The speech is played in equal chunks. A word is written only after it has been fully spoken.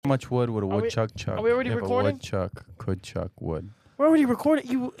much wood would a woodchuck chuck? Are we already recording? A woodchuck could chuck wood. We're already recording.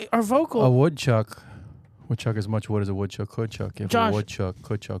 You are vocal. A woodchuck would chuck as much wood as a woodchuck could chuck. If Josh. a woodchuck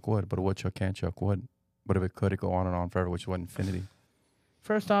could chuck wood, but a woodchuck can't chuck wood. But if it could, it'd go on and on forever, which is what infinity.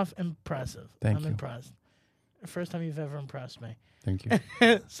 First off, impressive. Thank I'm you. impressed. First time you've ever impressed me. Thank you.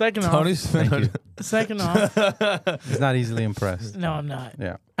 Second off. Thank you. Second off. He's not easily impressed. No, I'm not.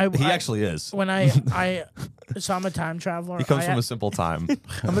 Yeah. He actually is. When so I'm a time traveler. He comes from a simple time.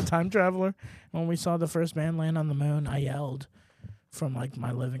 I'm a time traveler. When we saw the first man land on the moon, I yelled from like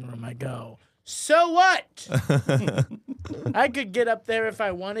my living room. I go, so what? I could get up there if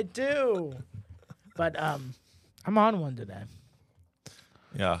I wanted to. But I'm on one today.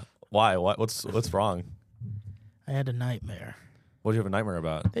 Yeah. Why? What's wrong? I had a nightmare. What did you have a nightmare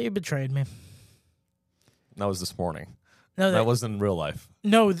about? That you betrayed me. That was this morning. No, that wasn't in real life.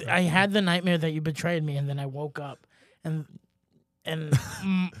 No, I had the nightmare that you betrayed me, and then I woke up, and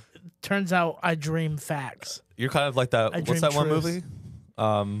turns out I dream facts. You're kind of like that. What's that one movie?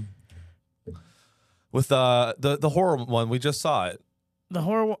 With the horror one, we just saw it. The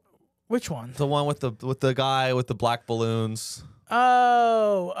horror. Which one? The one with the guy with the black balloons.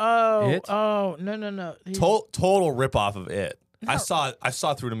 Oh, It? oh, no. Total ripoff of It. No. I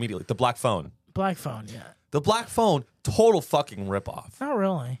saw through it immediately. The black phone. Black phone, yeah. The black phone, total fucking ripoff. Not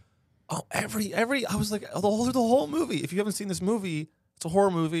really. Oh, every I was like the whole movie. If you haven't seen this movie, it's a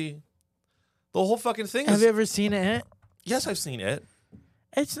horror movie. The whole fucking thing. Have you ever seen it? Yes, I've seen it.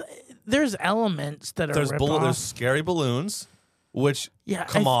 There's elements that are there's scary balloons. Which, yeah,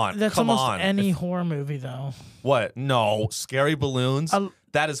 come on. That's almost any horror movie, though. What? No. Scary balloons?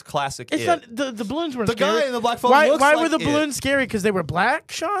 That is classic It's not, the balloons weren't the scary. The guy in the black phone Why like were the balloons scary? Because they were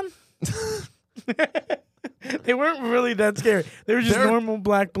black, Sean? They weren't really that scary. They were just normal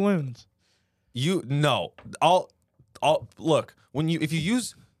black balloons. No. Look, if you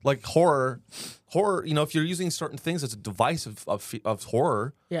use, like, horror, if you're using certain things as a device of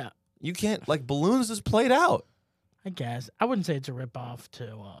horror, yeah, you can't, like, balloons is played out. I guess. I wouldn't say it's a ripoff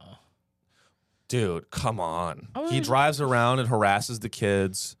to... Dude, come on. He drives around and harasses the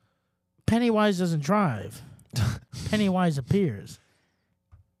kids. Pennywise doesn't drive. Pennywise appears.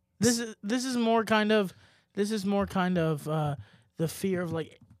 This is more kind of the fear of,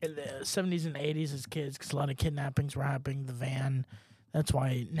 like, in the 70s and 80s as kids, because a lot of kidnappings were happening, the van. That's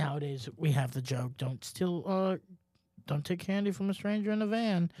why nowadays we have the joke, don't take candy from a stranger in a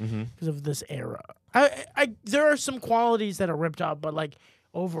van, because of this era. There are some qualities that are ripped off, but like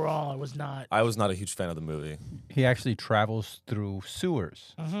overall, I was not a huge fan of the movie. He actually travels through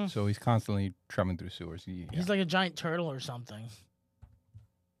sewers, so he's constantly traveling through sewers. He's like a giant turtle or something.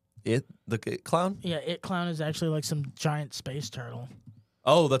 The It Clown? Yeah, It Clown is actually like some giant space turtle.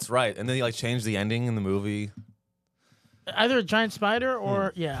 Oh, that's right. And then he like changed the ending in the movie. Either a giant spider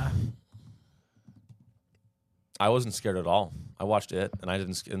or yeah. I wasn't scared at all. I watched it, and I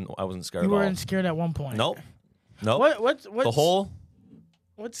wasn't scared at all. You weren't scared at one point. Nope. What's the whole?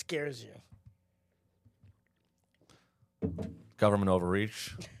 What scares you? Government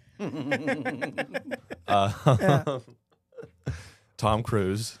overreach. Tom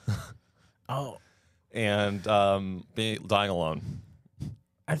Cruise. Oh. And dying alone.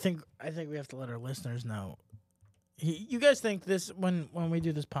 I think we have to let our listeners know. You guys think this when we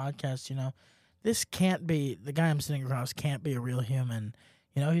do this podcast, this can't be, the guy I'm sitting across can't be a real human.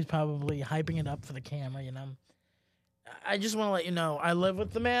 He's probably hyping it up for the camera, I just want to let you know, I live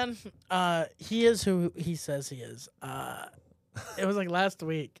with the man. He is who he says he is. It was like last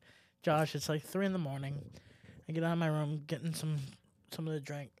week, Josh, it's like 3 a.m. I get out of my room, getting some of the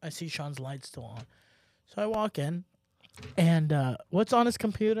drink. I see Sean's light still on. So I walk in, and what's on his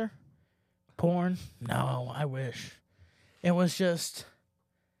computer? Porn? No, I wish. It was just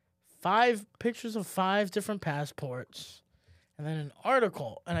 5 pictures of 5 different passports, and then an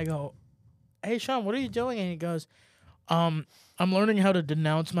article. And I go, "Hey, Sean, what are you doing?" And he goes, I'm learning how to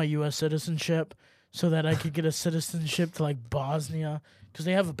denounce my U.S. citizenship so that I could get a citizenship to, like, Bosnia, because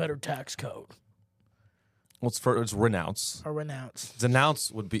they have a better tax code." Well, it's renounce. Or renounce.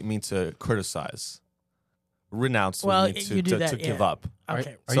 Denounce would mean to criticize. Renounce would mean to give up.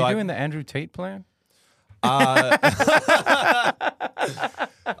 Okay. Are you doing the Andrew Tate plan?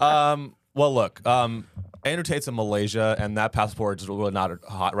 Well, look, Andrew Tate's in Malaysia, and that passport is really not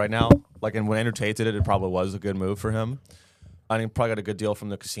hot right now. Like, and when Andrew Tate did it, it probably was a good move for him. I think probably got a good deal from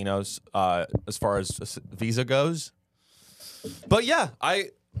the casinos as far as visa goes. But yeah,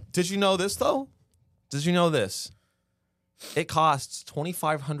 did you know this though? Did you know this? It costs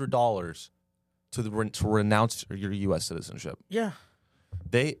 $2,500 to renounce your U.S. citizenship. Yeah.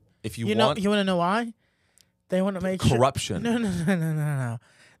 If you want to know why? They want to make corruption. No.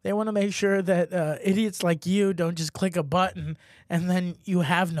 They want to make sure that idiots like you don't just click a button and then you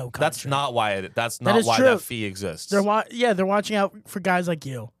have no country. That's not why. That's That not is why true. that fee exists. They're watching out for guys like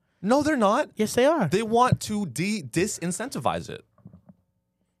you. No, they're not. Yes, they are. They want to disincentivize it.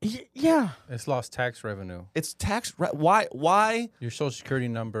 Yeah. It's lost tax revenue. It's tax. Why? Why? Your social security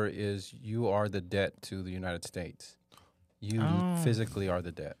number is you are the debt to the United States. You physically are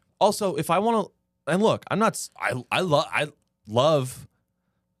the debt. Also, if I want to, and look, I'm not. I love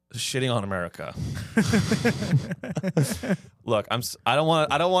shitting on America. Look, I don't want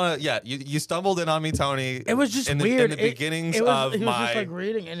to. Yeah, you stumbled in on me, Tony. It was just in the, weird. In the beginnings he was of just my. like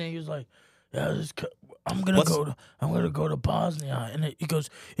reading, and then he was like, "Yeah, I'm gonna go to Bosnia," and he goes,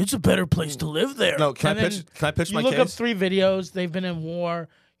 "It's a better place to live there." No, can And I then pitch my You look case? up 3 videos. They've been in war.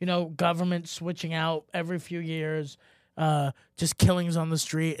 You know, government switching out every few years. Just killings on the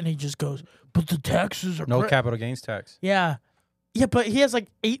street, and he just goes, "But the taxes are No capital gains tax. Yeah, but he has like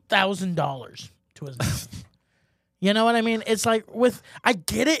 $8,000 to his name. You know what I mean? It's like I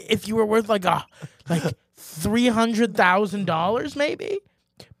get it if you were worth like $300,000 maybe,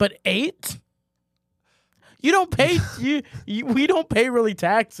 but 8. You don't pay. We don't pay really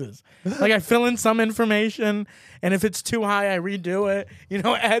taxes. Like I fill in some information, and if it's too high, I redo it. You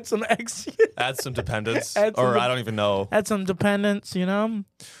know, add some extra. Add some dependents, Add some I don't even know. Add some dependents. You know.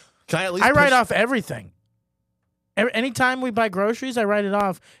 Can I at least? I write off everything. Anytime we buy groceries, I write it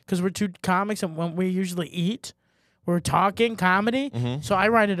off because we're 2 comics, and when we usually eat, we're talking comedy. Mm-hmm. So I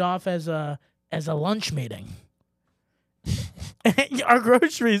write it off as a lunch meeting. Our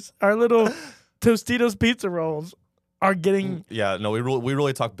groceries, our little Tostitos pizza rolls, are getting. Yeah, no, we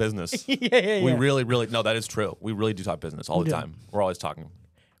really talk business. Yeah. We really, no, that is true. We really do talk business all the do. time. We're always talking.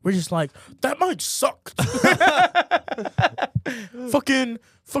 We're just like, that might suck. fucking.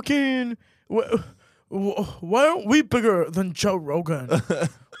 Why aren't we bigger than Joe Rogan?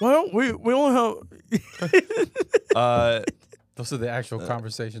 Why don't we only have. Those are the actual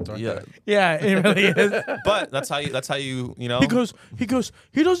conversations, aren't Yeah, they? Yeah, it really is. but that's how you know. He goes,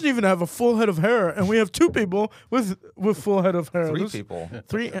 he doesn't even have a full head of hair, and we have 2 people with full head of hair. 3 There's people.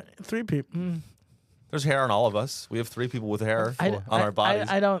 3 people. There's hair on all of us. We have 3 people with hair on our bodies.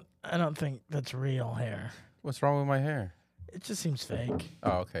 I don't think that's real hair. What's wrong with my hair? It just seems fake.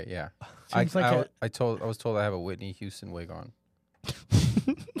 Oh, okay, yeah. Seems like I was told I have a Whitney Houston wig on.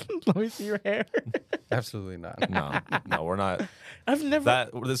 Let me see your hair. Absolutely not. No, we're not. I've never.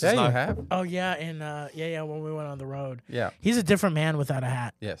 This Yeah, is not. you have. Oh yeah, and when we went on the road. Yeah. He's a different man without a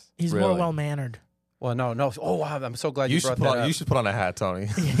hat. Yes. He's more Really? well mannered. Well, no. Oh, wow. I'm so glad you, You brought should that up. you should put on a hat, Tony.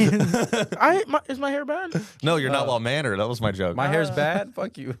 Is my hair bad? No, you're not well mannered. That was my joke. My hair's bad.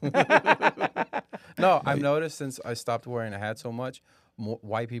 Fuck you. No, I've noticed since I stopped wearing a hat so much,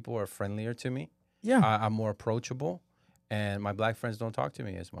 white people are friendlier to me. Yeah. I'm more approachable, and my black friends don't talk to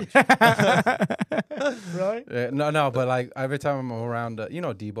me as much. Really? No, but like every time I'm around,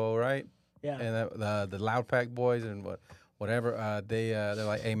 Debo, right? Yeah. And the Loud Pack boys and whatever, they're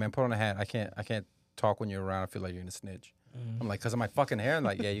like, hey man, put on a hat. I can't talk when you're around. I feel like you're gonna snitch. I'm like, because of my fucking hair? I'm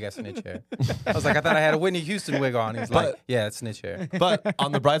like, yeah, you got snitch hair. I was like, I thought I had a Whitney Houston wig on. He's like, yeah, it's snitch hair. But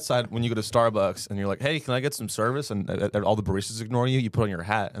on the bright side, when you go to Starbucks and you're like, hey, can I get some service? And all the baristas ignore you, you put on your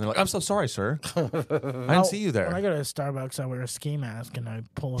hat. And they're like, I'm so sorry, sir. I didn't see you there. When I go to Starbucks, I wear a ski mask and I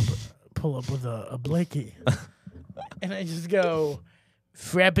pull up with a Blakey. And I just go,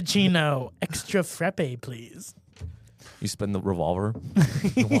 Frappuccino, extra frappe, please. You spin the revolver.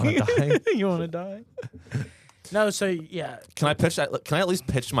 You want to die? You want to die? No, so yeah. Can I at least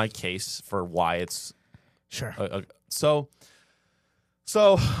pitch my case for why it's Sure. so?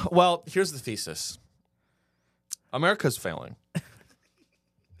 Well, here's the thesis. America's failing.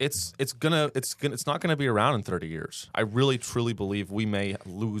 It's not gonna be around in 30 years. I really truly believe we may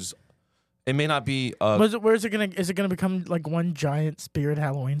lose. It may not be Is it gonna become like one giant Spirit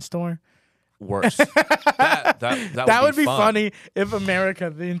Halloween store? worse. that would be fun. funny if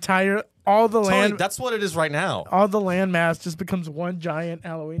America, all the Tony, land, that's what it is right now. all the land mass just becomes one giant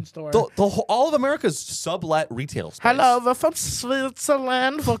Halloween store. All of America's sublet retail space. Hello, we're from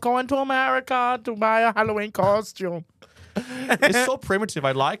Switzerland. We're going to America to buy a Halloween costume. It's so primitive.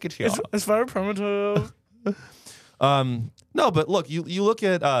 I like it here. It's very primitive. No, but look, you look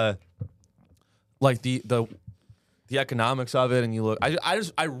at like the economics of it, and you look.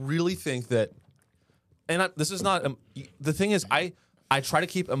 I really think that, and this is not the thing is I try to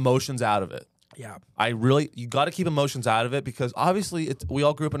keep emotions out of it. Yeah. You got to keep emotions out of it because obviously we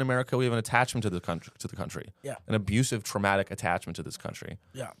all grew up in America. We have an attachment to the country. Yeah. An abusive, traumatic attachment to this country.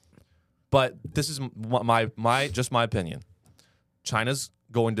 Yeah. But this is my opinion. China's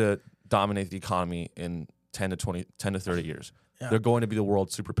going to dominate the economy in 10 to 30 years. Yeah. They're going to be the world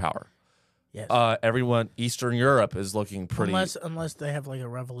superpower. Yes. Everyone, Eastern Europe is looking pretty. Unless they have like a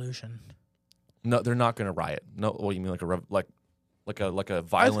revolution. No, they're not going to riot. No, what you mean like a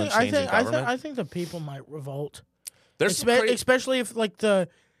violent change in government? I think the people might revolt. There's especially if like their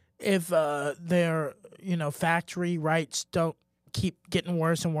factory rights don't keep getting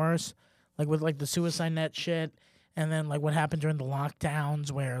worse and worse, like with like the suicide net shit, and then like what happened during the lockdowns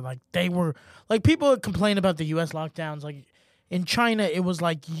where like they were like people would complain about the U.S. lockdowns. Like in China, it was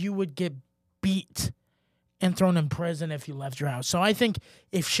like you would get beat and thrown in prison if you left your house. So I think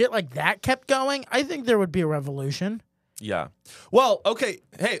if shit like that kept going, I think there would be a revolution. Yeah. Well, okay.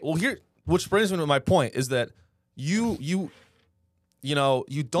 Hey, well here, which brings me to my point is that you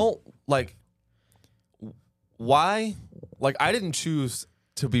don't like. Why? Like, I didn't choose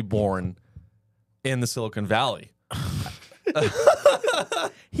to be born in the Silicon Valley.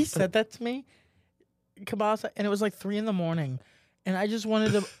 He said that to me, Kabasa, and it was like 3 a.m, and I just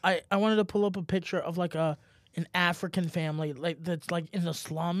wanted to. I wanted to pull up a picture of like an African family like that's like in the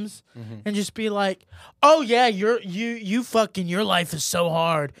slums, and just be like, "Oh yeah, you fucking your life is so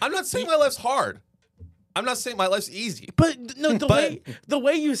hard." I'm not saying my life's hard. I'm not saying my life's easy. But no, the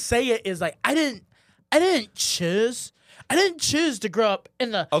way you say it is like I didn't choose. I didn't choose to grow up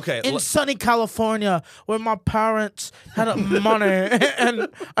in sunny California where my parents had money and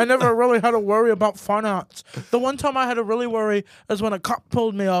I never really had to worry about finance. The one time I had to really worry is when a cop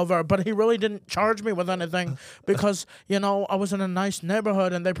pulled me over, but he really didn't charge me with anything because, I was in a nice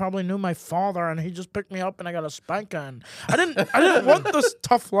neighborhood and they probably knew my father and he just picked me up and I got a spanking. I didn't want this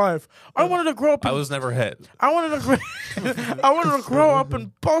tough life. I wanted to grow up. I was never hit. I wanted to grow up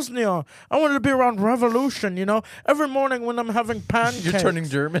in Bosnia. I wanted to be around revolution, Every morning when I'm having pancakes. You're turning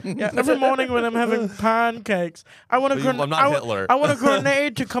German? Yeah, every morning when I'm having pancakes. I want I'm not Hitler. I want a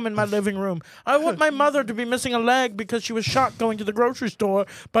grenade to come in my living room. I want my mother to be missing a leg because she was shot going to the grocery store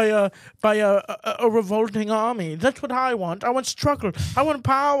by a revolting army. That's what I want. I want struggle. I want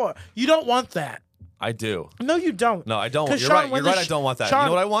power. You don't want that. I do. No, you don't. No, I don't. You're right. You're right. I don't want that. You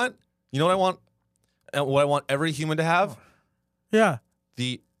know what I want? You know what I want? And what I want every human to have? Yeah.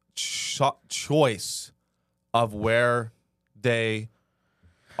 The choice of where they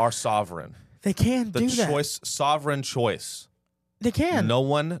are sovereign. They can do that. The sovereign choice. They can. No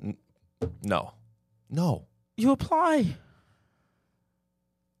one. No. You apply.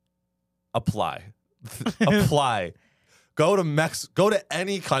 Apply. Apply. Go to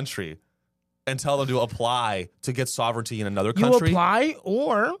any country and tell them to apply to get sovereignty in another country. You apply,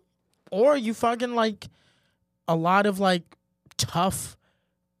 or you fucking like a lot of like tough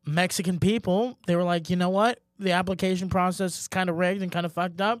Mexican people. They were like, you know what? The application process is kind of rigged and kind of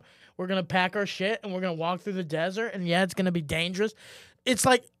fucked up. We're gonna pack our shit and we're gonna walk through the desert. And yeah, it's gonna be dangerous. It's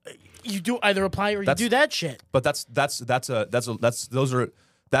like you do either apply or you do that shit. But that is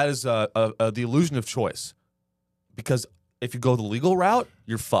the illusion of choice. Because if you go the legal route,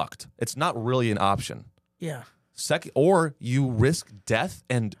 you're fucked. It's not really an option. Yeah. Second, or you risk death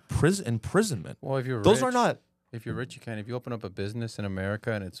and imprisonment. Well, if you're those rich, are not. If you're rich, you can. If you open up a business in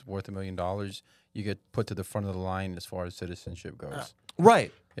America and it's worth $1 million, you get put to the front of the line as far as citizenship goes.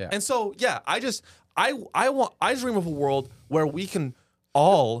 Right. Yeah. And so, yeah, I dream of a world where we can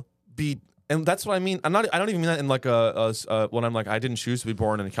all be, and that's what I mean. I don't even mean that in like when I'm like, I didn't choose to be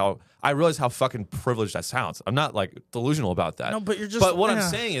born in Cal. I realize how fucking privileged that sounds. I'm not like delusional about that. No, but you're just. But what I'm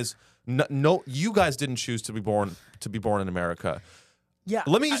saying is, no, you guys didn't choose to be born in America. Yeah.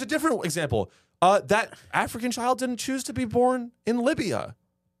 Let me use a different example. That African child didn't choose to be born in Libya,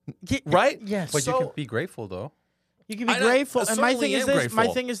 right? Yes. But you can be grateful, though. You can be grateful. And my thing is this. Grateful. My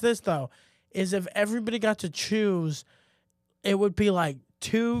thing is this, though, is if everybody got to choose, it would be like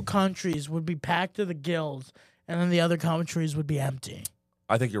 2 countries would be packed to the gills, and then the other countries would be empty.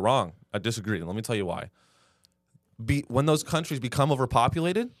 I think you're wrong. I disagree. And let me tell you why. When those countries become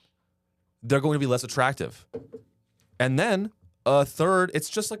overpopulated, they're going to be less attractive. And then a third, it's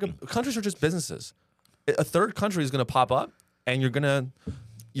just like countries are just businesses. A third country is going to pop up, and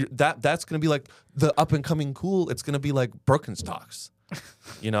that's going to be like the up and coming cool. It's going to be like Birkenstocks,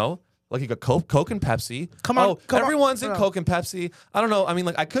 Like you got Coke and Pepsi. Everyone's in Coke and Pepsi. I don't know. I mean,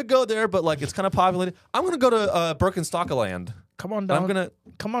 like I could go there, but like it's kind of populated. I'm gonna go to Birkenstockland. Come on down.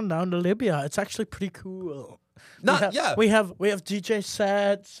 Come on down to Libya. It's actually pretty cool. We have DJ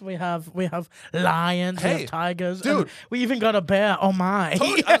sets. We have lions. We have tigers. Dude, we even got a bear. Oh my!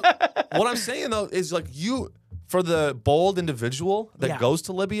 Totally. What I'm saying though is like for the bold individual that goes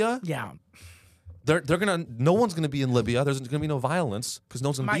to Libya. Yeah. No one's gonna be in Libya. There's gonna be no violence because no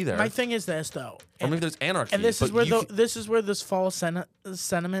one's gonna be there. My thing is this though, or maybe there's anarchy. and this is but where this is where this false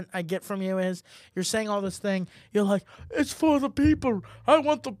sentiment I get from you is you're saying all this thing. You're like, it's for the people. I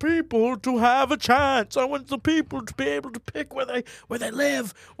want the people to have a chance. I want the people to be able to pick where they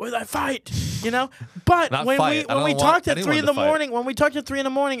live, where they fight. You know. But Not when fight. I we don't talked want at 3 anyone in to the fight.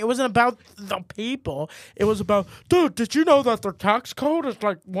 morning, it wasn't about the people. It was about, dude, did you know that their tax code is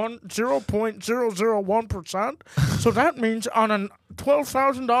like 0.001%? So that means on a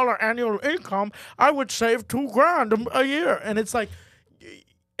 $12,000 annual income, I would save $2,000 a year. And it's like,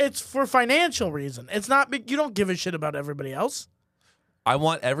 it's for financial reason. It's not. You don't give a shit about everybody else. I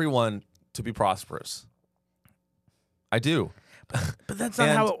want everyone to be prosperous. I do. But that's not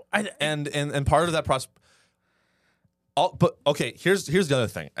how. And part of that but okay, here's the other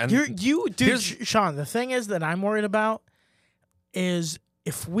thing. And Sean. The thing is that I'm worried about is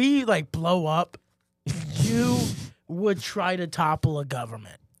if we like blow up, you would try to topple a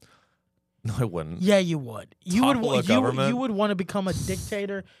government. No, I wouldn't. Yeah, you would. You Topple would. a government? You would want to become a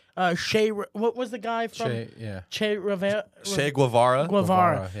dictator. What was the guy from Che Guevara?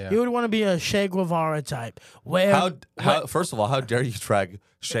 Guevara, yeah. You would want to be a Che Guevara type. First of all, how dare you drag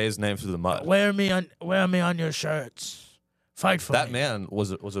Che's name through the mud? Wear me on your shirts. Fight for that me. man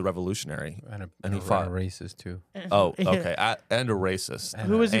was a revolutionary, and he fought. a racist too. Oh, okay, and a racist. And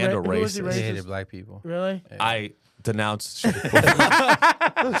Who was he? And a Who was he racist. He hated racist? black people. Really? Yeah. I denounce.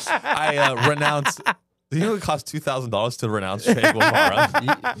 I renounce. Do you know it costs $2,000 to renounce Che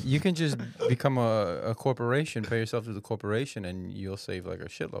Guevara? You can just become a corporation, pay yourself to the corporation, and you'll save like a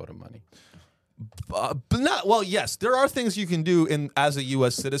shitload of money. But not well. Yes, there are things you can do as a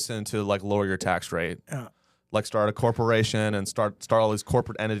U.S. citizen to like lower your tax rate. Yeah. Like start a corporation and start all these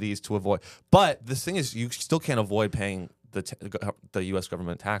corporate entities to avoid. But the thing is, you still can't avoid paying the U.S.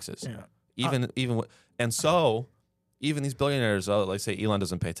 government taxes. Yeah. And so even these billionaires, like say Elon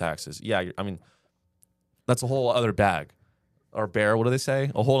doesn't pay taxes. Yeah, I mean, that's a whole other bag. Or bear, what do they say?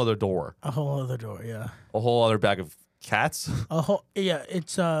 A whole other door. A whole other door. Yeah. A whole other bag of cats.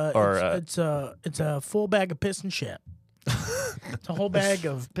 It's a full bag of piss and shit. It's a whole bag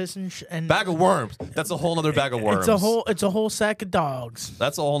of piss and and bag of worms. That's a whole other bag of worms. It's a whole sack of dogs.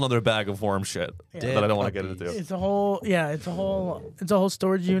 That's a whole other bag of worm shit that I don't want to get into. It's a whole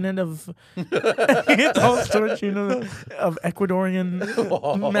storage unit of it's a whole storage unit of Ecuadorian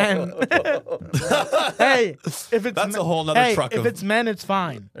men. Hey, if it's that's a whole nother truck. If it's men, it's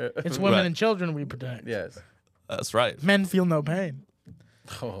fine. It's women Right. and children we protect. Yes. That's right. Men feel no pain.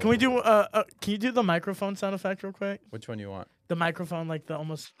 Oh. Can we do can you do the microphone sound effect real quick? Which one you want? The microphone, like the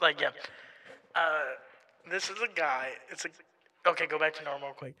almost like yeah. This is a guy. Okay. Go back to normal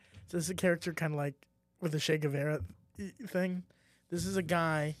real quick. So this is a character kind of like with the Che Guevara thing. This is a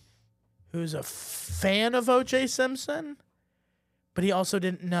guy who's a fan of O.J. Simpson, but he also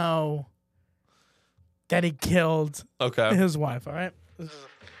didn't know that he killed his wife. All right.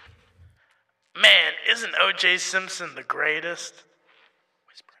 Man, isn't O.J. Simpson the greatest?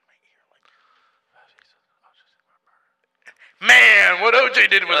 Man, what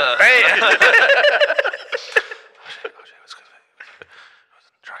OJ did was bad. OJ was good. It was a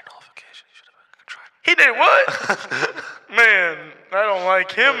dry nullification. He should have tried. He did what? Man, I don't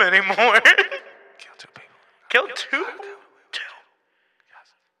like him anymore. Kill 2 people. Killed two?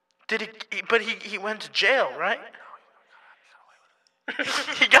 Did he? But he went to jail, right?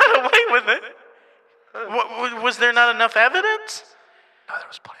 He got away with it. Was there not enough evidence? No, there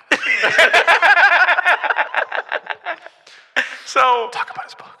was plenty of evidence. So Talk about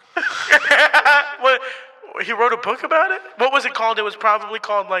his book. what? He wrote a book about it. What was it called? It was probably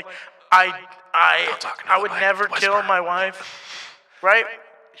called like I would never kill my wife. Right?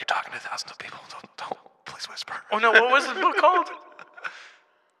 You're talking to thousands of people. Don't please whisper. Oh no! What was the book called?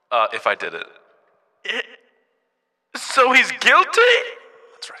 If I did it. So he's guilty?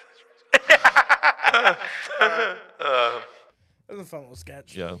 That's right. That was a fun little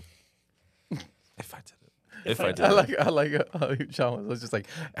sketch. Yeah. If I did it. If I did I like how Sean was just like,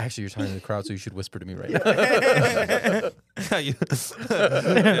 actually, you're talking to the crowd, so you should whisper to me right now.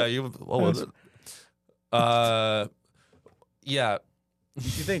 What was it? Yeah.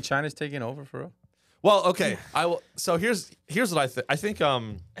 You think China's taking over for real? Well, okay. I will. So here's what I think. I think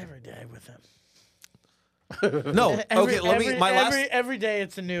Every day with him. no. Okay. Every day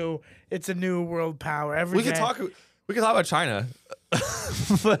it's a new world power. We can talk about China,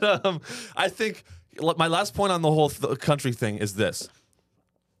 but I think my last point on the whole country thing is this: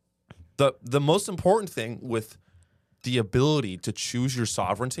 the most important thing with the ability to choose your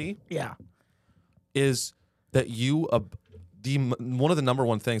sovereignty, yeah, is that you one of the number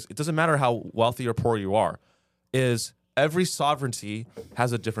one things. It doesn't matter how wealthy or poor you are, is every sovereignty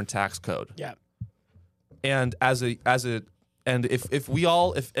has a different tax code. Yeah. And if we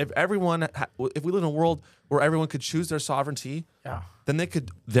live in a world where everyone could choose their sovereignty, then they could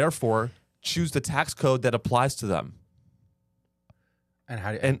therefore choose the tax code that applies to them. And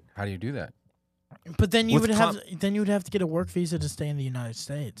how do you do that? But then you would have to get a work visa to stay in the United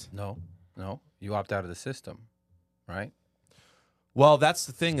States. No, you opt out of the system, right? Well, that's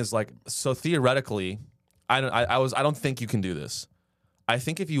the thing is like, so theoretically, I don't think you can do this. I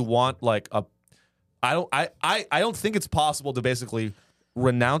think if you want like I don't think it's possible to basically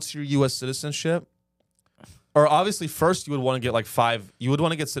renounce your U.S. citizenship. Or obviously, first you would want to get you would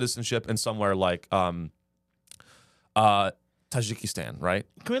want to get citizenship in somewhere like Tajikistan, right?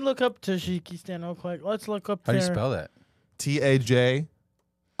 Can we look up Tajikistan real quick? Let's look up How do you spell that? Tajikistan.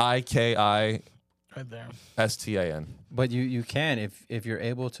 Right there. Stan. But you can if you're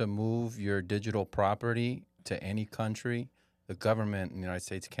able to move your digital property to any country, the government in the United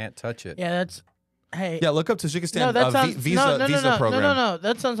States can't touch it. Yeah, that's. Hey. Yeah, look up Tajikistan No, that sounds, visa program. No.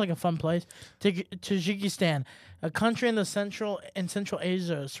 That sounds like a fun place. Tajikistan, a country in Central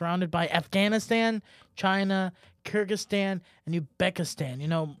Asia, surrounded by Afghanistan, China, Kyrgyzstan, and Uzbekistan. You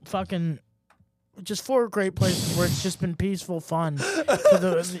know, fucking, just 4 great places where it's just been peaceful fun.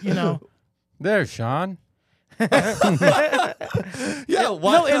 There's Sean. Yeah,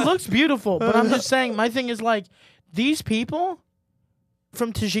 no, it looks beautiful, but I'm just saying. My thing is like, these people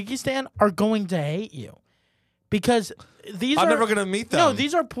from Tajikistan are going to hate you because I'm never going to meet them. No,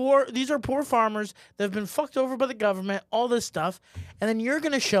 these are poor farmers that have been fucked over by the government, all this stuff. And then you're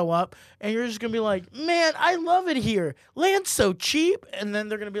going to show up and you're just going to be like, "Man, I love it here. Land's so cheap." And then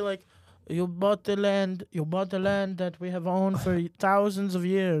they're going to be like, "You bought the land that we have owned for thousands of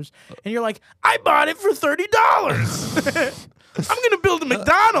years." And you're like, "I bought it for $30. I'm going to build a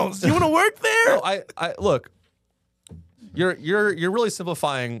McDonald's. You want to work there?" No, I look. You're really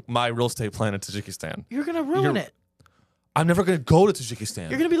simplifying my real estate plan in Tajikistan. You're gonna ruin it. I'm never gonna go to Tajikistan.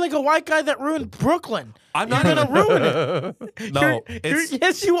 You're gonna be like a white guy that ruined Brooklyn. I'm not gonna ruin it. No,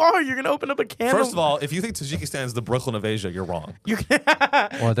 yes, you are. You're gonna open up a candle. First of all, if you think Tajikistan is the Brooklyn of Asia, you're wrong.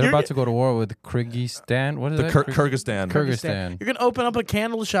 Well, they're about to go to war with Kyrgyzstan. What is that? Kyrgyzstan. Kyrgyzstan. You're gonna open up a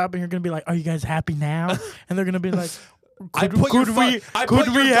candle shop and you're gonna be like, "Are you guys happy now?" And they're gonna be like, "Could we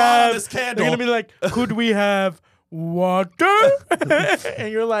have this candle?" They're gonna be like, "Could we have water?"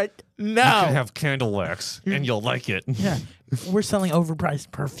 And you're like, "No." You can have candle wax and you'll like it. Yeah. We're selling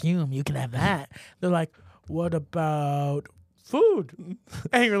overpriced perfume. You can have that. They're like, "What about food?"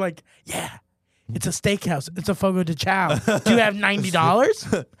 And you're like, "Yeah, it's a steakhouse. It's a Fogo de Chao. Do you have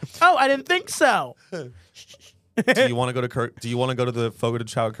 $90? Oh, I didn't think so." Do you want to go to the Fogo de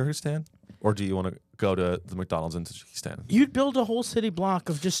Chao Kyrgyzstan? Or do you want to go to the McDonald's in Tajikistan? You'd build a whole city block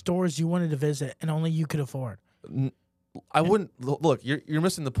of just stores you wanted to visit and only you could afford. I wouldn't look. You're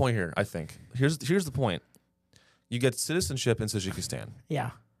missing the point here. I think here's the point. You get citizenship in Tajikistan. Yeah.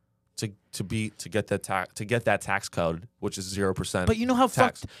 To get that tax code, which is 0%. But you know how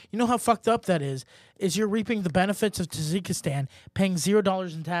fucked up that is you're reaping the benefits of Tajikistan, paying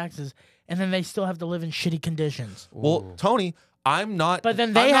 $0 in taxes, and then they still have to live in shitty conditions. Well, Tony, I'm not. But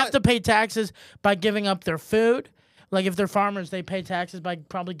then they have to pay taxes by giving up their food. Like if they're farmers, they pay taxes by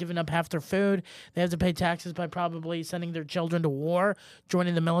probably giving up half their food. They have to pay taxes by probably sending their children to war,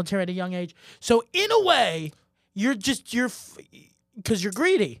 joining the military at a young age. So in a way, because you're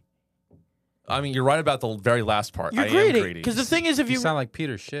greedy. I mean, you're right about the very last part. You're greedy. Because the thing is, if you sound like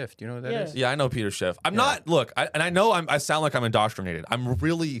Peter Schiff. Do you know what that is? Yeah, I know Peter Schiff. I'm not. Look, I know I sound like I'm indoctrinated. I'm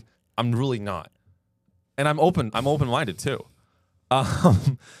really not. And I'm open-minded too.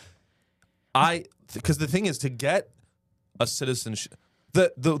 Because the thing is, to get a citizenship,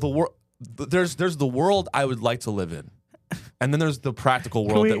 there's the world I would like to live in, and then there's the practical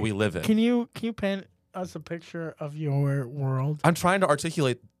world that we live in. Can you paint us a picture of your world? I'm trying to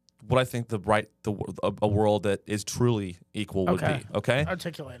articulate what I think a world that is truly equal would be. Okay,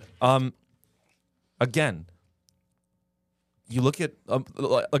 articulate it. Again, you look at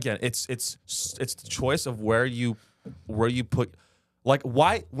again, it's the choice of where you put. Like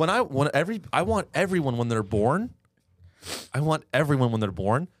I want everyone when they're born. I want everyone when they're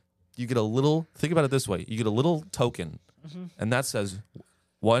born. You get a little. Think about it this way: you get a little token, and that says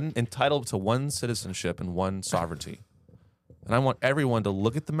one entitled to one citizenship and one sovereignty. And I want everyone to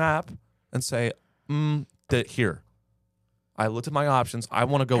look at the map and say, "That here." I looked at my options. I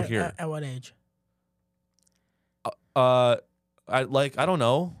want to go here. At what age? I don't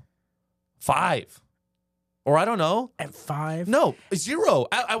know, 5. Or I don't know. At 5? No, 0.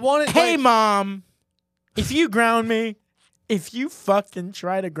 I want it. Hey, Mom, if you ground me, if you fucking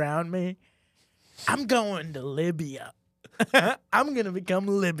try to ground me, I'm going to Libya. I'm going to become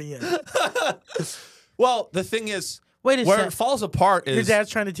Libyan. Well, the thing is, Wait a where sec. it falls apart is Your dad's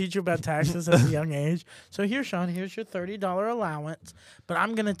trying to teach you about taxes at a young age. So here, Sean, here's your $30 allowance, but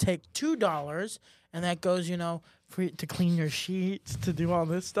I'm going to take $2, and that goes, for to clean your sheets, to do all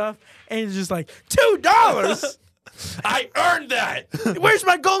this stuff. And he's just like, $2? I earned that. Where's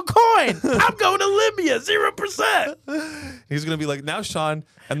my gold coin? I'm going to Libya, 0%. He's gonna be like, now, Sean,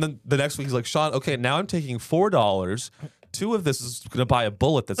 and then the next week he's like, Sean, okay, now I'm taking $4. 2 of this is gonna buy a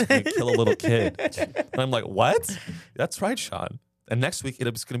bullet that's gonna kill a little kid. And I'm like, what? That's right, Sean. And next week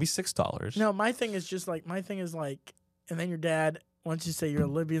it's gonna be $6. No, my thing is and then your dad, once you say you're a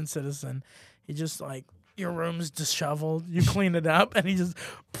Libyan citizen, he just like, your room's disheveled, you clean it up, and he just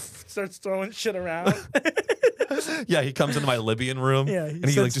starts throwing shit around. Yeah, he comes into my Libyan room and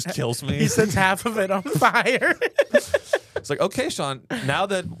he like just kills me. He sets half of it on fire. It's like, okay, Sean, now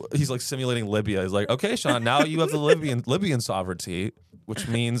that he's like simulating Libya, he's like, okay, Sean, now you have the Libyan sovereignty, which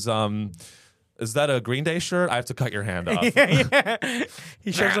means, is that a Green Day shirt? I have to cut your hand off. Yeah.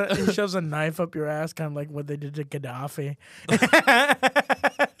 He shoves a knife up your ass, kind of like what they did to Gaddafi.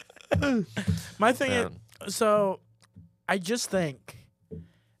 My thing is, so I just think,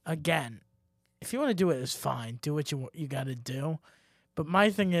 again, if you want to do it, it's fine. Do what you got to do. But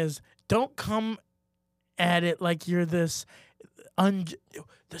my thing is, don't come at it like you're this, the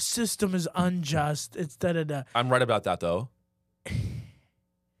system is unjust. It's da-da-da. I'm right about that, though.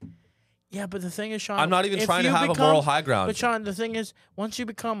 Yeah, but the thing is, Sean, I'm not even trying to have a moral high ground. But Sean, the thing is, once you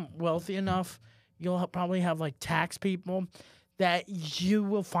become wealthy enough, you'll probably have like tax people that you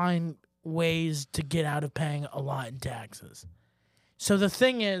will find ways to get out of paying a lot in taxes. So the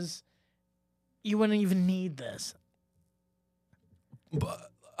thing is, you wouldn't even need this.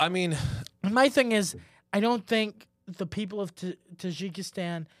 But, I mean, my thing is, I don't think the people of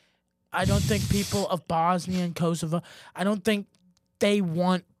Tajikistan, I don't think people of Bosnia and Kosovo, I don't think they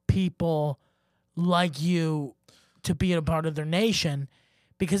want people like you to be a part of their nation,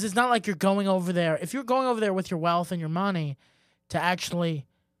 because it's not like you're going over there. If you're going over there with your wealth and your money to actually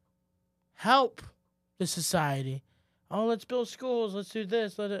help the society, oh, let's build schools, let's do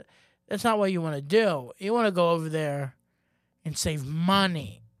this, that's not what you want to do. You want to go over there and save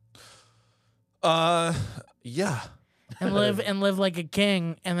money. Yeah. And live like a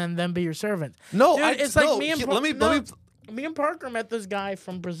king, and then be your servant. No, dude, it's like me and me and Parker met this guy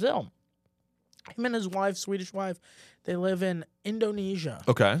from Brazil. Him and his wife, Swedish wife, they live in Indonesia.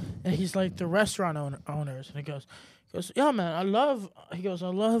 Okay. And he's like the restaurant owners, and he goes, yeah, man, I love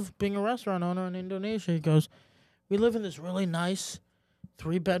being a restaurant owner in Indonesia. He goes, we live in this really nice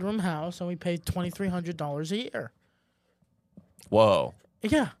 3-bedroom house, and we pay $2,300 a year. Whoa.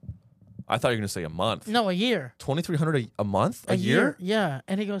 Yeah. I thought you were gonna say a month. No, a year. $2,300 a month? A year? Yeah.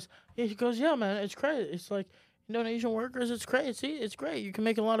 And he goes, yeah, man, it's great. It's like Indonesian workers, it's great. See, it's great. You can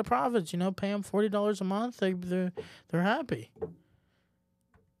make a lot of profits. Pay them $40 a month. They're happy.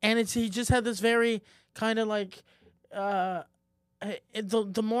 And he just had this very kind of like, the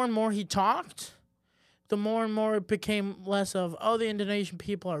more and more he talked, the more and more it became less of, oh, the Indonesian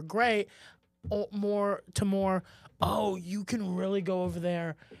people are great, more, oh, you can really go over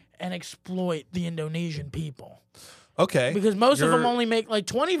there and exploit the Indonesian people. Okay. Because most of them only make like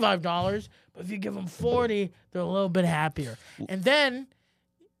 $25, but if you give them $40, they're a little bit happier. And then,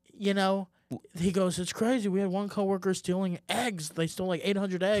 he goes, it's crazy. We had one coworker stealing eggs. They stole like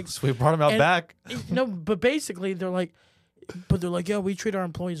 800 eggs. So we brought him out back. No, but basically they're like, yeah, we treat our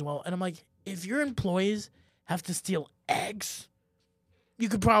employees well. And I'm like, if your employees have to steal eggs, you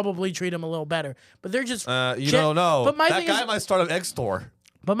could probably treat them a little better. But they're just you don't know. But that guy might start an egg store.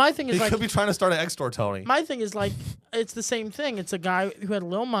 But my thing is, he could be trying to start an egg store, Tony. My thing is like, it's the same thing. It's a guy who had a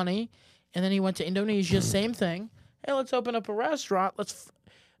little money, and then he went to Indonesia. Same thing. Hey, let's open up a restaurant. Let's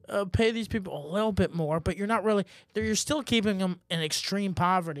pay these people a little bit more. But you're not really. You're still keeping them in extreme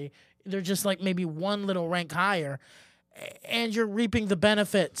poverty. They're just like maybe one little rank higher, and you're reaping the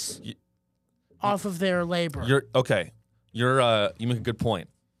benefits off of their labor. You make a good point.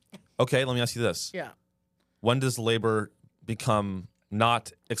 Okay, let me ask you this. Yeah. When does labor become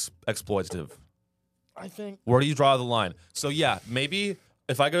not exploitative? I think. Where do you draw the line? So yeah, maybe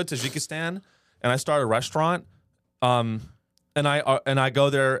if I go to Tajikistan and I start a restaurant, and I go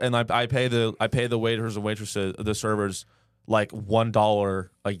there and I pay the waiters and waitresses, the servers, like $1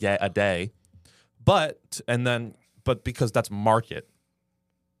 a day, but because that's market.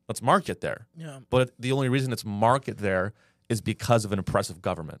 Let's market there. Yeah. But the only reason it's market there is because of an oppressive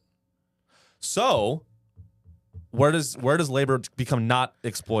government. So, where does labor become not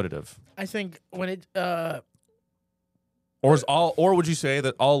exploitative? I think when Or would you say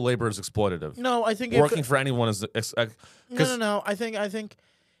that all labor is exploitative? No, I think Working for anyone is no. I think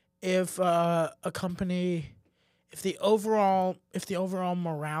if a company, if the overall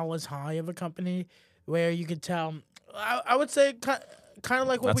morale is high of a company, where you could tell, I would say kind of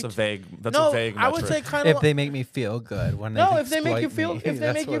like what that's a vague I would metric. say kind of If they make me feel good when they if they make you feel me, if they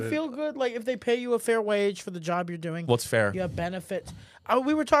that's make you what it- feel good, like if they pay you a fair wage for the job you're doing. What's fair? You have benefits.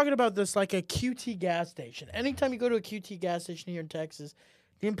 We were talking about this like a QT gas station. Anytime you go to a QT gas station here in Texas,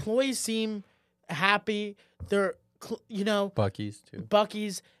 the employees seem happy. They're, Buc-ee's too.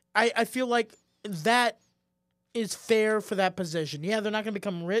 Buc-ee's. I feel like that is fair for that position. Yeah, they're not going to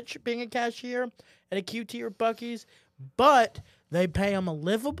become rich being a cashier at a QT or Buc-ee's, but they pay them a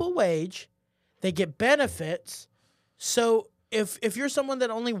livable wage. They get benefits. So if you're someone that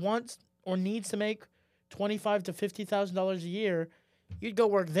only wants or needs to make $25,000 to $50,000 a year, you'd go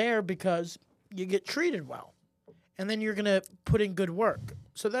work there because you get treated well, and then you're gonna put in good work.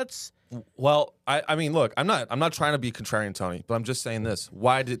 So that's Well, I mean, look, I'm not trying to be contrarian, Tony, but I'm just saying this.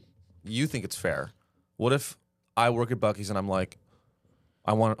 Why did you think it's fair? What if I work at Buc-ee's and I'm like,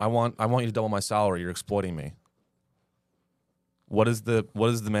 I want you to double my salary. You're exploiting me. What is the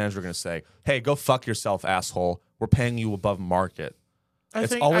manager going to say? Hey, go fuck yourself, asshole. We're paying you above market.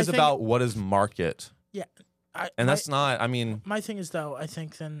 It's always about what is market. Yeah. That's not, I mean. My thing is, though, I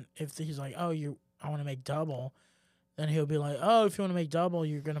think then if he's like, I want to make double, then he'll be like, oh, if you want to make double,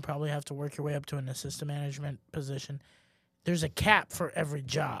 you're going to probably have to work your way up to an assistant management position. There's a cap for every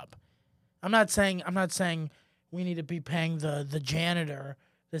job. I'm not saying we need to be paying the janitor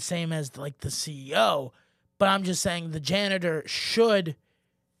the same as like the CEO, but I'm just saying the janitor should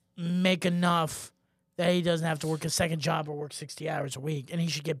make enough that he doesn't have to work a second job or work 60 hours a week, and he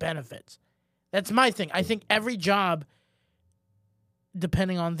should get benefits. That's my thing. I think every job,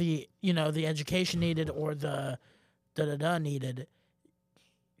 depending on the education needed or the needed,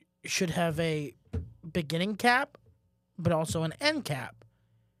 should have a beginning cap, but also an end cap.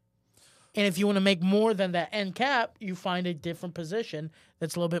 And if you want to make more than that end cap, you find a different position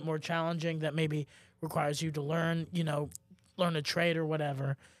that's a little bit more challenging that maybe requires you to learn a trade or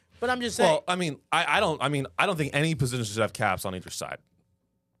whatever. But I'm just saying. Well, I mean, I don't think any position should have caps on either side.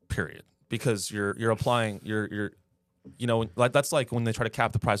 Period. Because you're applying like that's like when they try to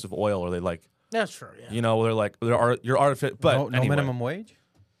cap the price of oil, or they like. That's true. Yeah. You're artificial, but no anyway. minimum wage.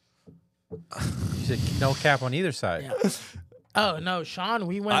 You said no cap on either side. Yeah. Oh no, Sean,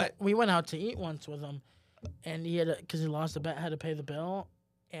 we went out to eat once with him, and he had because he lost a bet, had to pay the bill,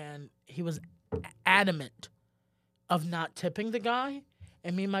 and he was adamant of not tipping the guy.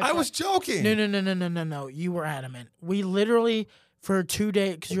 And me and my I was joking. No. You were adamant. We literally for 2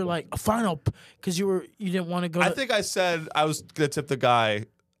 days because you're like final because you didn't want to go. I think I said I was gonna tip the guy,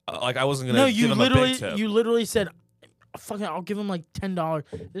 like I wasn't gonna. give him a big tip. You literally said, "Fucking, I'll give him like $10."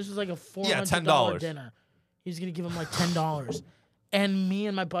 This was like a $400 dinner. He's going to give him like $10. And me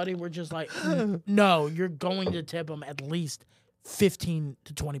and my buddy were just like, no, you're going to tip him at least 15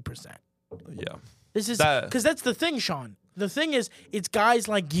 to 20%. Yeah. This is because that's the thing, Sean. The thing is, it's guys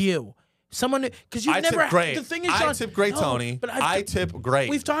like you. Someone because you've never tip great. The thing is, Sean, I tip great, Tony. But I tip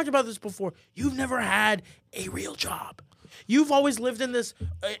great. We've talked about this before. You've never had a real job. You've always lived in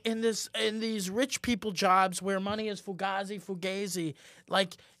these rich people jobs where money is fugazi.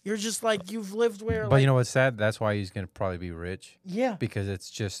 Like you're just like you've lived where. But you know what's sad? That's why he's gonna probably be rich. Yeah. Because it's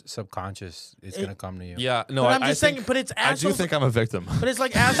just subconscious. It's gonna come to you. Yeah. No. But I'm just saying. But it's assholes. I do think I'm a victim. But it's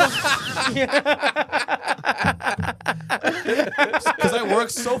like assholes. Because I work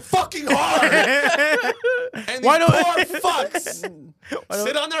so fucking hard. And these poor fucks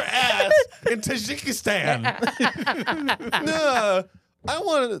sit on their ass in Tajikistan. No, I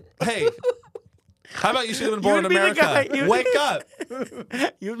want to. Hey, how about you should have been born in America? Wake up.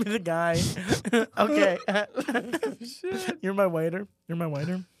 You'd be the guy. Okay. You're my waiter.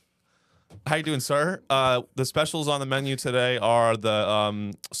 How you doing, sir? The specials on the menu today are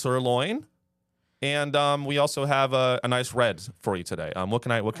the sirloin, and we also have a nice red for you today. What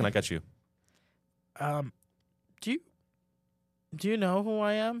can I get you? Do you know who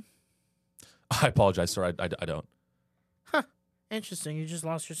I am? I apologize, sir. I don't. Huh. Interesting. You just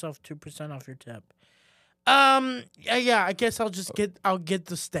lost yourself 2% off your tip. Yeah. I guess I'll get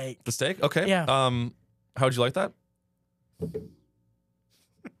the steak. The steak? Okay. Yeah. How would you like that?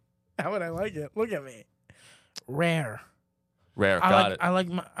 How would I like it? Look at me. Rare. Got it.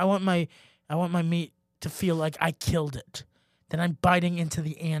 I want my meat to feel like I killed it. Then I'm biting into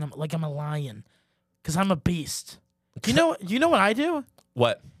the animal like I'm a lion, because I'm a beast. You know what I do?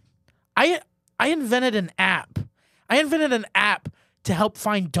 What? I invented an app. I invented an app to help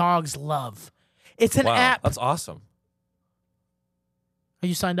find dogs love. It's an app. That's awesome. Are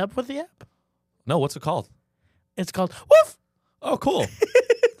you signed up with the app? No, what's it called? It's called Woof. Oh, cool.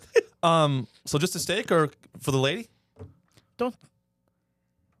 So just a steak or for the lady? Don't.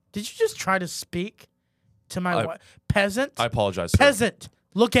 Did you just try to speak to my wife? Peasant? I apologize, sir. Peasant,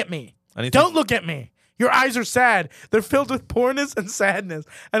 look at me. Anything? Don't look at me. Your eyes are sad. They're filled with poorness and sadness.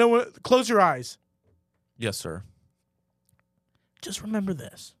 I don't want to close your eyes. Yes, sir. Just remember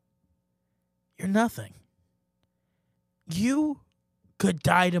this. You're nothing. You could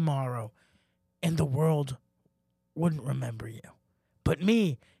die tomorrow and the world wouldn't remember you. But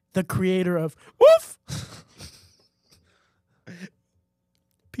me, the creator of Woof,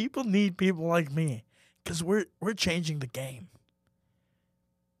 people need people like me because we're changing the game.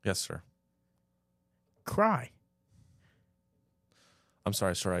 Yes, sir. Cry. I'm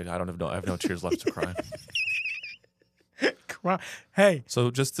sorry, sir. I have no tears left to cry. Cry. Hey.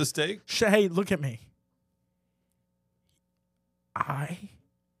 So just the steak? Hey, look at me. I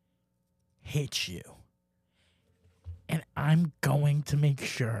hate you. And I'm going to make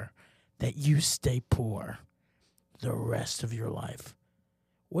sure that you stay poor the rest of your life.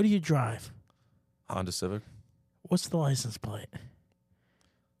 What do you drive? Honda Civic. What's the license plate?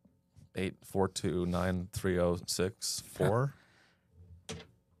 8429306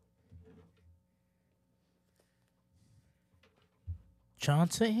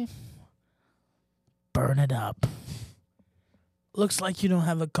 Chauncey, burn it up. Looks like you don't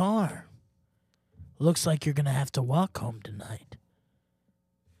have a car. Looks like you're going to have to walk home tonight.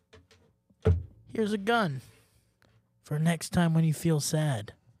 Here's a gun for next time when you feel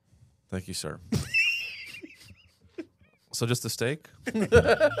sad. Thank you, sir. So just a steak?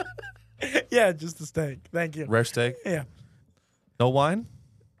 Yeah, just the steak. Thank you. Rare steak? Yeah. No wine?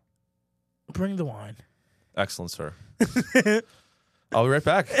 Bring the wine. Excellent, sir. I'll be right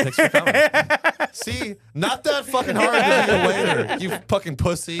back. Thanks for coming. See, not that fucking hard to be a waiter, you fucking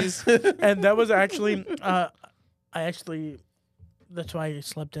pussies. And that was actually, that's why I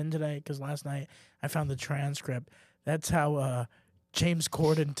slept in today, because last night I found the transcript. That's how James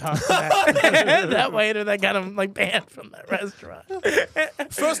Corden talked to that waiter that got him like banned from that restaurant.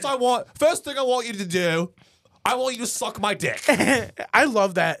 First thing I want you to do, I want you to suck my dick. I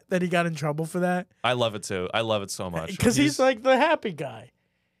love that he got in trouble for that. I love it too. I love it so much. Because he's like the happy guy.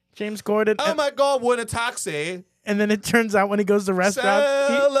 James Corden. Oh my God, we're in a taxi. And then it turns out when he goes to restaurants,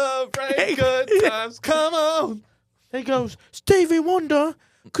 Celebrate good times. Come on. he goes, Stevie Wonder,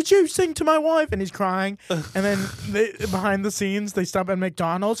 could you sing to my wife? And he's crying. And then behind the scenes, they stop at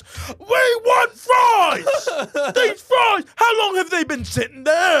McDonald's. We want fries! These fries! How long have they been sitting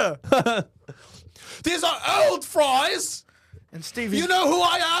there? These are old fries. And Stevie, You know who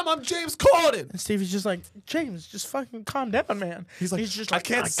I am? I'm James Corden. and Stevie's just like, James, just fucking calm down, man. He's like, just I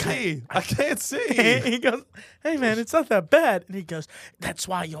can't see. I can't see. He goes, hey, man, it's not that bad. And he goes, that's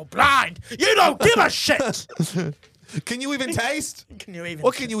why you're blind. You don't give a shit. Can you even taste?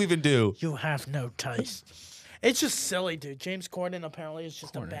 What can you even do? You have no taste. It's just silly, dude. James Corden apparently is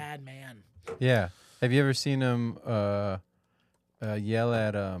just a bad man. Yeah. Have you ever seen him yell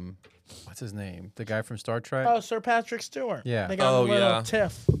at what's his name? The guy from Star Trek? Oh, Sir Patrick Stewart. Yeah. They got a little yeah.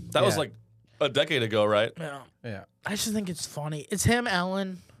 tiff. That was Yeah. like a decade ago, right? Yeah. Yeah. I just think it's funny. It's him,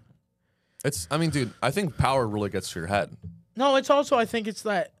 Ellen. I mean, dude, I think power really gets to your head. No, it's also, I think it's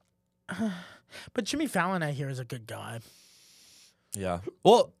that. But Jimmy Fallon, I hear, is a good guy. Yeah.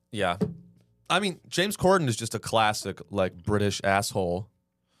 Well, yeah. I mean, James Corden is just a classic, like, British asshole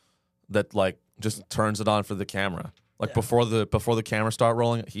that, like, just turns it on for the camera. Like, Yeah. before the camera start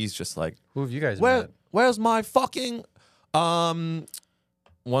rolling, he's just like, Who have you guys met? where's my fucking... One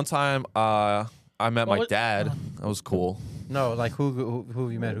time, I met my dad. That was cool. No, like who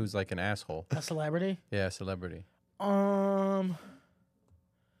have you met who's like an asshole? A celebrity? Yeah, celebrity.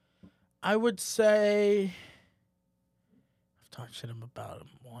 I would say I've talked shit about him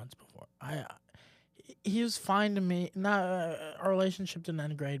once before. He was fine to me. Not our relationship didn't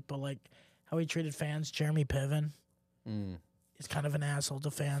end great, but like how he treated fans. Jeremy Piven. He's kind of an asshole to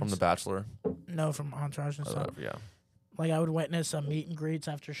fans. From The Bachelor. No, from Entourage and stuff. Yeah. Like I would witness meet and greets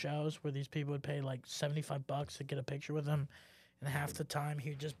after shows where these people would pay like $75 to get a picture with him, and half the time he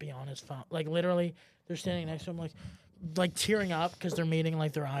would just be on his phone. Like literally, they're standing next to him, like tearing up because they're meeting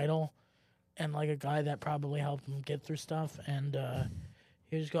like their idol, and like a guy that probably helped him get through stuff, and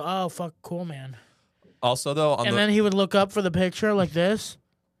he would just go, "Oh fuck, cool man." Also, though, Then he would look up for the picture like this,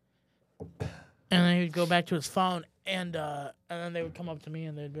 and then he would go back to his phone, and then they would come up to me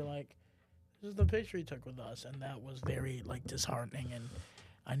and they'd be like, "This is the picture he took with us," and that was very like disheartening, and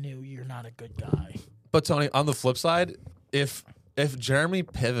I knew you're not a good guy. But Tony, on the flip side, if Jeremy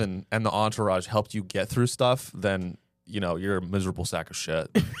Piven and the Entourage helped you get through stuff, then you're a miserable sack of shit.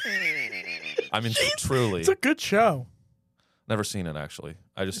 I mean, truly. It's a good show. Never seen it, actually.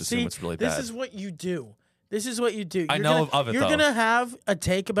 I just assume it's really this bad. This is what you do. This is what you do. I know of it, You're though. going to have a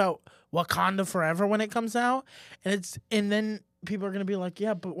take about Wakanda Forever when it comes out, and then people are going to be like,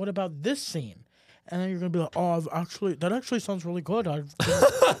 yeah, but what about this scene? And then you're going to be like, oh, that actually sounds really good.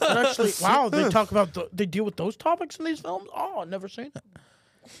 Wow, they talk about, they deal with those topics in these films? Oh, I've never seen it.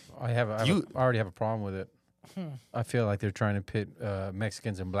 I already have a problem with it. I feel like they're trying to pit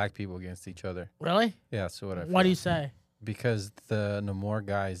Mexicans and black people against each other. Really? Yeah, that's what I feel. What do you say? Because the Namor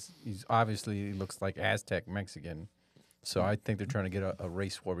guys, he looks like Aztec Mexican. So I think they're trying to get a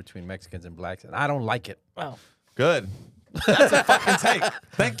race war between Mexicans and blacks, and I don't like it. Well, Good. That's a fucking take.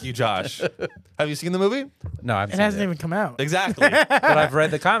 Thank you, Josh. Have you seen the movie? No, I haven't it seen hasn't it. even come out. Exactly. But I've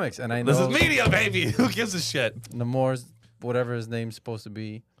read the comics, and I know This is media, baby. Who gives a shit? Namor's whatever his name's supposed to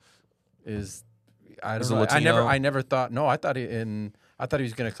be is. I Is don't a know. Latino? I never thought. No, I thought he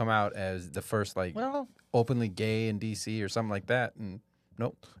was gonna come out as the first Well, openly gay in DC or something like that. And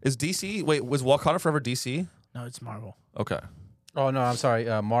nope. Is DC? Wait, was Wakanda Forever DC? no, it's Marvel. Okay. Oh no, I'm sorry.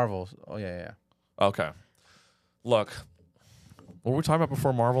 Marvel. Oh yeah. Okay. Look, what were we talking about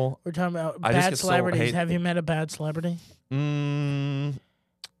before Marvel? We're talking about I just bad get so celebrities. hate- Have you met a bad celebrity? I've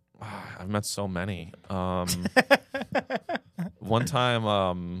met so many. One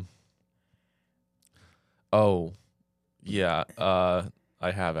time, oh, yeah,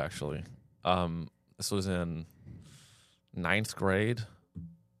 I have actually. This was in 9th grade.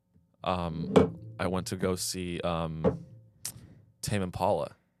 I went to go see Tame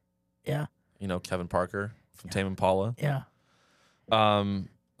Impala. Yeah. You know Kevin Parker from Tame Impala. Yeah.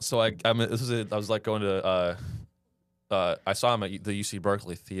 So I was like going to I saw him at the UC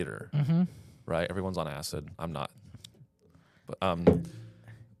Berkeley Theater. Mm-hmm. Right, everyone's on acid. I'm not. But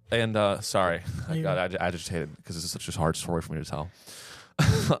sorry, I got agitated because this is such a hard story for me to tell.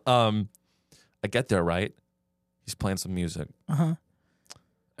 I get there, right? He's playing some music, and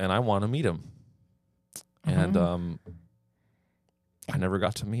I want to meet him, and I never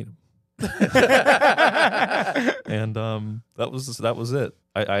got to meet him. And that was it.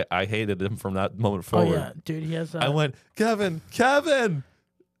 I hated him from that moment forward. Oh yeah, dude, he has. I went, Kevin.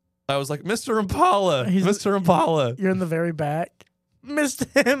 I was like, Mr. Impala, Mr. Impala. You're in the very back,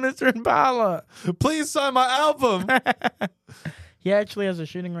 Mr. Impala. Please sign my album. He actually has a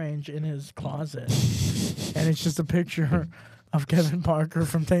shooting range in his closet, and it's just a picture of Kevin Parker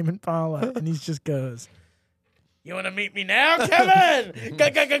from Tame Impala, and he just goes, "You want to meet me now, Kevin?"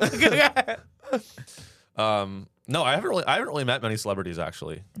 No, I haven't really met many celebrities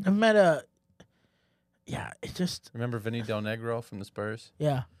actually. I've met a. Yeah, it just. Remember Vinny Del Negro from the Spurs?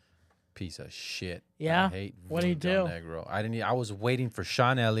 Yeah. Piece of shit. Yeah? I hate What'd he Vinny Del do? Negro. I was waiting for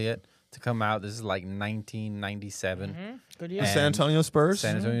Sean Elliott to come out. This is like 1997. Good year. And San Antonio Spurs.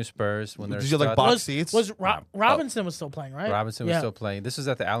 San Antonio Spurs. When they're Did you have like studs- box seats? Robinson was still playing, right? Robinson was still playing. This was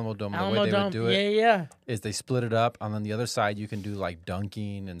at the Alamo Dome. Alamo the way they Dome. would do it Yeah. is they split it up, and on the other side you can do like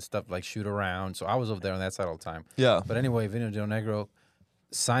dunking and stuff like shoot around. So I was over there on that side all the time. Yeah. But anyway, Vinny Del Negro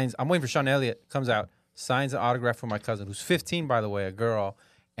signs. I'm waiting for Sean Elliott. Comes out, signs an autograph for my cousin, who's 15, by the way, a girl.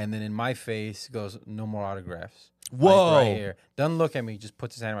 And then in my face goes, "No more autographs." Whoa. Right here. Doesn't look at me. Just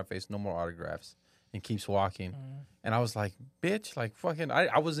puts his hand in my face. "No more autographs," and keeps walking. And I was like, "Bitch, like fucking."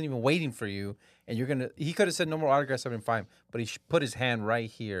 I wasn't even waiting for you. And you're gonna. He could have said, "No more autographs." I've been fine. But he put his hand right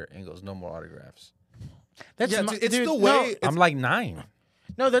here and goes, "No more autographs." That's Yeah, my, it's dude, the way. I'm like 9.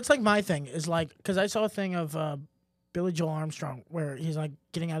 No, that's like my thing. Is like because I saw a thing of Billy Joel Armstrong where he's like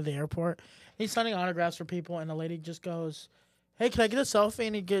getting out of the airport. He's signing autographs for people, and the lady just goes, "Hey, can I get a selfie?"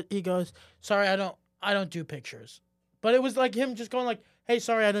 And he goes, "Sorry, I don't do pictures." But it was like him just going like, "Hey,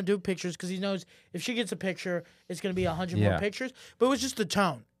 sorry, I don't do pictures," because he knows if she gets a picture, it's gonna be 100 more Yeah. pictures. But it was just the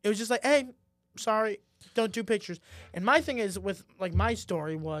tone. It was just like, "Hey, sorry, don't do pictures." And my thing is with like my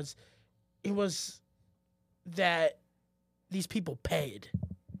story was, it was that these people paid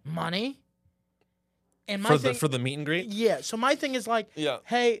money, and my thing for the meet and greet. yeah. So my thing is like, Yeah.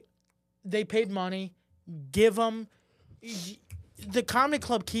 hey, they paid money, give them. The comedy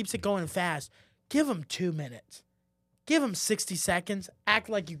club keeps it going fast. Give them 2 minutes. Give them 60 seconds. Act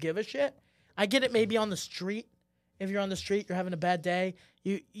like you give a shit. I get it maybe on the street. If you're on the street, you're having a bad day,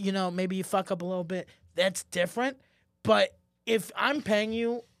 you know, maybe you fuck up a little bit. That's different. But if I'm paying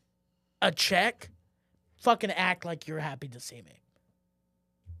you a check, fucking act like you're happy to see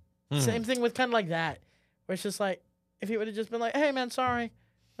me. Same thing with kind of like that. Where it's just like, if you would have just been like, "Hey, man, sorry.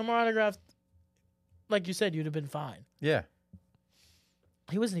 No more autographs." Like you said, you'd have been fine. Yeah.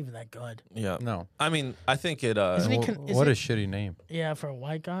 He wasn't even that good. Yeah. No. I mean, I think it. Isn't he What a shitty name. Yeah, for a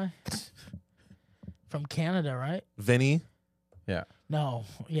white guy. from Canada, right? Vinny. Yeah. No,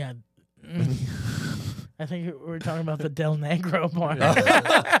 yeah. I think we were talking about the Del Negro part.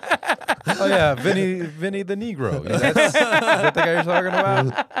 Oh yeah, Vinny the Negro. Yeah, is that the guy you're talking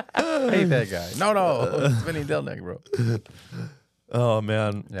about? I hate that guy. No, it's Vinny Del Negro. Oh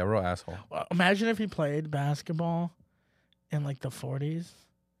man. Yeah, real asshole. Well, imagine if he played basketball in like the 40s.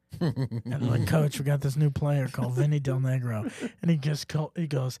 And like, coach, we got this new player called Vinny Del Negro, and he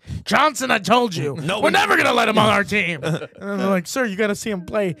goes, Johnson, I told you, we're never gonna let him on our team. And then they're like, sir, you got to see him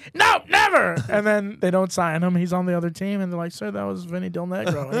play. No, never. And then they don't sign him. He's on the other team, and they're like, sir, that was Vinny Del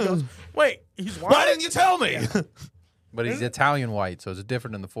Negro. And he goes, wait, he's white? Why didn't you tell me? But he's Italian white, so it's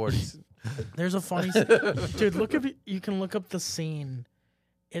different in the 40s. There's a funny dude. You can look up the scene.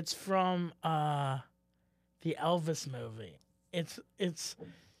 It's from the Elvis movie. It's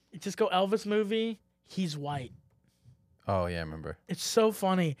just go Elvis movie. He's white. Oh yeah, I remember. It's so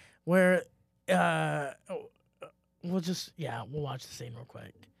funny where we'll watch the scene real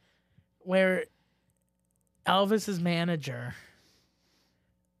quick. Where Elvis's manager.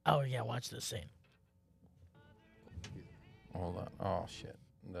 Oh yeah, watch this scene. Hold on. Oh shit.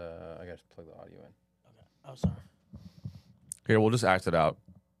 I gotta plug the audio in. Okay. Oh sorry. Here, we'll just act it out.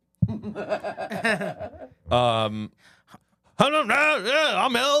 I'm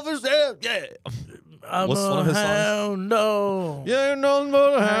Elvis. Yeah. What's one of his songs? Hound dog. Yeah, no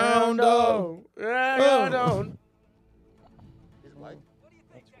more hound dog.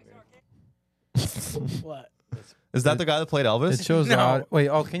 What? Is that the guy that played Elvis? It shows the audio. Wait.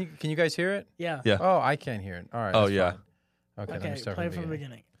 Oh, can you guys hear it? Yeah. Yeah. Oh, I can't hear it. All right. Oh that's yeah. fine. Okay. Let me Okay. start Play from the beginning.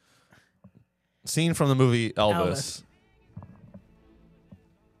 beginning. Scene from the movie Elvis.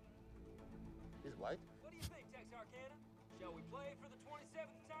 He's white. What do you think, Texarkana? Shall we play for the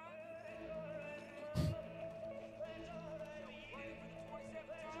 27th time? Shall we play for the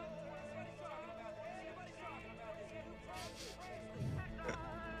 27th time? Everybody's talking about this. Everybody's talking about this. He's white.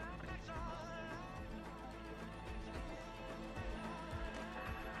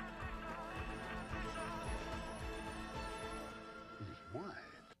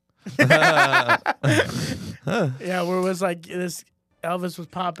 Yeah, where it was like this Elvis was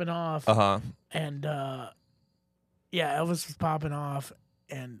popping off. And Elvis was popping off,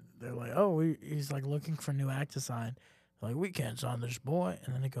 and they're like, "Oh, he's like looking for a new act to sign." They're like, we can't sign this boy.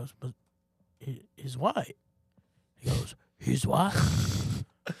 And then he goes, "But he's white." He goes, "He's white."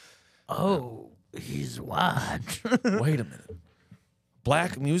 Oh, he's white. Wait a minute.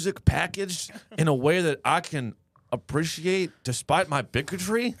 Black music packaged in a way that I can appreciate despite my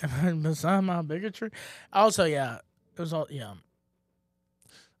bigotry? Beside my bigotry. Also, yeah, it was all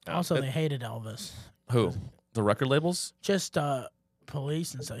Also, they hated Elvis. Who? The record labels? Just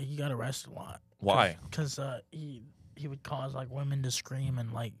police and stuff. He got arrested a lot. Why? Because he would cause like women to scream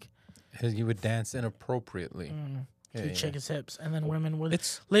and like He would dance inappropriately. he would shake his hips, and then women would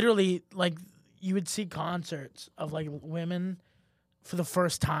It's literally like you would see concerts of like women for the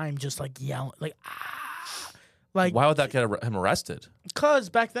first time just like yelling like like why would that get him arrested? because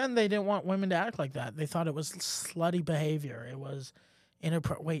back then they didn't want women to act like that. They thought it was slutty behavior. It was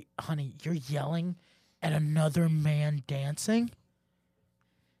inappropriate. Wait, honey, you're yelling at another man dancing?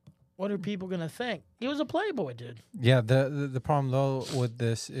 What are people gonna think? He was a playboy, dude. Yeah. The problem though with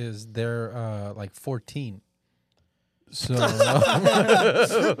this is they're like 14. So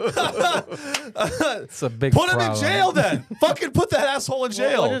it's a big Put him in problem. jail then. Fucking put that asshole in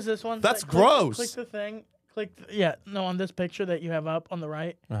jail. What is this one? That's Click- gross. Click the thing. On this picture that you have up on the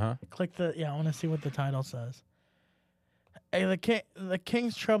right. Click the I want to see what the title says. Hey, the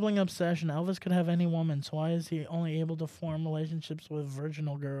king's troubling obsession. Elvis could have any woman, so why is he only able to form relationships with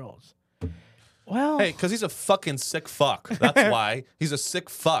virginal girls? Well, Hey, because he's a fucking sick fuck. That's why. He's a sick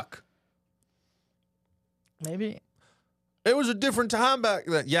fuck. maybe. It was a different time back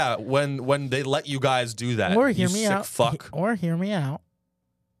then. Yeah, when they let you guys do that. Or you hear me sick out. fuck. Or hear me out.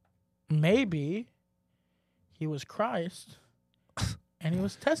 Maybe he was Christ, and he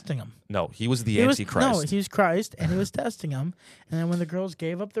was testing him. No, he was the He was Antichrist. Christ, and he was testing him. And then when the girls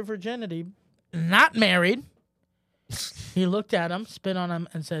gave up their virginity, not married, he looked at him, spit on him,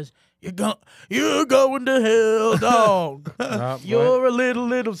 and says, "You're going to hell, dog. You're a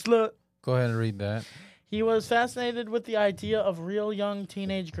little slut." Go ahead and read that. He was fascinated with the idea of real young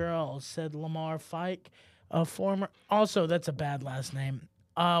teenage girls, said Lamar Fike, a former. Also, that's a bad last name.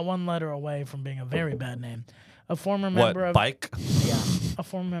 One letter away from being a very bad name. A former member of Bike? a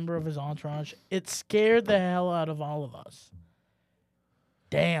former member of his entourage. It scared the hell out of all of us.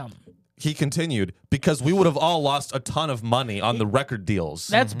 Damn. He continued, because we would have all lost a ton of money on the record deals.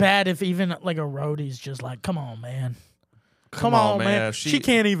 That's bad if even like a roadie's just like, come on, man. Come on, man. She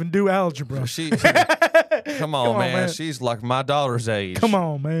can't even do algebra. Come on, man. She's like my daughter's age. Come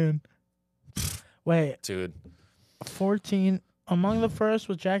on, man. Wait, dude. 14. Among the first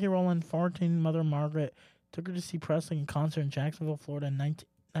was Jackie Rowland. 14, Mother Margaret took her to see Presley in concert in Jacksonville, Florida in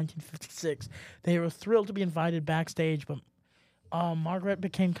 1956. They were thrilled to be invited backstage, but Margaret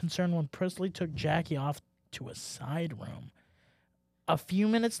became concerned when Presley took Jackie off to a side room. A few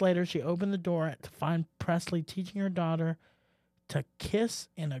minutes later, she opened the door to find Presley teaching her daughter to kiss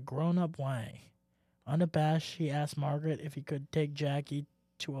in a grown-up way. Unabashed, she asked Margaret if he could take Jackie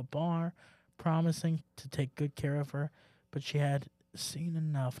to a bar, promising to take good care of her, but she had seen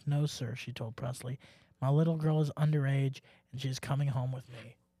enough. No, sir, she told Presley. My little girl is underage, and she's coming home with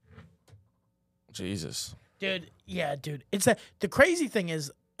me. Jesus. Dude, yeah, dude. It's that the crazy thing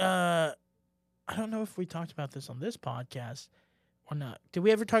is, I don't know if we talked about this on this podcast or not. Did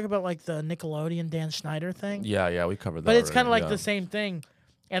we ever talk about like the Nickelodeon Dan Schneider thing? Yeah, we covered that. But it's kind of already, like the same thing.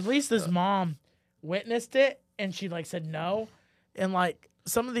 At least this mom witnessed it, and she like said no. And like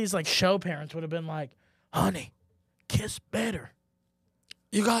some of these like show parents would have been like, "Honey, kiss better."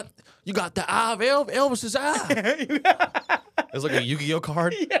 You got the eye of Elvis's eye. It's like a Yu-Gi-Oh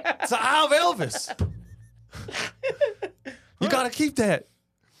card. Yeah. It's the eye of Elvis. You gotta keep that.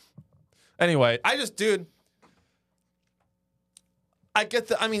 Anyway, dude, I get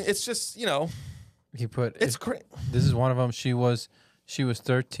the. I mean, it's just It's great. This is one of them. She was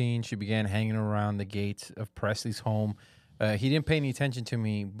 13. She began hanging around the gates of Presley's home. He didn't pay any attention to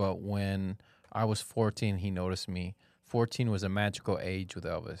me, but when I was 14, he noticed me. 14 was a magical age with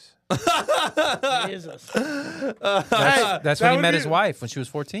Elvis. Jesus. That's when he met his wife when she was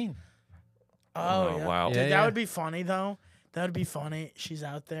 14. Oh, yeah. wow. Dude, Yeah, that yeah. would be funny, though. That would be funny. She's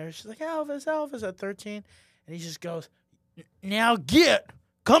out there. She's like, Elvis at 13. And he just goes, now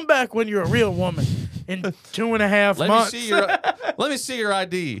come back when you're a real woman in 2.5 months. Let me see your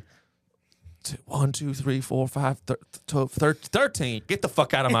ID. 1, 2, 3, 4, 5, 13. Get the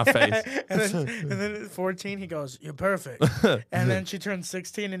fuck out of my face. and then at 14, he goes, you're perfect. And then she turns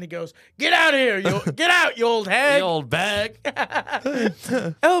 16, and he goes, get out of here. Get out, you old hag. The old bag.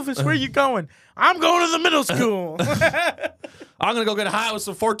 Elvis, where you going? I'm going to the middle school. I'm gonna go get high with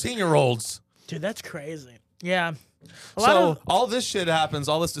some 14-year-olds. Dude, that's crazy. Yeah. All this shit happens,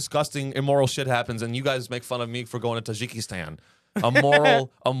 all this disgusting, immoral shit happens, and you guys make fun of me for going to Tajikistan. A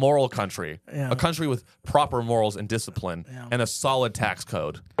moral country. Yeah. A country with proper morals and discipline Yeah. and a solid tax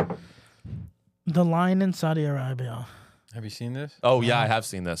code. The line in Saudi Arabia. Have you seen this? Oh, yeah, I have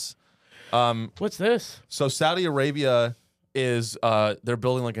seen this. What's this? So Saudi Arabia is they're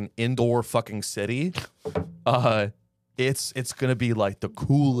building like an indoor fucking city. It's gonna be like the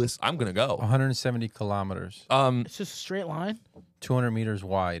coolest. I'm gonna go. 170 kilometers, It's just a straight line. 200 meters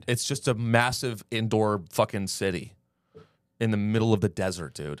wide. It's just a massive indoor fucking city in the middle of the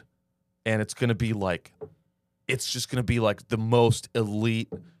desert, dude. And it's gonna be like, it's just gonna be like the most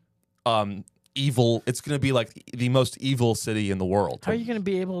elite, evil. It's gonna be like the most evil city in the world. How are you going to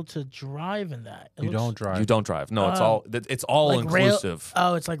be able to drive in that? It You looks don't drive. You don't drive. No, it's all like inclusive. Rail.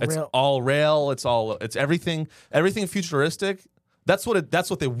 Oh, it's like It's rail. all rail. It's everything futuristic. That's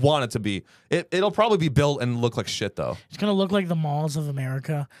what they want it to be. It'll probably be built and look like shit though. It's going to look like the malls of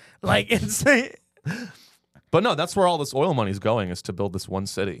America. Like it's. But no, that's where all this oil money is going, is to build this one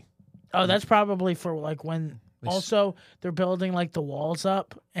city. Oh, that's probably for like when. Also, they're building like the walls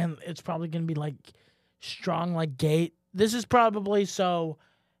up, and it's probably going to be like strong, like gate. This is probably so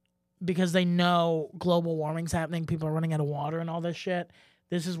because they know global warming's happening. People are running out of water and all this shit.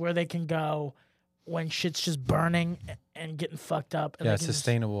 This is where they can go when shit's just burning and getting fucked up. And Yeah, they it's can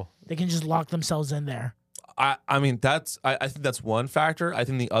sustainable. they can just lock themselves in there. I mean, I think that's one factor. I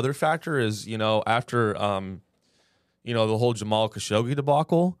think the other factor is, after the whole Jamal Khashoggi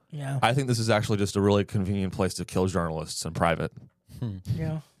debacle, Yeah. I think this is actually just a really convenient place to kill journalists in private.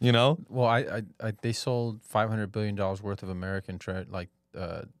 Yeah. Well, they sold $500 billion worth of American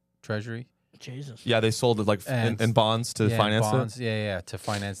treasury. Jesus. Yeah, they sold it like And- in bonds to finance bonds. it. Yeah, to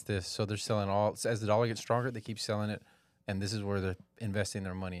finance this. So they're selling as the dollar gets stronger, they keep selling it, and this is where they're investing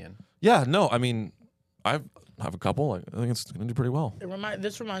their money in. Yeah, no, I mean, I have a couple. I think it's going to do pretty well.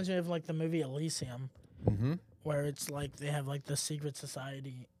 This reminds me of like the movie Elysium, Mm-hmm. where it's like they have like the secret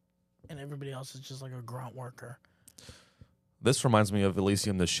society, and everybody else is just like a grunt worker. This reminds me of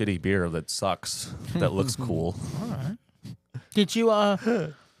Elysium, the shitty beer that sucks, that looks cool. All right. Did you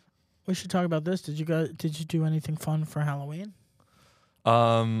we should talk about this. Did you do anything fun for Halloween?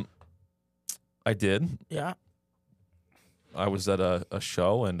 I did. Yeah. I was at a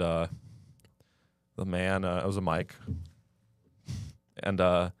show, and the man, it was a mic, and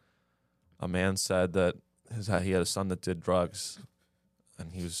a man said that he had a son that did drugs,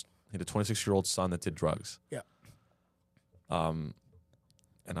 and he had a 26-year-old son that did drugs. Yeah. And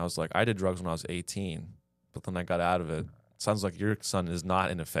I was like, I did drugs when I was 18, but then I got out of it. Sounds like your son is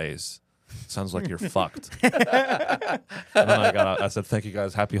not in a phase. Sounds like you're fucked. And then I said, thank you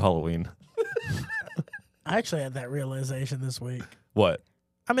guys. Happy Halloween. I actually had that realization this week. What?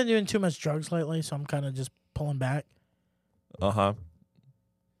 I've been doing too much drugs lately, so I'm kind of just pulling back. Uh-huh.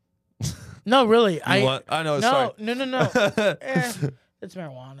 No, really. I know. Sorry. No. It's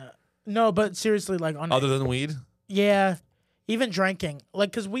marijuana. No, but seriously, like on Other than weed? Yeah, even drinking.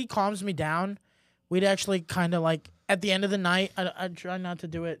 Like, because weed calms me down. We'd actually kind of like at the end of the night. I try not to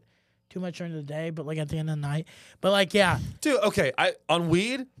do it too much during the day, but like at the end of the night. But like, yeah, Dude, okay. On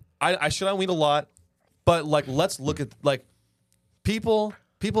weed, I shit on weed a lot, but like, let's look at like people.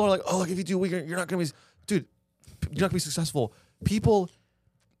 People are like, oh, look, if you do weed, you're not gonna be, dude. You're not gonna be successful. People,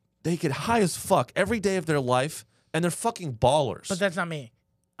 they get high as fuck every day of their life, and they're fucking ballers. but that's not me.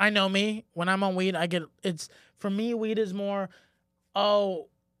 I know me. When I'm on weed, for me, weed is more, right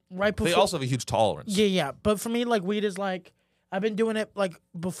before. They also have a huge tolerance. Yeah. But for me, like, weed is like, I've been doing it like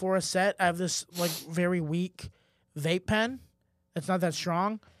before a set. I have this like very weak vape pen. It's not that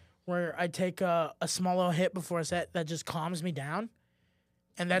strong, where I take a small little hit before a set that just calms me down.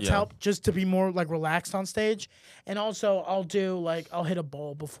 And that's helped just to be more like relaxed on stage. And also I'll hit a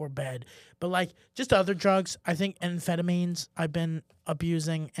bowl before bed. But like just other drugs, I think amphetamines I've been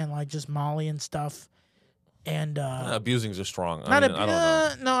abusing, and like just Molly and stuff. And Abusing is just strong. I don't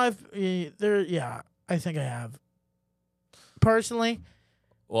know. No, I think I have. Personally,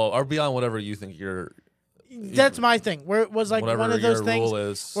 Well, or beyond whatever you think you're. that's my thing. Where it was like Whatever one of those your things rule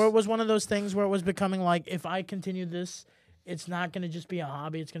is. where it was one of those things where it was becoming like, if I continue this, it's not going to just be a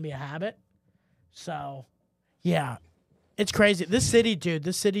hobby, it's going to be a habit. So, yeah. It's crazy. This city, dude,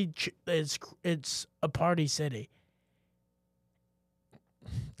 it's a party city.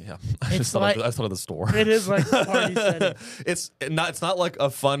 Yeah, It's I thought of the store. It is like a party city. It's not like a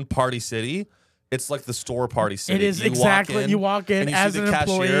fun party city. It's like the store party city. It is exactly. You walk in and you as see an the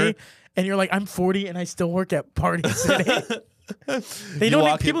cashier. employee, and you're like, I'm 40 and I still work at Party City. walk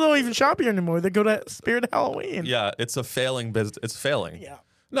in- People don't even shop here anymore. They go to Spirit Halloween. Yeah, it's a failing business. It's failing. Yeah.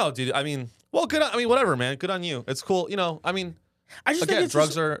 No, dude. I mean, well, good. I mean, whatever, man. Good on you. It's cool. You know, I mean, I just again, think it's drugs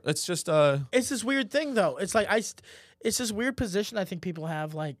just, are. It's just. It's this weird thing though. It's like it's this weird position I think people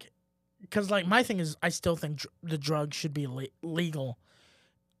have, like, because like my thing is I still think the drugs should be legal.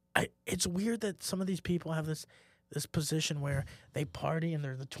 It's weird that some of these people have this position where they party in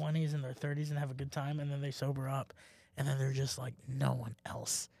their 20s and their 30s and have a good time, and then they sober up, and then they're just like, no one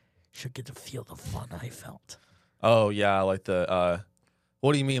else should get to feel the fun I felt. Oh yeah, like the.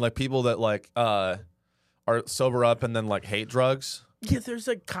 What do you mean? Like people that like are sober up and then like hate drugs? Yeah, there's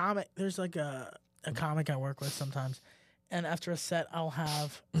a comic. There's like a comic I work with sometimes, and after a set, I'll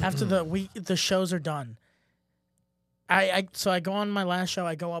have after the shows are done. So I go on my last show.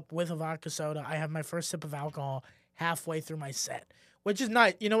 I go up with a vodka soda. I have my first sip of alcohol halfway through my set, which is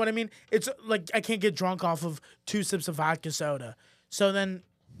nice. You know what I mean? It's like I can't get drunk off of 2 sips of vodka soda. So then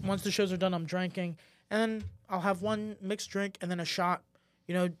once the shows are done, I'm drinking, and then I'll have one mixed drink and then a shot.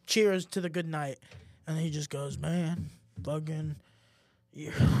 You know, cheers to the good night. And he just goes, man, fucking,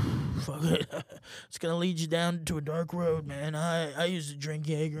 yeah, fuck it. It's going to lead you down to a dark road, man. I used to drink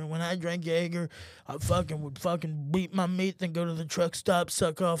Jaeger, and when I drank Jaeger, I would beat my meat, then go to the truck stop,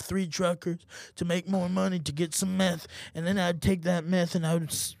 suck off 3 truckers to make more money to get some meth. And then I'd take that meth and I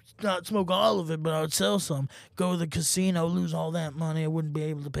would not smoke all of it, but I would sell some, go to the casino, lose all that money. I wouldn't be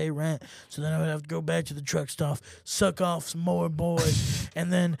able to pay rent. So then I would have to go back to the truck stop, suck off some more boys,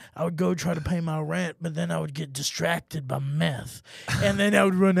 and then I would go try to pay my rent, but then I would get distracted by meth. And then I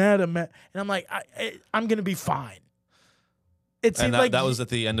would run out of meth. And I'm like, I'm going to be fine. It seems like that was at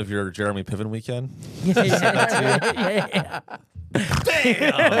the end of your Jeremy Piven weekend? Yeah.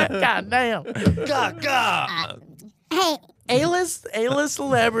 Damn! God damn. God. Hey, A-list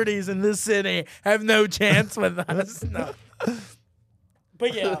celebrities in this city have no chance with us. No.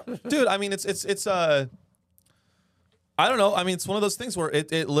 But yeah. Dude, I mean, it's I don't know. I mean, it's one of those things where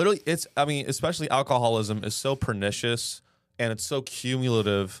it literally, I mean, especially alcoholism is so pernicious and it's so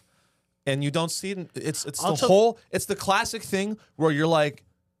cumulative, and you don't see it. It's the classic thing where you're like,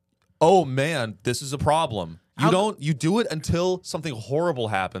 oh man, this is a problem. You do it until something horrible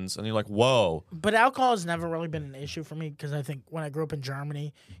happens, and you're like, whoa. But alcohol has never really been an issue for me, because I think when I grew up in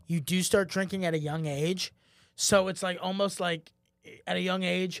Germany, you do start drinking at a young age. So it's like almost like at a young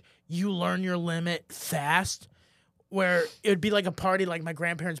age, you learn your limit fast, where it would be like a party, like my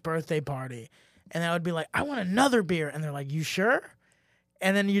grandparents' birthday party. And I would be like, I want another beer. And they're like, you sure?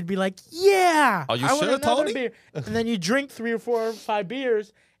 and then you'd be like, yeah. Oh, you I want should have told another me? beer. And then you drink 3 or 4 or 5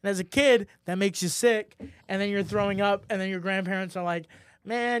 beers, and as a kid, that makes you sick, and then you're throwing up, and then your grandparents are like,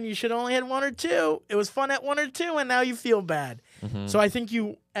 man, you should only had 1 or 2. It was fun at 1 or 2, and now you feel bad. So I think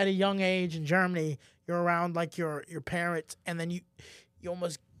you, at a young age in Germany, you're around like your parents, and then you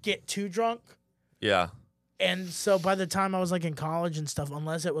almost get too drunk. Yeah. And so by the time I was like in college and stuff,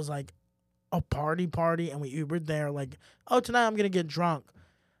 unless it was like a party and we Ubered there, like, oh, tonight I'm gonna get drunk,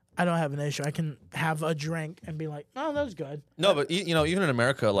 I don't have an issue. I can have a drink and be like, oh, that was good. No, but you know, even in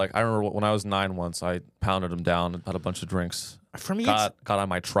America, like I remember when I was 9 once, I pounded them down and had a bunch of drinks. For me, Got on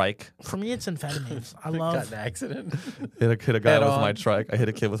my trike. it's amphetamines. I Got love. in an accident. Hit a guy Head with on. my trike. I hit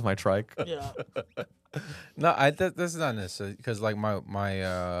a kid with my trike. Yeah. No, this is not necessary because like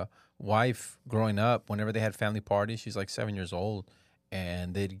my wife growing up, whenever they had family parties, she's like 7 years old,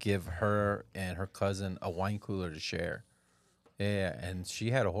 and they'd give her and her cousin a wine cooler to share. Yeah, and she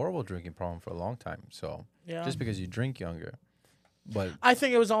had a horrible drinking problem for a long time. So Yeah. just because you drink younger, but I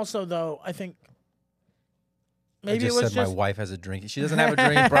think it was also though. I think I maybe just it was said my just wife has a drink. She doesn't have a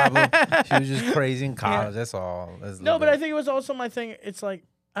drinking problem. She was just crazy in college. That's all. That's a no, little but I bit. think it was also my thing. It's like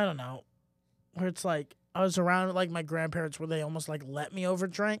I don't know, where it's like I was around like my grandparents where they almost like let me over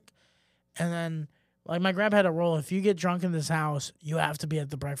drink, and then like my grandpa had a rule: if you get drunk in this house, you have to be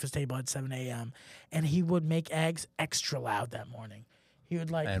at the breakfast table at 7 a.m. And he would make eggs extra loud that morning. He would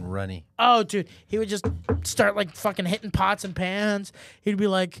like And runny. oh, dude, he would just start like fucking hitting pots and pans. He'd be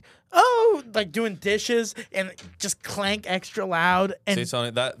like, oh, like doing dishes and just clank extra loud. And See,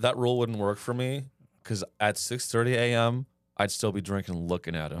 Tony, that rule wouldn't work for me because at 6:30 a.m. I'd still be drinking,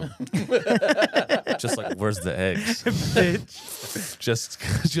 looking at him, just like, where's the eggs?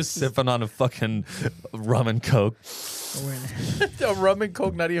 just sipping on a fucking rum and coke A rum and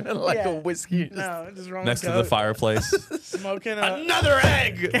coke, not even like Yeah. a whiskey. no, just wrong. next to the fireplace. smoking Another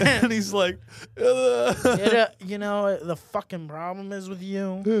egg, and he's like, You know, the fucking problem is with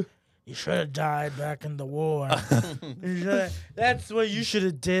you. You should have died back in the war. That's what you should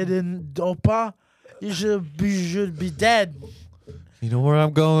have did in Dopa. You should be dead. you know where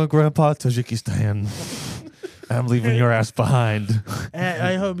I'm going, Grandpa? Tajikistan. I'm leaving your ass behind. And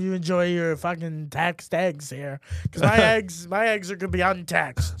I hope you enjoy your fucking taxed eggs here, because my eggs are gonna be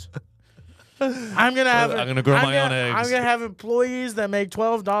untaxed. I'm gonna grow my own eggs. I'm gonna have employees that make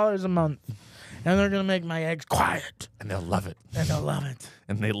 $12 a month, and they're gonna make my eggs quiet, And they'll love it. and they'll love it.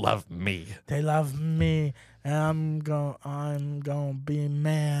 And they love me. They love me, and I'm gonna be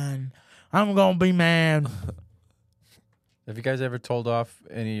man. I'm gonna be man. Have you guys ever told off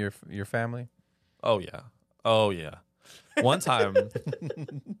any of your family? Oh yeah. Oh yeah. One time,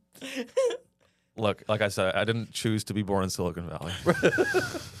 look, like I said, I didn't choose to be born in Silicon Valley.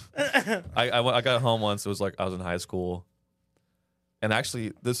 I got home once. It was like I was in high school, and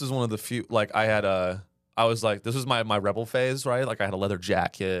actually, this is one of the few. Like I had I was like, this was my rebel phase, right? Like I had a leather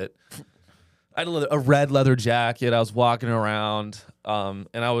jacket. I had a red leather jacket. I was walking around, and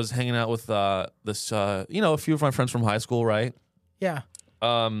I was hanging out with this, a few of my friends from high school, right? Yeah.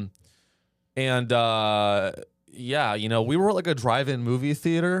 And yeah, we were at like a drive-in movie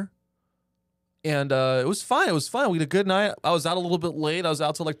theater, and it was fine. It was fun. We had a good night. I was out a little bit late. I was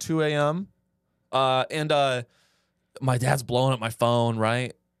out till like 2 a.m. And my dad's blowing up my phone,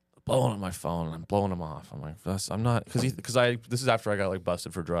 right? Blowing up my phone, and I'm blowing him off. I'm like, I'm not, because this is after I got like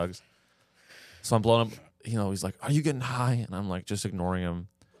busted for drugs. So I'm blowing up. He's like, "Are you getting high?" And I'm like, just ignoring him.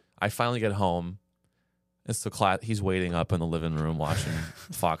 I finally get home. It's the class. He's waiting up in the living room watching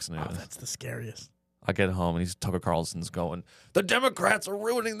Fox News. Oh, that's the scariest. I get home and Tucker Carlson's going, "The Democrats are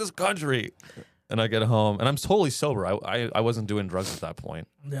ruining this country." And I get home and I'm totally sober. I wasn't doing drugs at that point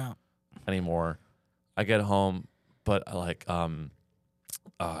Yeah. anymore. I get home, but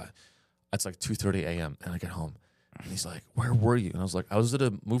it's like 2:30 a.m. and I get home and he's like, "Where were you?" And I was like, "I was at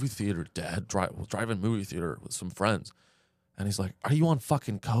a movie theater, Dad. Drive-in movie theater with some friends." And he's like, "Are you on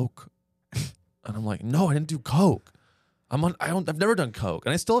fucking coke?" And I'm like, "No, I didn't do coke. I've never done coke,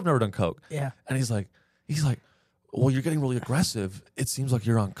 and I still have never done coke." Yeah. And he's like, "Well, you're getting really aggressive. It seems like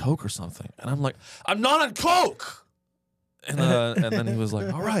you're on coke or something." And I'm like, "I'm not on coke." And then he was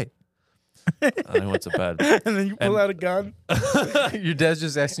like, "All right." And I went to bed. And then you pull out a gun. Your dad's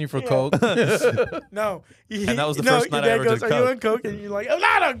just asking you for coke. No. And that was the first night I ever did "Are coke." you on coke?" And you're like, "I'm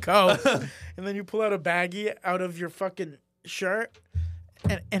not on coke." And then you pull out a baggie out of your fucking shirt,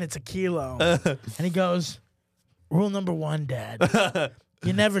 and it's a kilo. And he goes, "Rule number 1, Dad.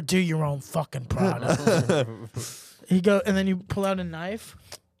 You never do your own fucking product." And then you pull out a knife.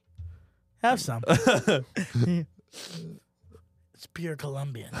 Have some. It's pure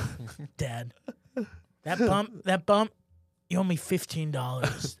Colombian, Dad. That bump, You owe me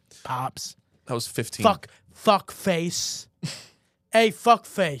 $15, Pops. That was 15. Fuck face. Hey, fuck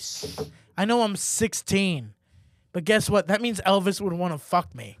face. I know I'm 16, but guess what? That means Elvis would want to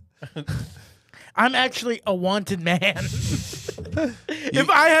fuck me. I'm actually a wanted man. If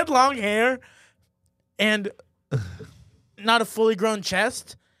I had long hair and not a fully grown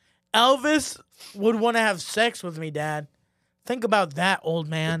chest, Elvis would want to have sex with me, Dad. Think about that, old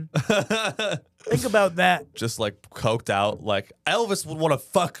man. Think about that. Just like coked out, like Elvis would want to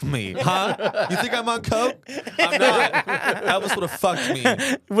fuck me, huh? You think I'm on coke? I'm not. Elvis would have fucked me.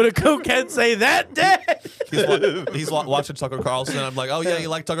 Would a cokehead say that, Dad? He's watching Tucker Carlson. I'm like, oh yeah, you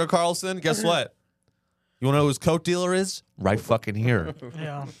like Tucker Carlson? Guess what? You want to know who his coke dealer is? Right fucking here.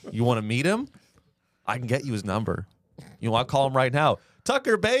 Yeah. You want to meet him? I can get you his number. You want to call him right now?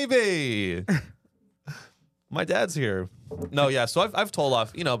 Tucker, baby. My dad's here. No, yeah. So I've told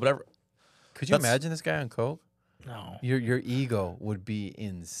off, but Could you imagine this guy on coke? No. Your ego would be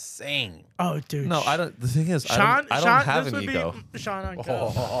insane. Oh, dude. no, I don't. The thing is, Sean, I don't have this an would ego. be Sean on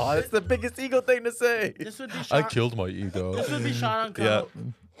coke. Oh, that's the biggest ego thing to say. This would be Sean. killed my ego. This would be Sean on Yeah. coke.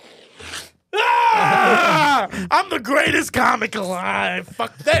 Ah! I'm the greatest comic alive.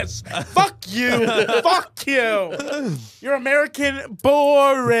 Fuck this. Fuck you. Fuck you. You're American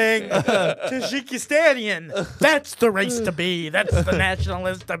boring. Tajikistanian. That's the race to be. That's the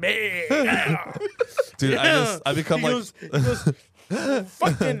nationalist to be. Yeah. Dude, I become He like. goes,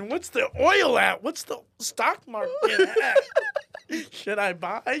 fucking, what's the oil at? What's the stock market at? Should I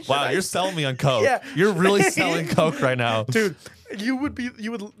buy? Should Wow, I you're selling me on coke. Yeah. You're really selling coke right now, dude, you would.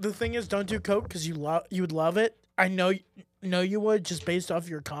 The thing is, don't do coke because you would love it. I know you would, just based off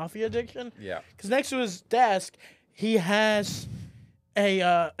your coffee addiction. Yeah. Because next to his desk, he has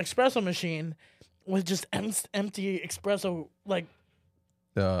a espresso machine with just empty espresso like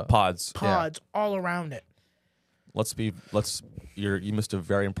Pods. pods all around it. You missed a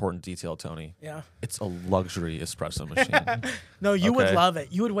very important detail, Tony. Yeah. It's a luxury espresso machine. No, you would Okay. love it.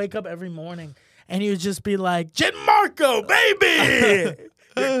 You would wake up every morning and you would just be like, Gianmarco, baby!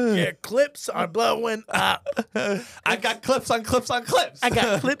 your clips are blowing up. I got clips on clips on clips. I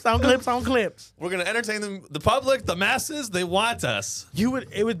got clips on clips on clips. We're gonna entertain the public, the masses. They want us.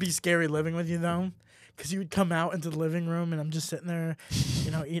 It would be scary living with you though, because you would come out into the living room and I'm just sitting there,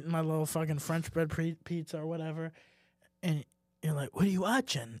 eating my little fucking French bread pizza or whatever, and you're like, "What are you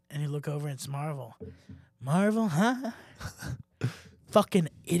watching?" And you look over and it's Marvel. Marvel, huh? Fucking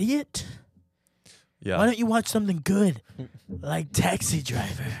idiot. Yeah. Why don't you watch something good, like Taxi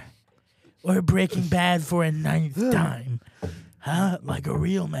Driver, or Breaking Bad for a 9th time, huh? Like a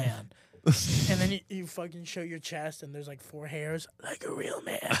real man. And then you fucking show your chest, and there's like 4 hairs, like a real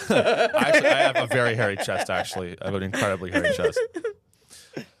man. I have a very hairy chest. Actually, I have an incredibly hairy chest.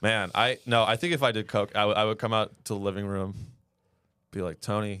 Man, I think if I did coke, I would come out to the living room, be like,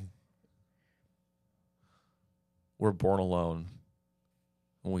 Tony, we're born alone,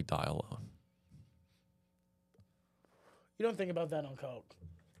 and we die alone. You don't think about that on coke.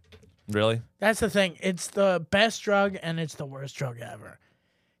 Really? That's the thing. It's the best drug, and it's the worst drug ever.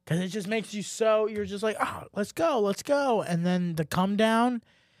 Because it just makes you you're just like, oh, let's go. And then the come down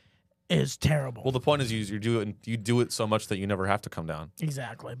is terrible. Well, the point is you do it so much that you never have to come down.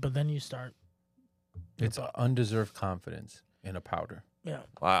 Exactly. But then you start. It's undeserved confidence in a powder. Yeah.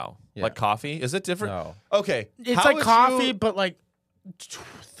 Wow. Yeah. Like coffee? Is it different? No. Okay. It's how like would coffee, you- but like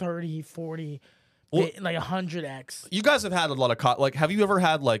 30, 40, Well- like 100x. You guys have had a lot of coffee. Like, have you ever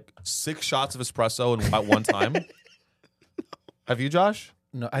had like 6 shots of espresso at one time? Have you, Josh?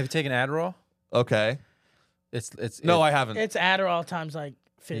 No, have you taken Adderall? Okay. No, I haven't. It's Adderall times like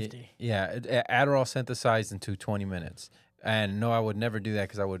 50. Yeah, Adderall synthesized into 20 minutes. And no, I would never do that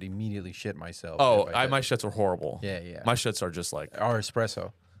because I would immediately shit myself. Oh, if I my did. shits are horrible. Yeah. My shits are just like Or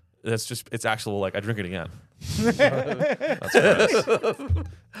espresso. it's actual like I drink it again. That's gross.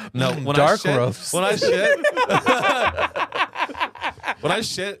 No, when Dark I shit, roast. when I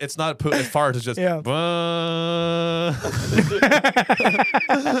shit, it's not poop. It's fart. It's just Yeah. "Bwah."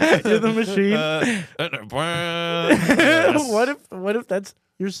 You're the machine. Yes. What if that's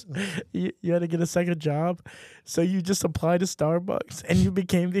you had to get a second job, so you just applied to Starbucks and you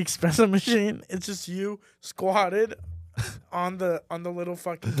became the espresso machine. It's just you squatted on the little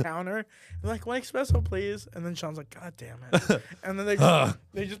fucking counter. You're like, 1 espresso, please. And then Sean's like, God damn it. And then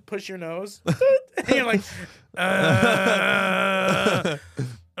they just push your nose. And you're like,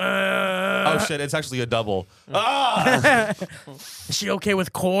 Oh shit! It's actually a double. Ah! Is she okay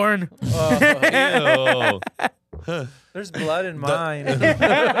with corn? Ew. There's blood in mine.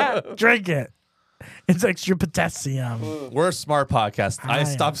 Drink it. It's extra potassium. We're a smart podcast. I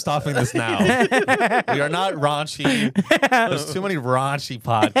stop stopping this now. We are not raunchy. There's too many raunchy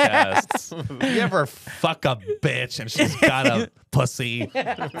podcasts. You ever fuck a bitch and she's got a pussy?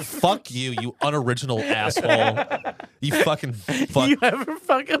 Fuck you, you unoriginal asshole. You fucking fuck. You ever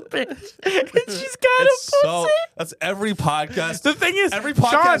fuck a bitch and she's got a pussy? That's every podcast. The thing is, every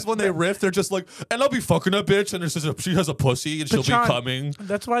podcast Sean, when they riff, they're just like, and I'll be fucking a bitch, and she has a pussy, and she'll Sean, be coming.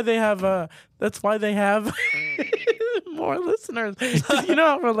 That's why they have more listeners. You know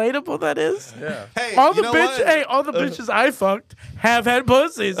how relatable that is? Yeah. Hey, All the you know what? all the bitches I fucked have had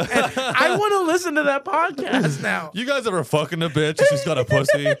pussies. And I want to listen to that podcast now. You guys ever fucking a bitch and she's got a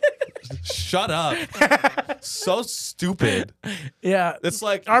pussy? Shut up. So stupid. Yeah. It's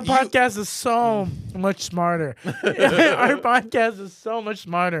like Our podcast is so much smarter. Our podcast is so much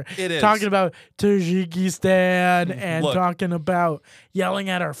smarter. It is. Talking about Tajikistan and Look. talking about yelling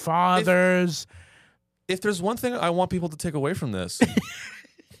at our fathers. If there's one thing I want people to take away from this,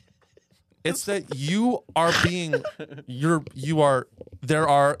 it's that you are being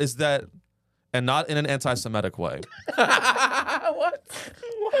and not in an anti-Semitic way. What?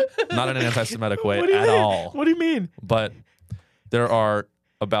 Not in an anti-Semitic way What do you at mean? all. What do you mean? But there are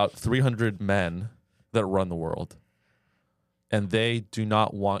about 300 men that run the world, and they do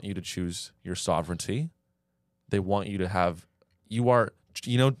not want you to choose your sovereignty. They want you to have,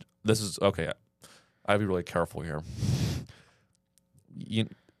 this is, okay, I have to be really careful here.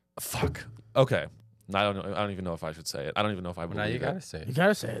 Fuck. Okay. I don't know. I don't even know if I should say it. I don't even know if I would. Now you believe gotta it. say You it.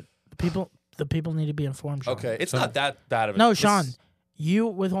 gotta say it. The people need to be informed, Sean. Okay. It's not that bad of a No, Sean. You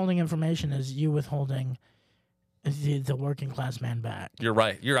withholding information is you withholding the working class man back. You're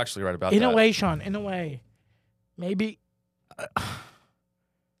right. You're actually right about that. In a way, Sean. In a way, maybe.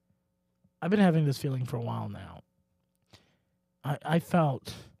 I've been having this feeling for a while now. I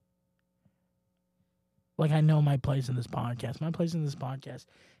felt like I know my place in this podcast. My place in this podcast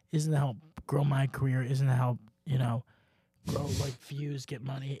isn't to help grow my career, isn't to help, grow like views, get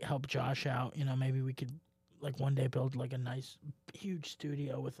money, help Josh out. Maybe we could like one day build like a nice, huge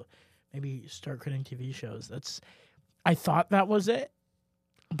studio with maybe start creating TV shows. I thought that was it,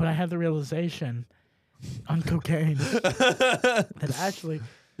 but I had the realization on cocaine that actually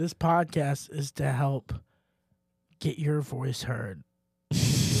this podcast is to help get your voice heard.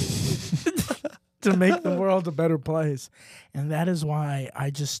 To make the world a better place. And that is why I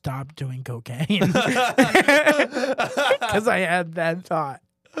just stopped doing cocaine. Because I had that thought.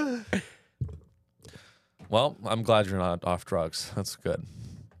 Well, I'm glad you're not off drugs. That's good.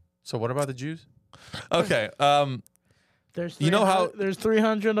 So what about the Jews? Okay. There's You know how- there's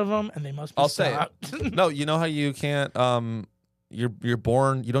 300 of them, and they must be I'll say it. stopped. No, you know how you can't. You're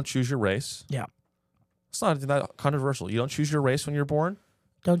born. You don't choose your race. Yeah. It's not that controversial. You don't choose your race when you're born.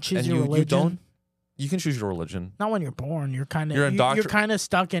 Don't choose And your you religion. don't. You can choose your religion, Not when you're born. You're kind of You're you're indoctr- kind of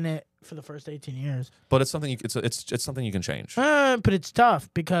stuck in it for the first 18 years. but it's something. It's something you can change. But it's tough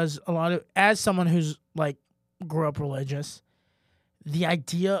because as someone who's like grew up religious, the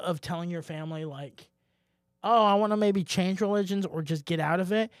idea of telling your family like, oh, I want to maybe change religions or just get out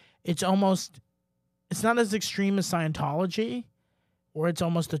of it. It's not as extreme as Scientology, where it's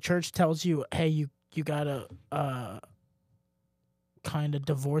almost the church tells you, hey, you gotta kind of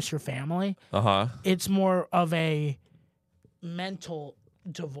divorce your family. It's more of a mental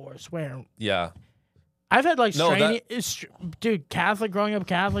divorce where Yeah. I've had like No, dude, Catholic, growing up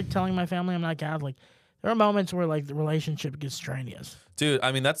Catholic, telling my family I'm not Catholic. There are moments where like the relationship gets strenuous. Dude,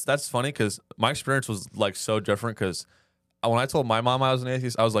 I mean that's funny because my experience was like so different. Because when I told my mom I was an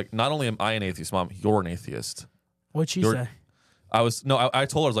atheist, I was like, not only am I an atheist, Mom, you're an atheist. What'd she You're- say? I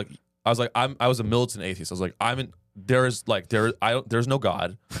told her I was a militant atheist. I was like, there's no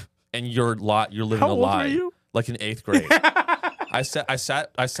God, and you're living How a old lie. were you? Like in 8th grade. I sat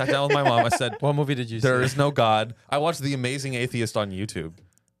down with my mom. I said, What movie did you see? there is no God. I watched The Amazing Atheist on YouTube.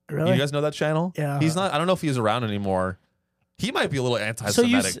 Really? You guys know that channel? Yeah. He's not. I don't know if he's around anymore. He might be a little So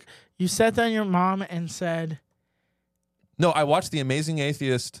anti-Semitic. you sat down your mom and said, No, I watched The Amazing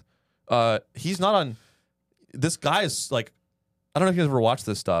Atheist. He's not on. This guy is like, I don't know if you guys ever watched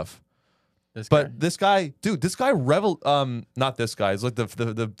this stuff, but this guy, dude, not this guy. It's like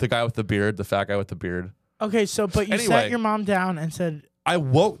the guy with the beard, the fat guy with the beard. okay, so but you Anyway. sat your mom down and said,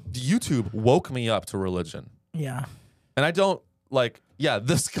 YouTube woke me up to religion, yeah. and I don't like. Yeah,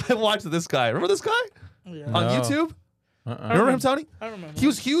 this guy watched this guy. Remember this guy Yeah. on No. YouTube? Remember him, Tony? I remember. He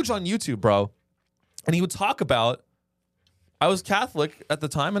was huge on YouTube, bro. And he would talk about. I was Catholic at the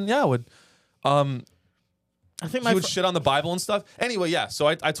time, and yeah, I think he would shit on the Bible and stuff. Anyway, yeah. So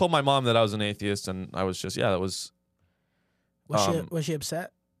I told my mom that I was an atheist, and I was just that was. was she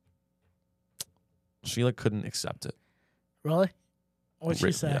upset? She like couldn't accept it. Really? What'd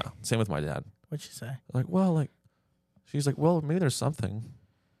she say? Yeah. Same with my dad. What'd she say? Like, well, like, she's like, well, maybe there's something.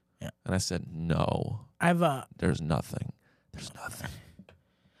 Yeah. And I said, no, I've there's nothing. There's nothing.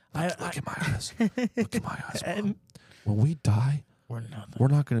 Look in my eyes. Look in my eyes, Mom. and When we die, we're nothing. we're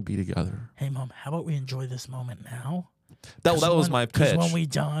not going to be together. Hey, Mom, how about we enjoy this moment now? That was my pitch. Because when we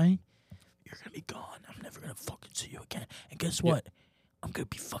die, you're gonna be gone. I'm never gonna fucking see you again. And guess what? I'm gonna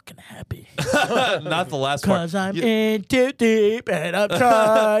be fucking happy. Not the last part. Cause I'm in too deep and I'm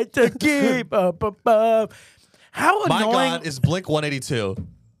trying to keep up above. How My annoying! God is Blink 182.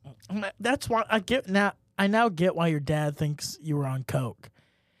 That's why I get now. I now get why your dad thinks you were on coke.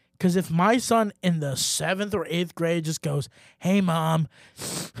 Because if my son in the 7th or 8th grade just goes, "Hey, Mom,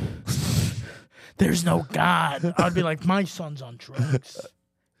 there's no God," I'd be like, "My son's on drugs."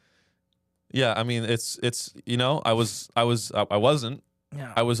 Yeah, I mean, it's you know, I wasn't.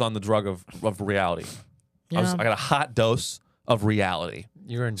 Yeah. I was on the drug of reality. Yeah. I got a hot dose of reality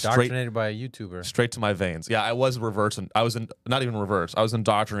You were indoctrinated by a YouTuber. straight to my veins. Yeah, I was reverse, and I was not even reverse. I was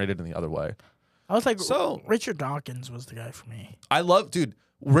indoctrinated in the other way. I was like, So- Richard Dawkins was the guy for me. I love, dude,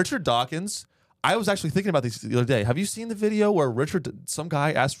 Richard Dawkins. I was actually thinking about this the other day. Have you seen the video where some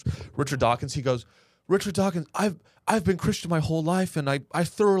guy asked Richard Dawkins? He goes, "Richard Dawkins, I've been Christian my whole life, and I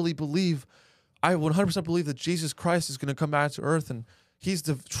thoroughly believe, I 100% believe that Jesus Christ is going to come back to earth, and He's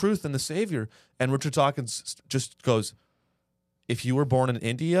the truth and the Savior." And Richard Dawkins just goes, "If you were born in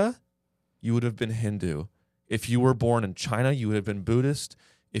India, you would have been Hindu. If you were born in China, you would have been Buddhist.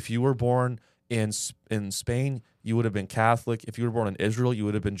 If you were born in Spain, you would have been Catholic. If you were born in Israel, you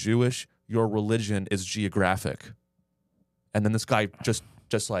would have been Jewish. Your religion is geographic." And then this guy just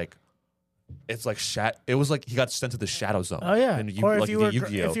like, it's like it was like he got sent to the shadow zone. Oh yeah. And Or like if you were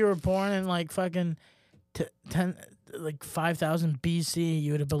Yu-Gi-Oh. if you were born in like fucking 5000 BC,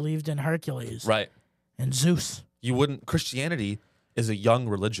 you would have believed in Hercules Right. and Zeus. You wouldn't. Christianity is a young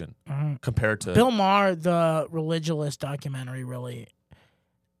religion compared to Bill Maher, the Religulous documentary, really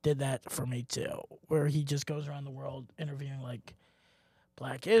did that for me too, where he just goes around the world interviewing like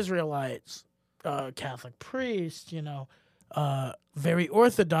Black Israelites, Catholic priests, very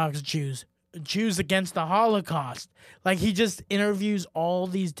Orthodox Jews, Jews against the Holocaust. Like he just interviews all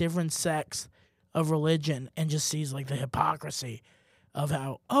these different sects of religion and just sees like the hypocrisy of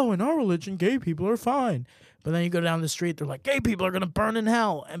how, oh, in our religion, gay people are fine. But then you go down the street, they're like, gay people are gonna burn in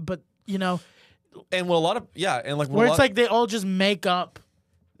hell. And and what a lot of and like where it's like they all just make up.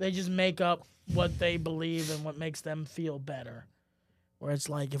 They just make up what they believe and what makes them feel better. Where it's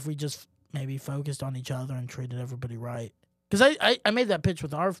like if we just maybe focused on each other and treated everybody right. Because I made that pitch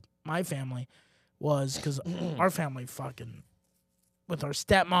with my family, was because our family fucking, with our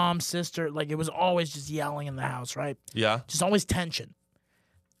stepmom, sister, like it was always just yelling in the house, right? yeah. Just always tension.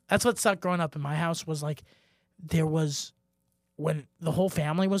 That's what sucked growing up in my house, was like there was, when the whole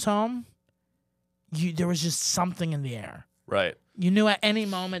family was home, there was just something in the air. Right. You knew at any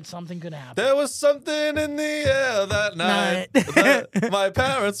moment something could happen. There was something in the air that night. My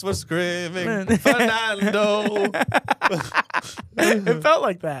parents were screaming, "Fernando!" It felt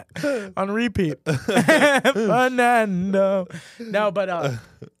like that on repeat. Fernando. No, but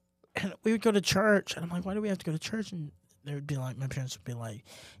and we would go to church, and I'm like, why do we have to go to church? And they would be like, my parents would be like,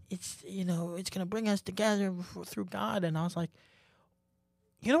 it's gonna bring us together through God. And I was like,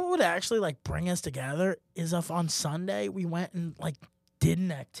 you know what would actually like bring us together is if on Sunday we went and like did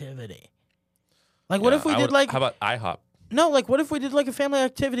an activity. Like what if we did like, how about IHOP? no, like what if we did like a family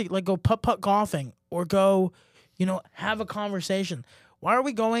activity, like go putt-putt golfing or go, have a conversation. Why are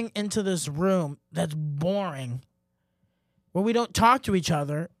we going into this room that's boring where we don't talk to each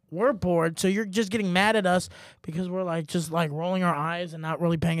other? We're bored, so you're just getting mad at us because we're like just like rolling our eyes and not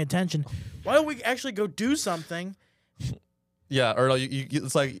really paying attention. Why don't we actually go do something? Yeah, or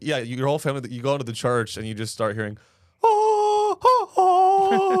it's like, your whole family, you go into the church and you just start hearing, oh, oh,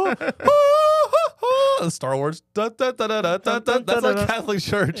 oh, oh, oh, Star Wars. Da, da, da, da, da, da, da. That's like Catholic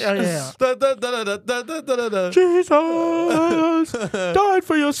Church. Yeah. Da, da, da, da, da, da, da, da. Jesus died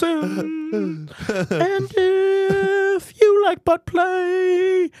for your sin. And if you like butt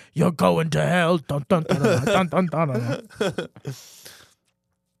play, you're going to hell. Dun, dun, dun, dun, dun, dun, dun, dun.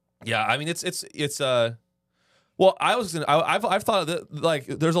 Yeah, I mean, well, I've thought that like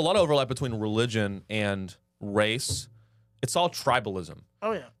there's a lot of overlap between religion and race. It's all tribalism.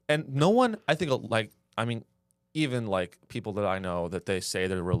 Oh, yeah. And no one, I think, even like people that I know that they say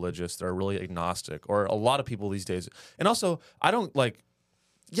they're religious, they're really agnostic, or a lot of people these days. And also, I don't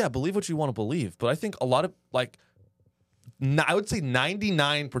believe what you want to believe, but I think a lot of I would say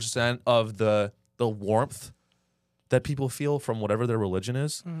 99% of the warmth that people feel from whatever their religion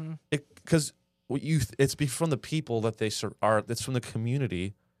is, because it's from the people that it's from the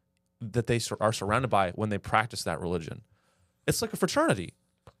community that they are surrounded by when they practice that religion. It's like a fraternity.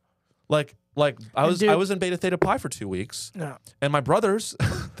 Like I was in Beta Theta Pi for 2 weeks, and my brothers,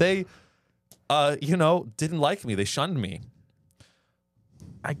 they, didn't like me. They shunned me.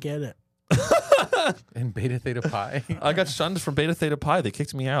 I get it. In Beta Theta Pi. I got shunned from Beta Theta Pi. They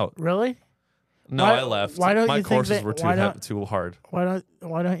kicked me out. Really? No, I left. Why don't my you courses think were too hard. Why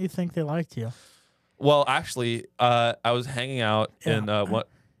don't you think they liked you? Well, actually, I was hanging out in what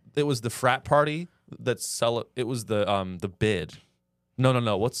it was the frat party that it was the bid.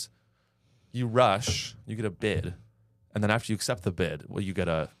 No. You rush, you get a bid, and then after you accept the bid, well, you get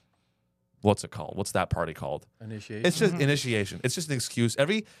a what's it called? What's that party called? Initiation. It's just initiation. It's just an excuse.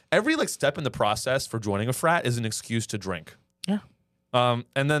 Every like step in the process for joining a frat is an excuse to drink. Yeah. And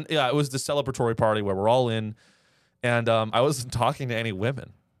then it was the celebratory party where we're all in, and I wasn't talking to any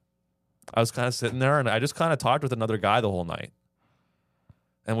women. I was kind of sitting there, and I just kind of talked with another guy the whole night,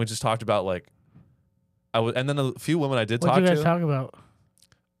 and we just talked about and then a few women I did talk to. What did you guys talk about?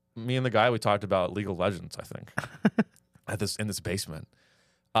 Me and the guy, we talked about League of Legends, I think, in this basement.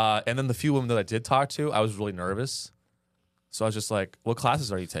 And then the few women that I did talk to, I was really nervous, so I was just like, "What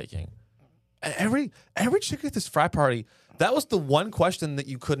classes are you taking?" And every chick at this frat party, that was the one question that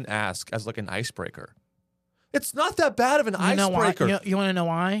you couldn't ask as like an icebreaker. It's not that bad of an icebreaker. You want to know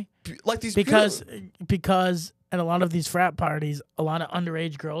why? Like these because at a lot of these frat parties, a lot of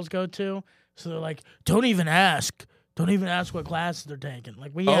underage girls go to, so they're like, don't even ask what classes they're taking.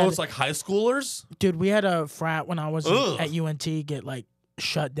 Like it's like high schoolers. Dude, we had a frat when I was at UNT get like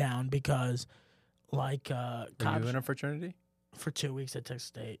shut down because like Were you in a fraternity? For 2 weeks at Texas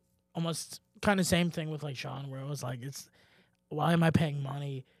State. Almost kind of same thing with like Sean, where it was like, why am I paying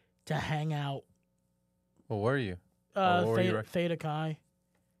money to hang out? Well, where are you? Theta Chi.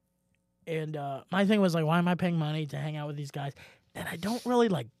 And my thing was like, why am I paying money to hang out with these guys that I don't really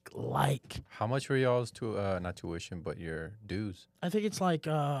like? How much were y'all's not tuition, but your dues? I think it's like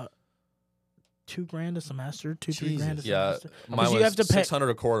 $2,000 a semester, $3,000 a semester. Yeah, mine you was have to pay, $600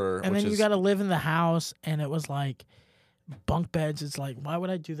 a quarter, and then you got to live in the house, and it was like bunk beds. It's like, why would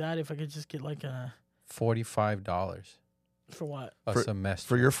I do that if I could just get like a $45 for what a semester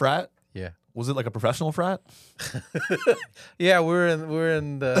for your frat? Yeah. Was it like a professional frat? Yeah, we were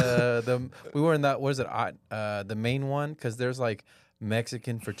in the the main one, because there's like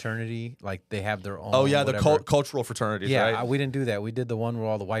Mexican fraternity, like they have their own. Oh yeah, the cultural fraternities. Yeah, right? we didn't do that. We did the one where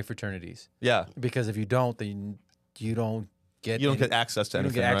all the white fraternities. Yeah, because if you don't, then you don't get access to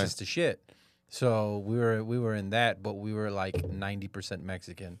anything. You don't get access to shit. So we were in that, but we were like 90%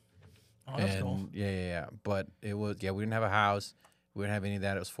 Mexican. Oh, that's cool. Yeah. But it was we didn't have a house. We didn't have any of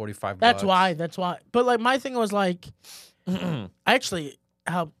that. It was $45. That's why. But like my thing was like, I actually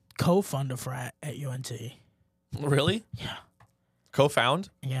helped co-fund a frat at UNT. Really? Yeah. Co-found?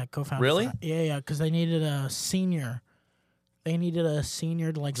 Yeah, co-found. Really? Yeah, because they needed a senior. They needed a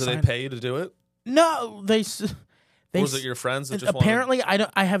senior to like. Did they pay you to do it? No, they. Or was it your friends that just apparently I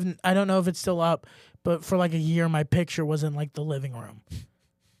don't know if it's still up, but for like a year my picture was in like the living room.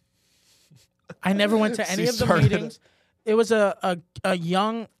 I never went to any of the meetings. It was a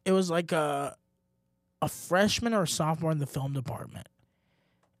young. It was like a freshman or a sophomore in the film department.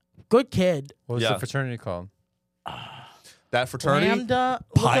 Good kid. What was the fraternity called? That fraternity? Lambda.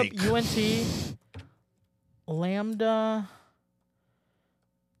 Pike. Look up UNT. Lambda.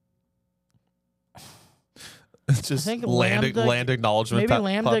 It's just land acknowledgement. Maybe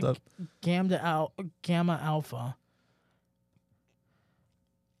Lambda Gamma Alpha.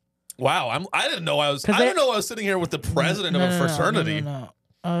 Wow, I didn't know I was. I didn't know I was sitting here with the president of a fraternity. No.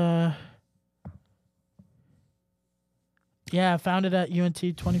 Yeah, I found it at UNT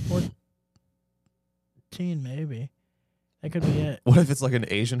 2014. Maybe that could be it. What if it's like an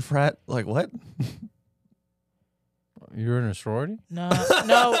Asian frat? Like what? You're in a sorority? No. This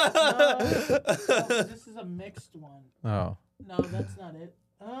is a mixed one. Oh. No, that's not it.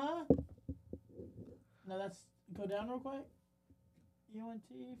 No, that's. Go down real quick. UNT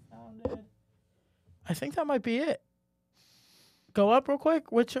founded. I think that might be it. Go up real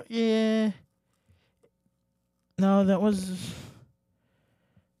quick. Which? Yeah. No, that was.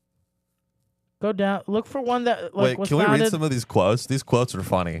 Go down. Look for one that like. Wait, can we read some of these quotes? These quotes are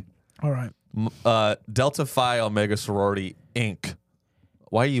funny. All right. Delta Phi Omega Sorority Inc.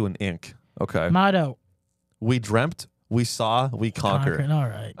 Why are you an Inc? Okay. Motto. We dreamt, we saw, we conquered.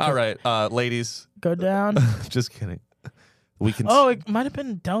 All right. Ladies. Go down. Just kidding. We can. Oh, it might have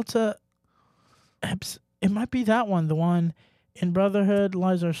been Delta. It might be that one. The one in brotherhood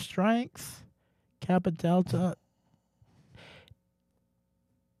lies our strength. Kappa Delta.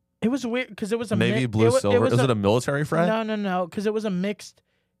 It was weird because it was a Navy, mi- blue, it, wa- silver. Is it a military frat? No, because it was a mixed.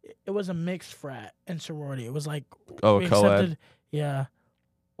 It was a mixed frat and sorority. It was like Oh, we co-ed. accepted, yeah,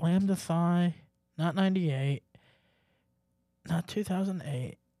 Lambda Phi, not 98, not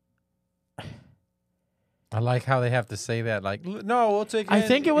 2008. I like how they have to say that. Like, no, we'll take. I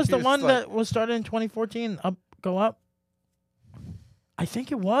think it was the It's one like- that was started in 2014. Go up. I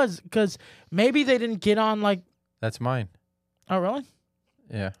think it was because maybe they didn't get on like. That's mine. Oh really?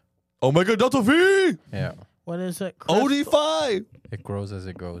 Yeah, Omega Delta V. yeah. What is it? OD5. It grows as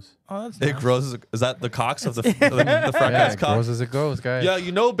it goes. Oh, that's It nice. grows. Is that the cocks of the frat Yeah, guy's it cock? grows as it goes, guys. Yeah,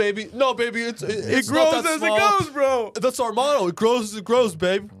 you know, baby. No, baby. It's It not grows that as small. it goes, bro. That's our motto. It grows as it grows,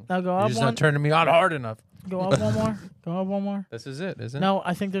 babe. Now go You're up just one. not turning me on hard enough. Go up one more. Go up one more. This is it, isn't it? No,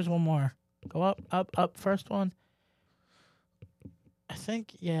 I think there's one more. Go up. First one. I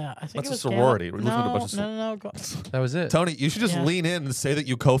think, yeah. I think That's it a was sorority. Gala. We're looking at a bunch of No. Go. That was it. Tony, you should just Yeah. lean in and say that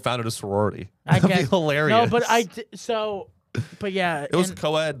you co-founded a sorority. I That'd be guess- hilarious. No, but but yeah. It was and-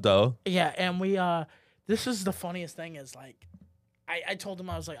 co-ed though. Yeah, and we this is the funniest thing is like I told him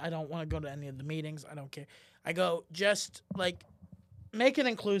I was like, I don't want to go to any of the meetings. I don't care. I go, just like make it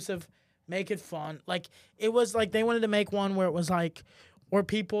inclusive, make it fun. Like it was like they wanted to make one where it was like where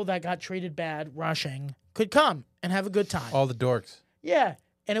people that got treated bad rushing could come and have a good time. All the dorks. Yeah.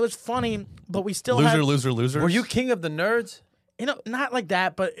 And it was funny, but we still had Losers. Were you king of the nerds? not like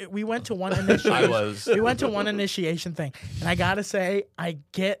that, but we went to one initiation. I was. We went to one initiation thing, and I gotta say, I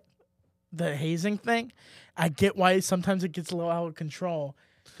get the hazing thing. I get why sometimes it gets a little out of control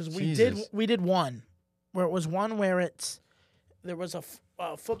because Jesus. we did one where it was one where there was a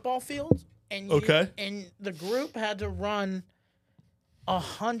football field and Okay. and the group had to run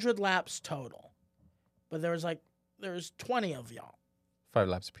 100 laps total, but there was 20 of y'all, 5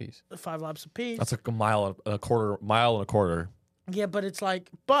 laps apiece. 5 laps apiece. That's like a mile and a quarter. Yeah, but it's like,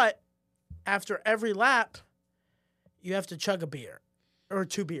 but after every lap, you have to chug a beer or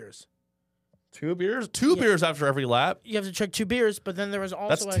 2 beers. 2 beers? 2 beers after every lap? You have to chug 2 beers, but then there was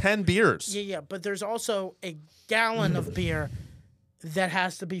also That's 10 beers. Yeah, but there's also a gallon of beer that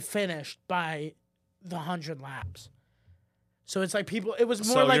has to be finished by the 100 laps. So it's like people. It was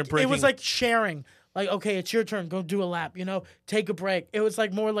more So like you're breaking- it was like sharing. Like, okay, it's your turn. Go do a lap. Take a break. It was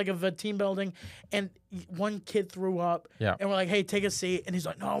like more like of a team building. And one kid threw up. Yeah. And we're like, hey, take a seat. And he's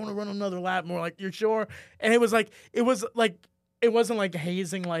like, no, I want to run another lap. And we're like, you're sure? And it wasn't like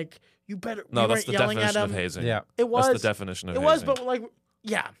hazing. Like you better. No, we that's weren't the yelling definition at of him. hazing. Yeah. It was. That's the definition of It hazing. was, but like,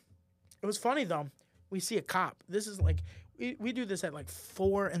 yeah, it was funny though. We see a cop. This is like we do this at like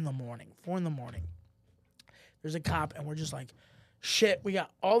 4 in the morning. 4 in the morning. There's a cop, and we're just like, shit. We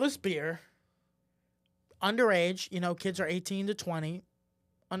got all this beer. Underage, kids are 18 to 20,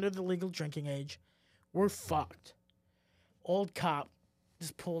 under the legal drinking age. We're fucked. Old cop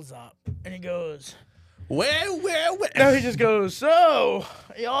just pulls up, and he goes. Where? No, he just goes, so,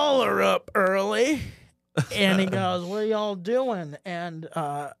 y'all are up early. And he goes, what are y'all doing? And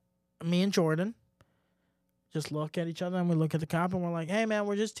me and Jordan just look at each other, and we look at the cop, and we're like, hey, man,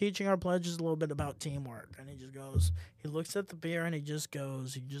 we're just teaching our pledges a little bit about teamwork. And he just goes, he looks at the beer, and he just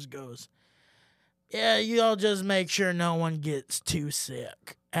goes, yeah, you all just make sure no one gets too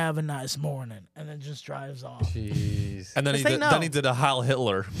sick. Have a nice morning. And then just drives off. Jeez. And then Just say no. he did a Heil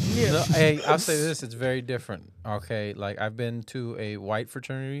Hitler. Yeah. No, hey, I'll say this: it's very different. Okay, like I've been to a white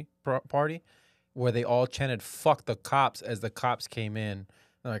fraternity party where they all chanted "fuck the cops" as the cops came in.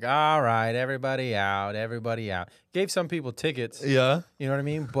 They're like, "All right, everybody out, everybody out." Gave some people tickets. Yeah. You know what I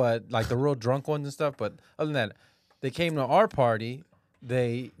mean? But like the real drunk ones and stuff. But other than that, they came to our party.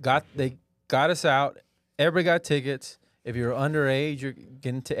 They got us out. Everybody got tickets. If you're underage, you're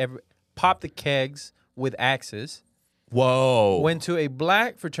getting to pop the kegs with axes. Whoa. Went to a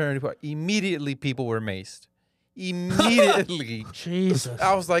black fraternity party. Immediately, people were maced. Immediately. Jesus.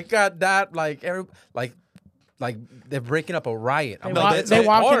 I was like, God, that like they're breaking up a riot. I'm They, like, walk, that's they, a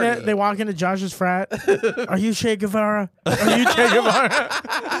walk party. into, they walk into Josh's frat. Are you Che Guevara? Are you Che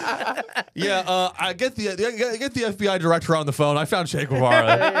Guevara? Yeah, I get the FBI director on the phone. I found Che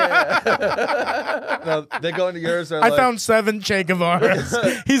Guevara. No, they go into yours. They're I like, found 7 Che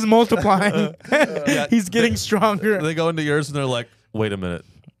Guevaras. He's multiplying. He's getting stronger. They go into yours and they're like, wait a minute,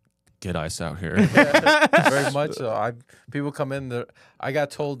 get ice out here. Very much so. People come in there. I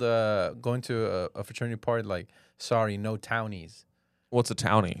got told going to a fraternity party, like, sorry, no townies. What's a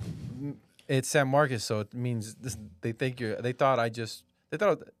townie? It's San Marcos, so it means they thought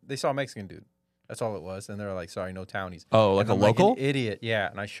they saw a Mexican dude. That's all it was, and they were like, sorry, no townies. Oh, like And a I'm local? Like an idiot, yeah.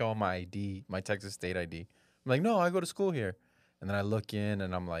 And I show them my ID, my Texas State ID. I'm like, no, I go to school here. And then I look in,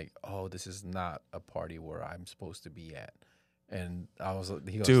 and I'm like, oh, this is not a party where I'm supposed to be at. And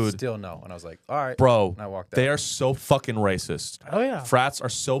he goes, Dude. still no. And I was like, all right. Bro, And I walked out. they are so fucking racist. Oh yeah. Frats are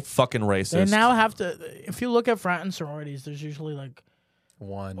so fucking racist. They now have to. If you look at frat and sororities, there's usually like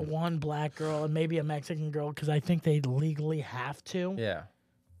One. one black girl and maybe a Mexican girl because I think they legally have to. Yeah.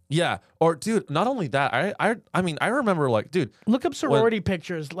 Yeah. Or, dude, not only that, I mean, I remember, like, dude, Look up sorority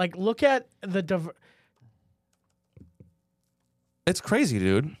pictures. Like, look at the. it's crazy,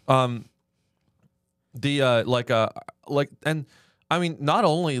 dude. And I mean, not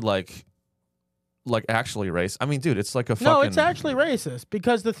only like actually race. I mean, dude, it's like a fucking. No, it's actually racist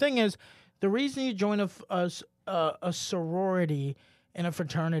because the thing is, the reason you join a sorority and a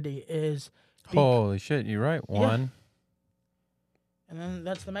fraternity is. Holy shit, you're right. One. And then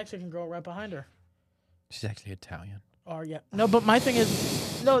that's the Mexican girl right behind her. She's actually Italian. Or yeah, no, but my thing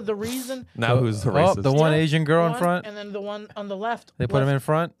is, no, the reason. Now who's the racist? Oh, the one Yeah, Asian girl in one, front. and then the one on the left. They put him in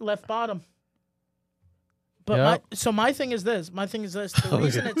front. left bottom. But Yep. my thing is this. The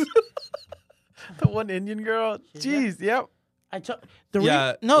reason it's The one Indian girl. Jeez. Yep.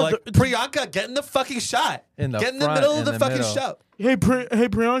 Yeah, no. like, Priyanka, get in the fucking shot. In the get in the front, middle of in the the fucking middle. shot. hey,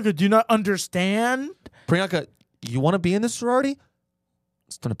 Priyanka, do you not understand? Priyanka, you want to be in this sorority?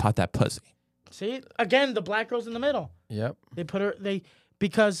 It's gonna pot that pussy. See, again, the black girl's in the middle. Yep. They put her.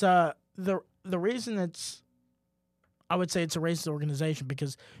 Because the reason I would say it's a racist organization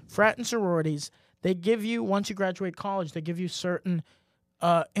because frat and sororities, they give you, once you graduate college, they give you certain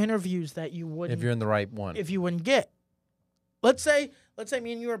interviews that you wouldn't. If you're in the right one. If you wouldn't get. Let's say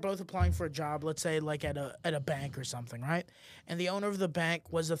me and you are both applying for a job, let's say like at a bank or something, right? And the owner of the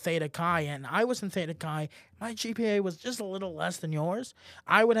bank was a Theta Chi and I was in Theta Chi. My GPA was just a little less than yours.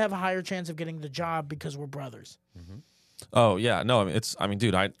 I would have a higher chance of getting the job because we're brothers. Oh yeah, no, I mean,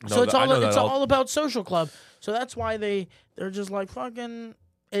 dude, I know So it's that, I know that all about social club. So that's why they're just like fucking.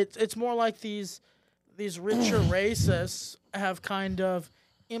 It's more like these richer racists have kind of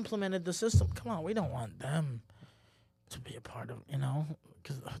implemented the system. Come on, we don't want them to be a part of,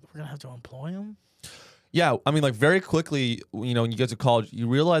 because we're gonna have to employ them. Yeah, I mean, like very quickly, when you get to college, you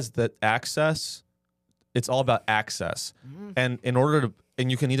realize that access, it's all about access, and in order to,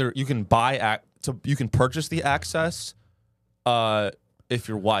 and you can purchase the access, if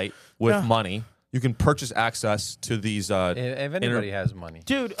you're white with money, you can purchase access to these. If anybody has money.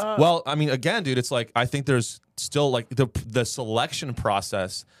 Dude, Well, I mean, again, dude, it's like I think there's still like the selection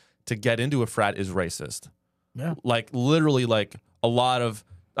process to get into a frat is racist. yeah. Like literally, like a lot of.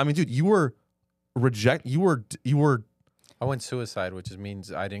 I mean, dude, you were. I went suicide, which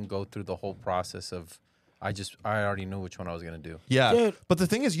means I didn't go through the whole process of. I already knew which one I was gonna do. Yeah, Dude. but the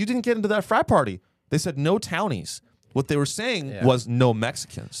thing is, you didn't get into that frat party. They said no townies. What they were saying Yeah. was no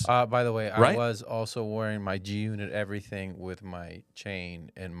Mexicans. By the way, Right? I was also wearing my G Unit everything with my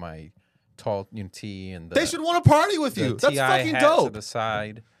chain and my tall tee and the, They should want to party with the you. That's TI fucking hat to dope. the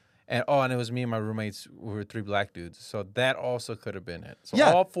side. And it was me and my roommates. We were 3 black dudes, so that also could have been it. So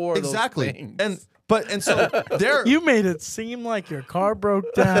Yeah, all 4 of exactly. those things. And so they're You made it seem like your car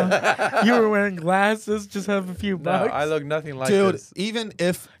broke down. You were wearing glasses, just have a few no, bucks. I look nothing like dude. this. Even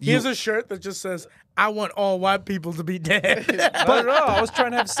if you, Here's a shirt that just says, "I want all white people to be dead." But no, I was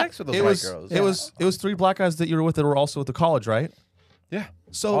trying to have sex with those it white was girls. it was 3 black guys that you were with that were also at the college, right? Yeah.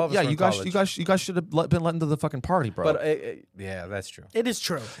 So All of us yeah, were in you guys should have been let into the fucking party, bro. But yeah, that's true. It is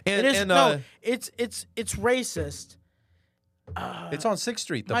true. And- it is and, it's racist. It's on 6th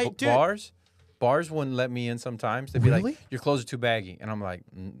Street. The dude. bars wouldn't let me in sometimes. They'd be Really? like, "Your clothes are too baggy," and I'm like,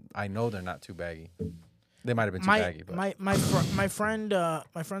 "I know they're not too baggy. They might have been too baggy, but my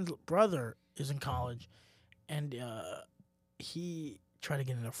friend's brother is in college, and he tried to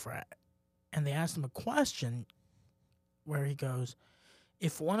get in a frat, and they asked him a question where he goes,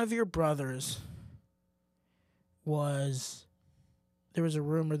 "If one of your brothers there was a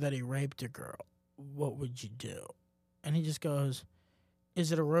rumor that he raped a girl, what would you do?" And he just goes,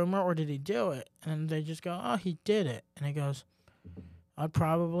 "Is it a rumor or did he do it?" And they just go, "Oh, he did it." And he goes, "I'd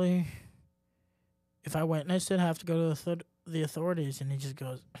probably, if I witnessed it, have to go to the authorities." And he just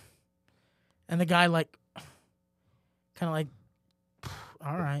goes, and the guy like, kind of like,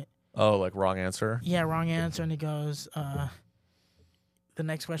 "All right." oh, like wrong answer. Yeah, wrong answer. And he goes, the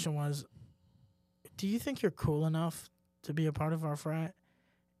next question was, "Do you think you're cool enough to be a part of our frat?"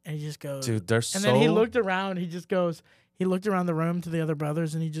 And he just goes, Dude, they're and then he looked around. He looked around the room to the other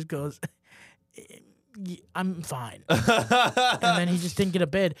brothers, and he just goes, "I'm fine." And then he just didn't get a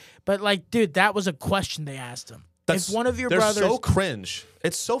bid. But like, dude, that was a question they asked him. If one of your they're brothers, so cringe.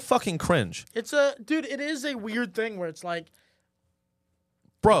 It's so fucking cringe, it is a weird thing where it's like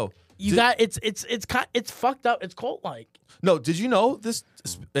bro. it's fucked up. It's cult like. No, did you know this?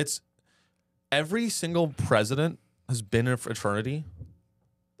 It's every single president has been in a fraternity,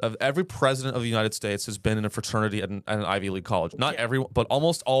 of every president of the United States has been in a fraternity at an Ivy League college. Not everyone, but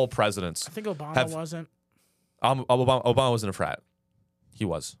almost all presidents. I think Obama wasn't. Obama was in a frat. He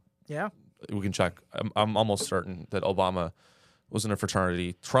was. Yeah. We can check. I'm almost certain that Obama was in a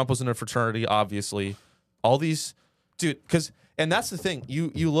fraternity. Trump was in a fraternity, obviously. All these, dude, and that's the thing.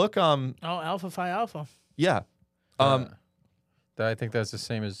 You look. Alpha Phi Alpha. Yeah. I think that's the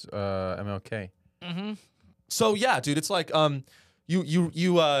same as MLK. Mm-hmm. So yeah, dude, it's like And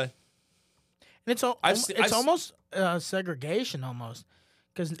it's almost segregation almost,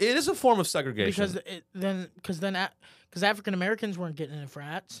 because it is a form of segregation. Because African Americans weren't getting into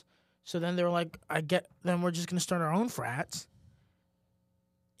frats, so then they were like, then we're just gonna start our own frats.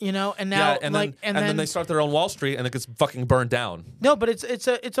 You know, and now then they start their own Wall Street and it gets fucking burned down. No, but it's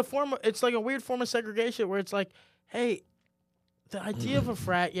a form. It's like a weird form of segregation where it's like, hey, the idea of a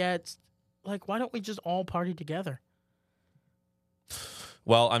frat, it's like, why don't we just all party together?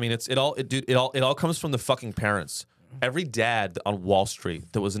 Well, I mean, it all comes from the fucking parents. Every dad on Wall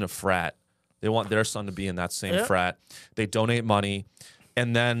Street that was in a frat, they want their son to be in that same frat. They donate money,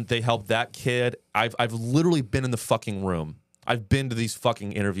 and then they help that kid. I've literally been in the fucking room. I've been to these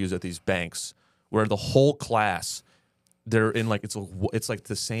fucking interviews at these banks where the whole class, they're in like it's like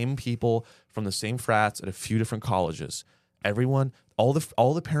the same people from the same frats at a few different colleges. Everyone, all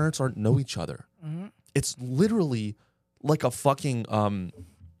the parents know each other. Mm-hmm. It's literally like a fucking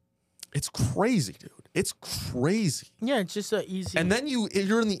it's crazy, dude. It's crazy. Yeah, it's just a easy. And then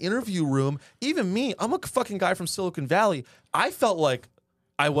you're in the interview room. Even me, I'm a fucking guy from Silicon Valley. I felt like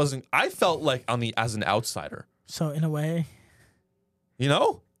as an outsider. So in a way, you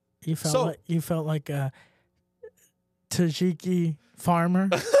know, you felt like a Tajiki farmer.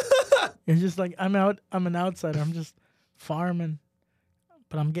 You're just like, I'm an outsider. I'm just farming,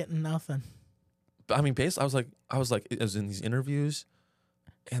 but I'm getting nothing. I mean, basically, I was in these interviews,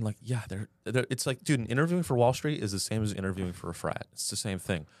 and like, yeah, it's like, dude, interviewing for Wall Street is the same as interviewing for a frat. It's the same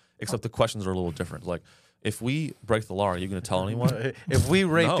thing, except the questions are a little different. Like, if we break the law, are you going to tell anyone? If we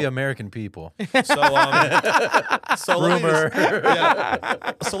rape the American people. So Rumor.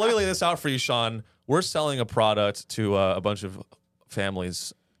 So let me lay this out for you, Sean. We're selling a product to a bunch of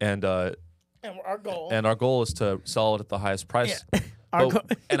families, and our goal is to sell it at the highest price. Yeah.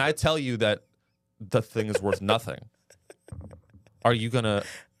 And I tell you that the thing is worth nothing. Are you going to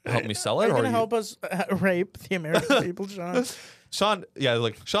help me sell it? Are you going to help us rape the American people, Sean? Sean,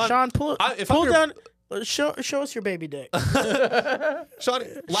 Sean, pull down. Show us your baby dick.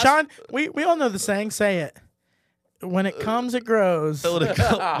 Sean, we all know the saying. Say it. When it comes, it grows.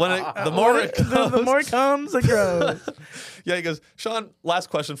 The more it comes, it grows. Yeah, he goes, Sean, last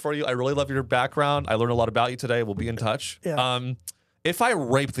question for you. I really love your background. I learned a lot about you today. We'll be in touch. Yeah. If I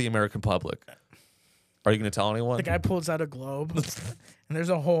rape the American public, are you going to tell anyone? The guy pulls out a globe, and there's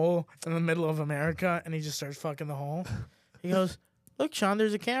a hole in the middle of America, and he just starts fucking the hole. He goes, look, Sean,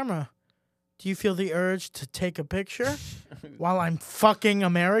 there's a camera. Do you feel the urge to take a picture while I'm fucking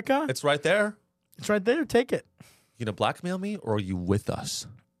America? It's right there. It's right there. Take it. You gonna blackmail me, or are you with us?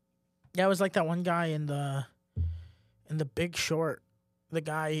 Yeah, it was like that one guy in the Big Short. The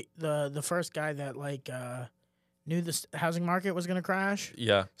guy, the first guy that knew the housing market was gonna crash.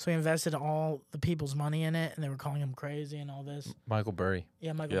 Yeah. So he invested all the people's money in it, and they were calling him crazy and all this. Michael Burry.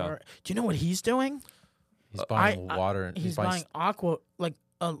 Yeah, Michael Burry. Do you know what he's doing? He's buying water. And he's buying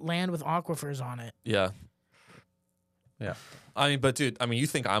land with aquifers on it. Yeah. Yeah. I mean, but dude, you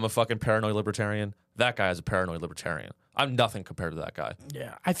think I'm a fucking paranoid libertarian? That guy is a paranoid libertarian. I'm nothing compared to that guy.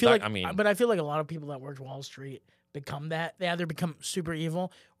 Yeah. I feel like a lot of people that work Wall Street become that. They either become super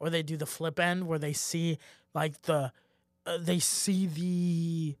evil or they do the flip end where they see like the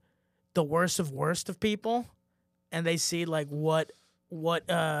worst of people, and they see like what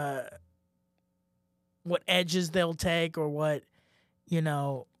edges they'll take or what, you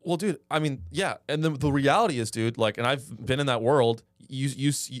know. Well, dude, I mean, yeah, and the reality is, dude, like, and I've been in that world.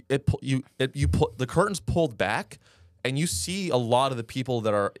 You put the curtains pulled back, and you see a lot of the people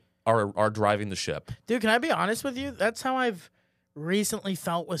that are driving the ship. Dude, can I be honest with you? That's how I've recently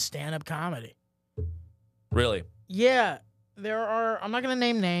felt with stand-up comedy. Really? Yeah, there are. I'm not gonna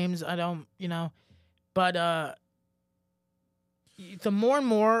name names. I don't, but the more and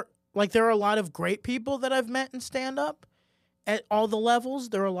more, like, there are a lot of great people that I've met in stand-up at all the levels.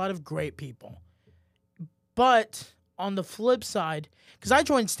 There are a lot of great people, but on the flip side, because I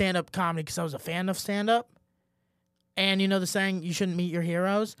joined stand-up comedy because I was a fan of stand-up, and you know the saying, you shouldn't meet your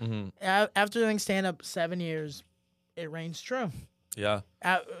heroes. Mm-hmm. After doing stand-up 7 years, it reigns true. Yeah.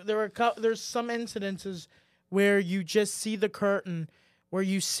 There's some incidences where you just see the curtain, where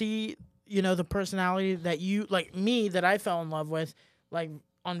you see you know, the personality that you like me that I fell in love with, like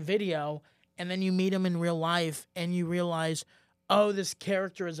on video, and then you meet him in real life, and you realize, oh, this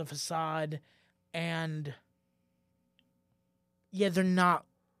character is a facade, and yeah, they're not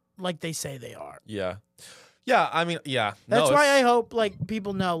like they say they are. Yeah. Yeah, I mean, yeah. That's no, why I it's- hope like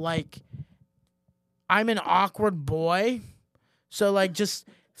people know like I'm an awkward boy. So like just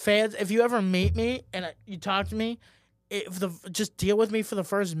fans, if you ever meet me and you talk to me, just deal with me for the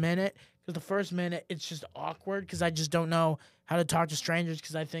first minute, because the first minute it's just awkward because I just don't know how to talk to strangers,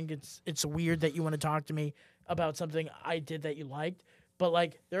 because I think it's weird that you want to talk to me about something I did that you liked. But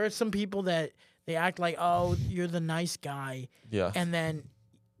like there are some people that they act like, oh, you're the nice guy, Yeah. and then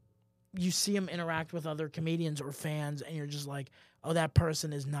you see them interact with other comedians or fans, and you're just like, oh, that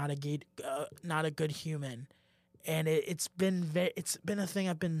person is not a good human. And it's been a thing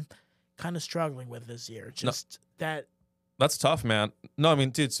I've been kind of struggling with this year. Just that. That's tough, man. No, I mean,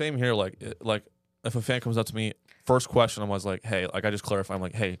 dude, same here. Like if a fan comes up to me, first question I was like, hey, like I just clarify, I'm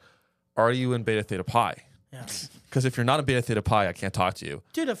like, hey, are you in Beta Theta Pi? Yeah. Because if you're not in Beta Theta Pi, I can't talk to you.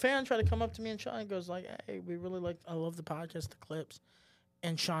 Dude, a fan tried to come up to me, and Sean goes like, hey, I love the podcast, the clips.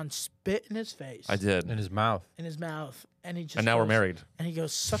 And Sean spit in his face. I did. In his mouth. In his mouth. And he just And now we're married. And he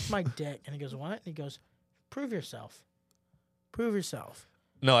goes, suck my dick. And he goes, what? And he goes, prove yourself. Prove yourself.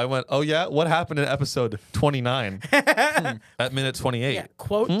 No, I went, oh, yeah? What happened in episode 29 at minute 28? Yeah,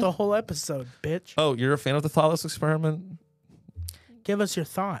 quote the whole episode, bitch. Oh, you're a fan of the Thoughtless experiment? Give us your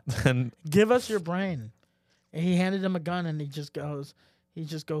thought. And Give us your brain. And he handed him a gun, and he just goes,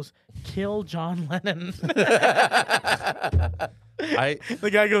 kill John Lennon. The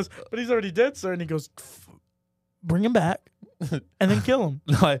guy goes, but he's already dead, sir. And he goes, bring him back and then kill him.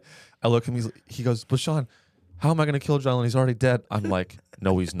 I look at him, he goes, but Sean, how am I going to kill John when he's already dead? I'm like,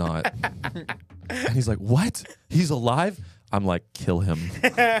 no, he's not. And he's like, what? He's alive? I'm like, kill him.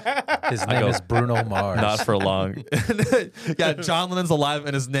 His name is Bruno Mars. Not for long. Yeah, John Lennon's alive,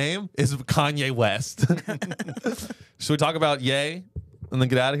 and his name is Kanye West. Should we talk about Ye and then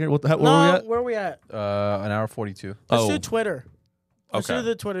get out of here? Where are we at? Where are we at? An hour 42. Let's do Twitter. Let's Okay. do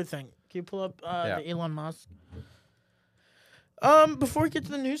the Twitter thing. Can you pull up Yeah. the Elon Musk? Before we get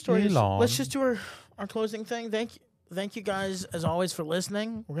to the news stories, Elon. let's just do our closing thing. Thank you guys as always for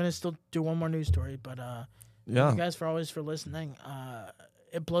listening. We're gonna still do one more news story, but Yeah. thank you guys for listening.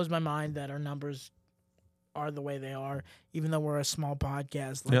 It blows my mind that our numbers are the way they are, even though we're a small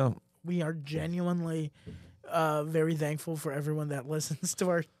podcast. Like, Yeah. we are genuinely very thankful for everyone that listens to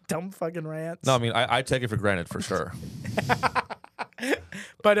our dumb fucking rants. No, I mean, I take it for granted for sure.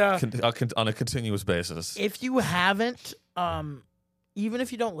 But On a continuous basis. if you haven't, even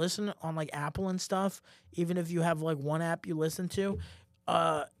if you don't listen on like Apple and stuff, even if you have like one app you listen to,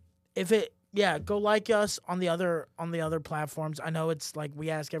 go like us on the other platforms. I know it's like we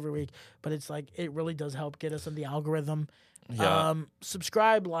ask every week, but it's like it really does help get us in the algorithm. Yeah.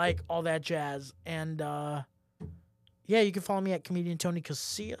 Subscribe, like all that jazz, and you can follow me at comedian Tony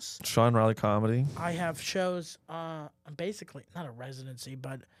Casillas. Sean Riley Comedy. I have shows. I'm basically not a residency,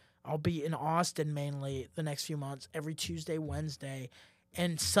 but I'll be in Austin mainly the next few months, every Tuesday, Wednesday,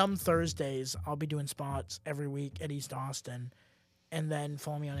 and some Thursdays. I'll be doing spots every week at East Austin, and then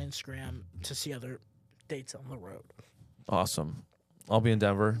follow me on Instagram to see other dates on the road. Awesome. I'll be in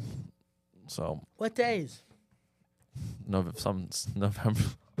Denver. So What days?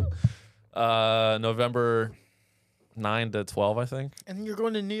 November 9 to 12, I think. And you're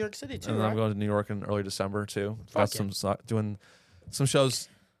going to New York City too, And then right? I'm going to New York in early December too. Fuck Got doing some shows.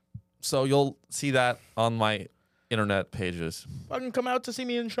 So you'll see that on my internet pages. Fucking come out to see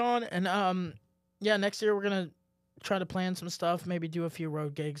me and Sean, and next year we're gonna try to plan some stuff. Maybe do a few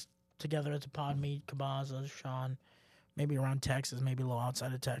road gigs together as a pod. Me, Kabaza, Sean, maybe around Texas, maybe a little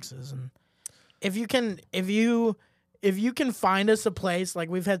outside of Texas. And if you can find us a place, like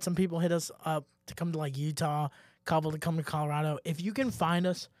we've had some people hit us up to come to like Utah, couple to come to Colorado. If you can find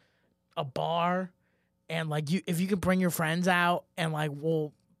us a bar, and like if you can bring your friends out, and like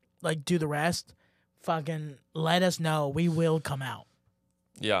we'll like do the rest, fucking let us know. We will come out.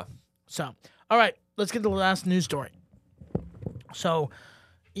 Yeah. So, all right, let's get to the last news story. So,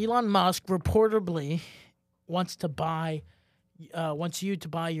 Elon Musk reportedly wants you to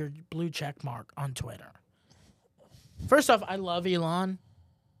buy your blue check mark on Twitter. First off, I love Elon.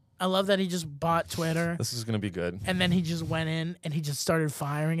 I love that he just bought Twitter, This is going to be good. and then he just went in and he just started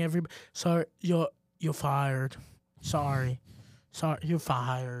firing everybody. Sorry, you're fired. Sorry, you're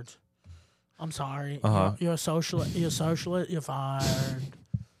fired. I'm sorry. Uh-huh. You're a socialist. You're a socialist. You're fired.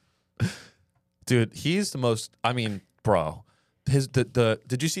 Dude, he's the most, I mean, bro.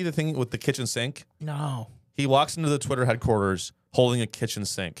 Did you see the thing with the kitchen sink? No, He walks into the Twitter headquarters holding a kitchen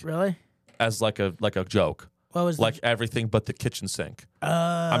sink. really? as like a joke. What was Like everything but the kitchen sink.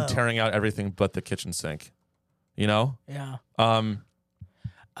 I'm tearing out everything but the kitchen sink. You know? Yeah.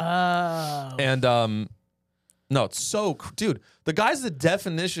 And no, it's so dude, the guy's the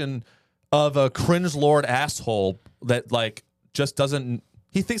definition of a cringe lord asshole that like just doesn't.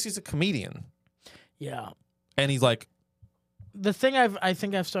 He thinks he's a comedian. Yeah. And he's like, the thing I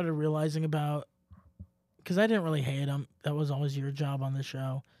think I've started realizing about, because I didn't really hate him. That was always your job on the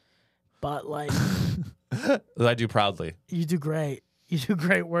show. But like, that I do proudly. you do great. You do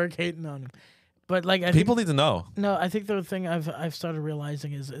great work hating on him. But like, People need to know. No, I think the thing I've started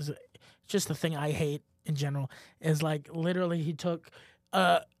realizing is just the thing I hate in general is like literally he took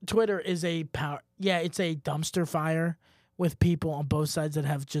Twitter is a power. Yeah, it's a dumpster fire with people on both sides that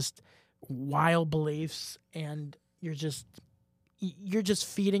have just wild beliefs, and you're just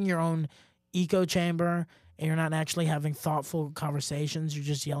feeding your own echo chamber, and you're not actually having thoughtful conversations. You're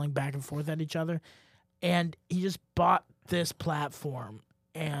just yelling back and forth at each other. And he just bought this platform,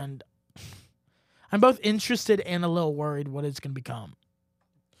 and I'm both interested and a little worried what it's going to become.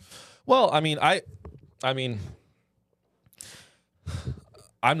 Well, I mean,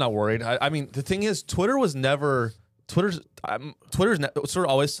 I'm not worried. I mean, the thing is, Twitter's sort of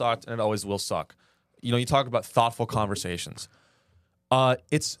always sucked, and it always will suck. You know, you talk about thoughtful conversations.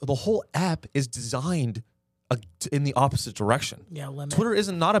 It's the whole app is designed in the opposite direction. Yeah, limit. Twitter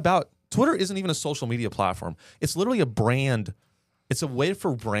isn't even a social media platform. It's literally a brand. It's a way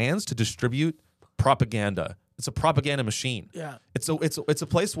for brands to distribute propaganda. It's a propaganda machine. Yeah. It's a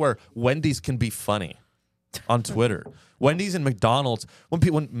place where Wendy's can be funny on Twitter. Wendy's and McDonald's.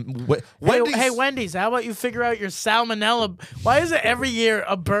 Wendy's, Hey, Wendy's, how about you figure out your salmonella? Why is it every year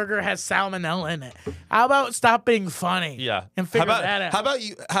a burger has salmonella in it? How about stop being funny? Yeah. And figure that out. How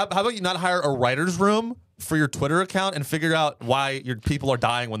about you not hire a writer's room for your Twitter account and figure out why your people are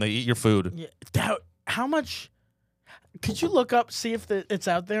dying when they eat your food? Yeah. How much? Could you look up, see if it's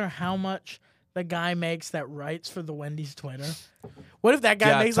out there, how much the guy makes that writes for the Wendy's Twitter? What if that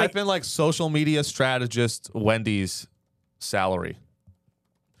guy makes type in like social media strategist Wendy's salary.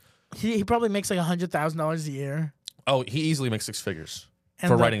 He probably makes like $100,000 a year. Oh, he easily makes six figures And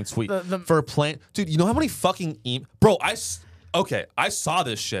for the- writing a tweet. the- For a plan. Dude, you know how many fucking bro, I saw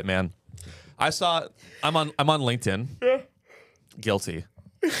this shit, man. I'm on LinkedIn. Guilty.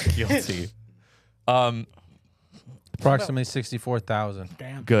 Approximately 64,000.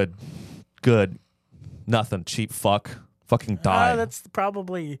 Damn. Good. Nothing. Cheap fuck. Fucking die. That's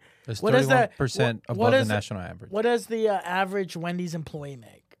probably. That's What is that? 31% What above the is it- national average. What does the average Wendy's employee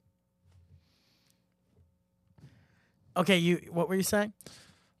make? Okay, what were you saying?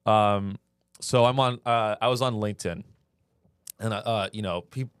 So I'm on. I was on LinkedIn, and you know,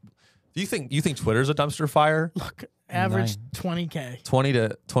 people. Do you think Twitter's a dumpster fire? Look, average Nine. 20K.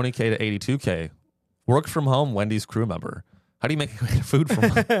 20K to 82K. Work from home. Wendy's crew member. How do you make food from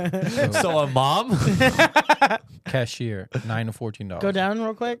home? So a mom. Cashier, $9 to $14. Go down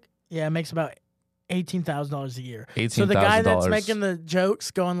real quick. Yeah, it makes about $18,000 a year. $18,000. So the guy that's making the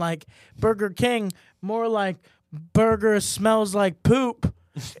jokes going like Burger King, more like burger smells like poop,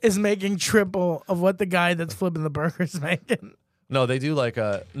 is making triple of what the guy that's flipping the burgers making. No, they do like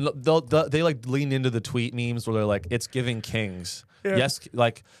they like lean into the tweet memes where they're like, it's giving kings. Yeah. Yes,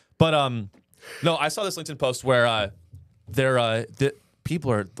 like, but no, I saw this LinkedIn post where the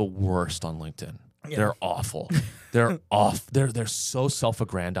people are the worst on LinkedIn. Yeah. They're awful. They're off. They're so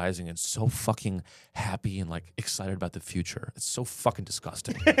self-aggrandizing and so fucking happy and like excited about the future. It's so fucking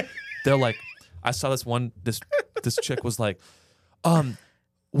disgusting. They're like, I saw this chick was like,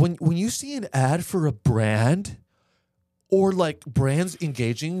 when you see an ad for a brand or like brands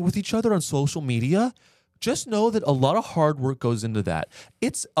engaging with each other on social media, just know that a lot of hard work goes into that.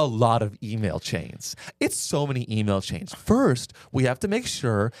 It's a lot of email chains. It's so many email chains. First, we have to make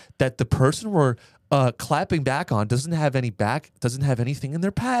sure that the person we're clapping back on doesn't have anything in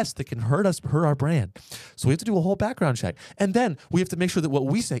their past that can hurt our brand. So we have to do a whole background check. And then we have to make sure that what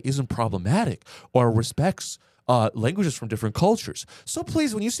we say isn't problematic or respects languages from different cultures. So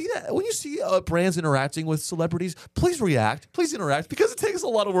please, when you see brands interacting with celebrities, please interact, because it takes a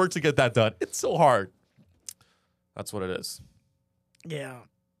lot of work to get that done. It's so hard. That's what it is. Yeah.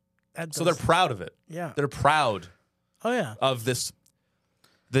 So they're proud of it. Yeah. They're proud Oh yeah. of this.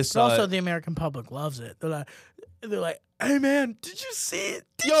 But also, the American public loves it. They're like, hey man, did you see it?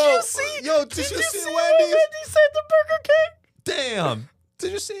 Did you see Wendy's? what Wendy said to Burger King? Damn.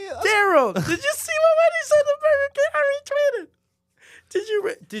 Did you see it? Daryl, did you see what Wendy said to Burger King? I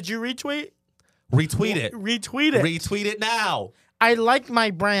retweeted. Did you retweet? Retweet it. Retweet it. Retweet it now. I like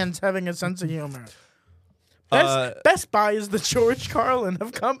my brands having a sense of humor. Best Buy is the George Carlin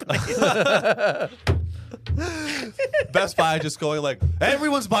of companies. Best Buy just going like,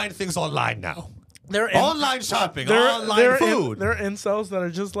 everyone's buying things online now. They're Online shopping, online food. There are incels that are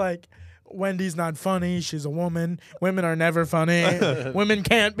just like, Wendy's not funny. She's a woman. Women are never funny. Women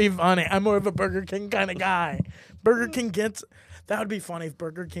can't be funny. I'm more of a Burger King kind of guy. Burger King gets... That would be funny if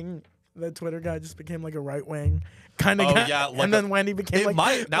Burger King, the Twitter guy, just became like a right wing kind of guy. Yeah, like and then Wendy became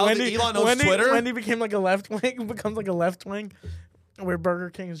like... Now that Elon owns Twitter... Wendy became like a left wing, becomes like a left wing, where Burger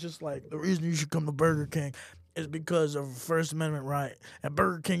King is just like, the reason you should come to Burger King is because of First Amendment right. At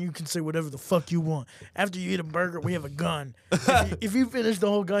Burger King, you can say whatever the fuck you want. After you eat a burger, we have a gun. If you finish the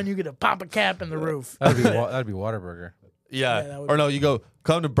whole gun, you get to pop a cap in the roof. That'd be Whataburger. Yeah. that would Or no, you go,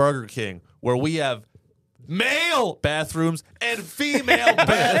 come to Burger King, where we have male bathrooms and female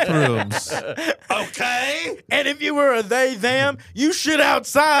bathrooms. Okay? And if you were a they, them, you shit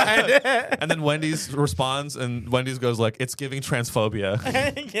outside. And then Wendy's responds, and Wendy's goes like, it's giving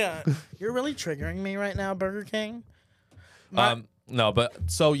transphobia. Yeah. You're really triggering me right now, Burger King. No, but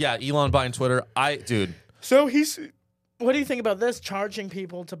so yeah, Elon buying Twitter. Dude. So what do you think about this? Charging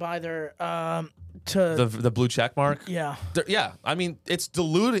people to buy their, The blue check mark? yeah. Yeah, I mean, it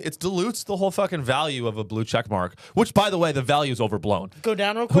dilutes the whole fucking value of a blue check mark, which, by the way, the value is overblown. Go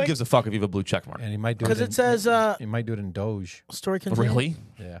down real Who quick. gives a fuck if you have a blue check mark? And he might do it. Because it says, he might do it in Doge. story continues. Really?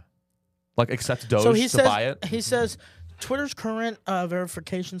 Yeah. Like, accept Doge So he to buy it? He says Twitter's current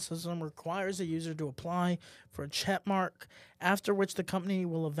verification system requires a user to apply for a check mark, after which the company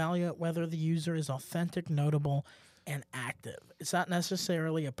will evaluate whether the user is authentic, notable, and active. It's not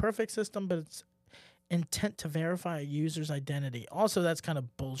necessarily a perfect system, but it's intent to verify a user's identity. Also, that's kind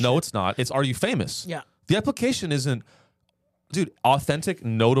of bullshit. No, it's not. It's are you famous? Yeah. The application isn't, dude, authentic,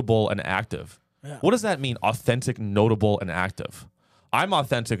 notable, and active. Yeah. What does that mean, authentic, notable, and active? I'm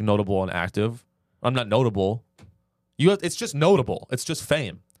authentic, notable, and active. I'm not notable. It's just notable. It's just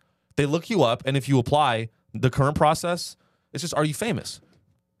fame. They look you up, and if you apply the current process, it's just, are you famous?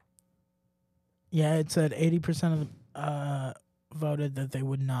 Yeah, it said 80% of the voted that they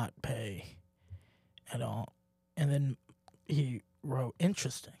would not pay at all. And then he wrote,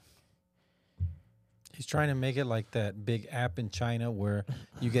 interesting. He's trying to make it like that big app in China where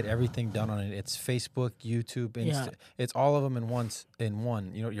you get everything done on it. It's Facebook, YouTube, Insta. Yeah. It's all of them in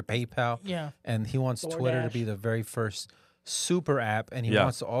one. You know, your PayPal. Yeah. And he wants Twitter to be the very first super app, and he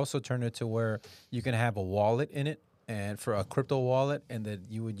wants to also turn it to where you can have a wallet in it, and for a crypto wallet, and that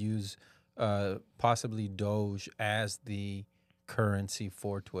you would use possibly Doge as the currency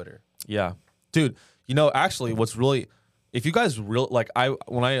for Twitter. Yeah, dude. You know, actually, what's really, if you guys when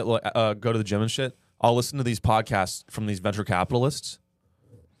I go to the gym and shit, I'll listen to these podcasts from these venture capitalists.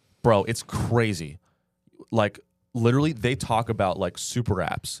 Bro, it's crazy. Like, literally, they talk about like super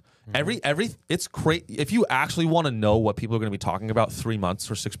apps. It's crazy. If you actually want to know what people are going to be talking about 3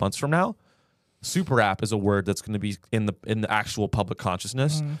 months or 6 months from now, super app is a word that's going to be in the actual public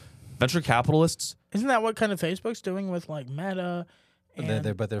consciousness. Venture capitalists. Isn't that what kind of Facebook's doing with like Meta?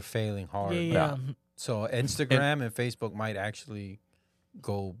 But they're failing hard. Yeah. So Instagram and Facebook might actually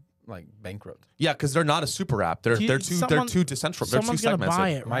go like bankrupt. Yeah, because they're not a super app. They're too decentralized. They're too Someone's gonna segmented. buy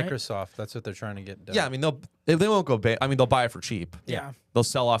it, right? Microsoft, that's what they're trying to get done. Yeah, I mean they won't go. They'll buy it for cheap. Yeah. They'll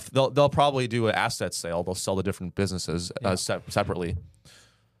sell off. They'll probably do an asset sale. They'll sell the different businesses separately.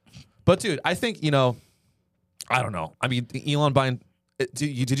 But dude, I think I don't know. I mean, Elon buying.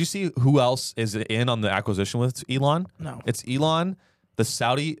 Did you see who else is in on the acquisition with Elon? No. It's Elon, the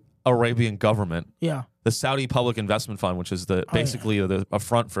Saudi Arabian government, Yeah. the Saudi Public Investment Fund, which is basically a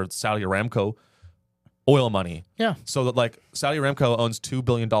front for Saudi Aramco oil money. Yeah. So that like Saudi Aramco owns $2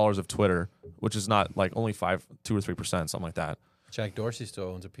 billion of Twitter, which is not like only 2 or 3%, something like that. Jack Dorsey still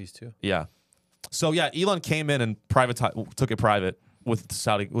owns a piece too. Yeah. So yeah, Elon came in and took it private with the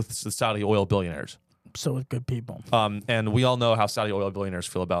Saudi oil billionaires. So with good people. And we all know how Saudi oil billionaires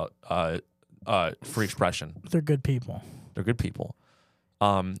feel about free expression. They're good people. They're good people.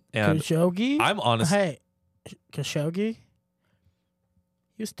 And Khashoggi? I'm honest. Hey, Khashoggi?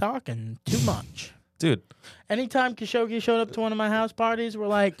 He was talking too much. Dude. Anytime Khashoggi showed up to one of my house parties, we're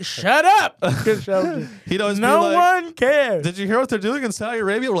like, shut up, Khashoggi. He'd always no be like, one cares. did you hear what they're doing in Saudi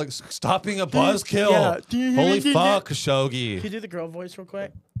Arabia? We're like, stop being a buzzkill. Yeah. Holy fuck, Can Khashoggi. you do the girl voice real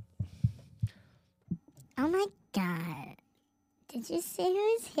quick? Oh my god. Did you see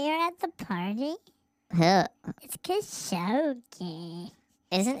who's here at the party? Who? It's Khashoggi.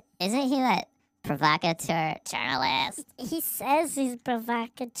 Isn't he that provocateur journalist? He says he's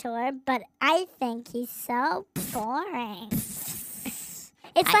provocateur, but I think he's so boring.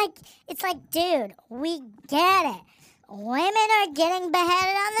 It's like, dude, we get it. Women are getting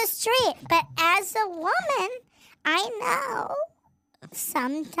beheaded on the street, but as as a woman, I know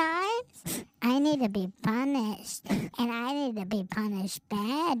sometimes I need to be punished. And I need to be punished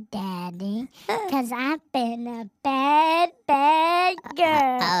bad, Daddy. Because I've been a bad, bad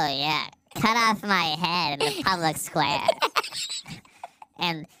girl. Oh, yeah. Cut off my head in the public square.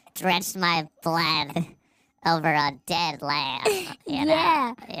 And drench my blood over a dead lamb. You know?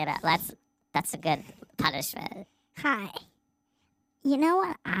 Yeah. You know, that's a good punishment. Hi. You know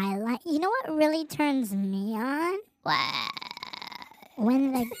what I like? You know what really turns me on? Wow.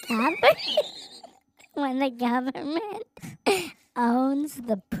 When the government owns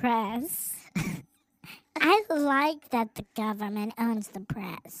the press. I like that the government owns the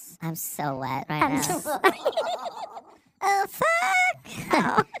press. I'm so wet right I'm now. sorry. Oh,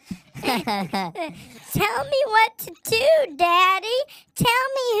 fuck. Tell me what to do, Daddy. Tell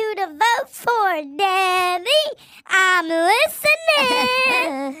me who to vote for, Daddy. I'm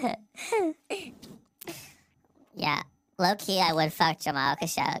listening. Yeah. Low key, I would fuck Jamal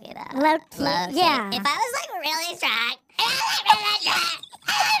Khashoggi, though. Low key, yeah. If I was like really drunk, I would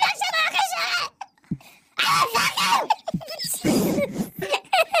fuck Jamal Khashoggi. I would fuck him.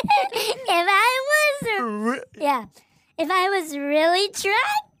 If I was really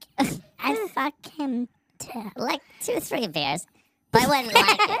drunk, I'd fuck him too. Like 2-3 beers. But I wouldn't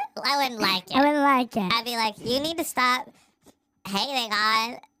like it. I wouldn't like it. I wouldn't like it. I'd be like, you need to stop hating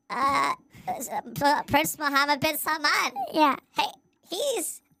on Prince Mohammed bin Salman. Yeah. Hey,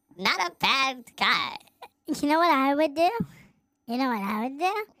 he's not a bad guy. You know what I would do? You know what I would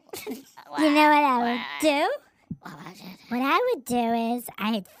do? You know what I would do? What I would do is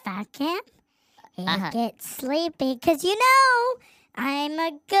I'd fuck him. He'd get sleepy. Because, you know, I'm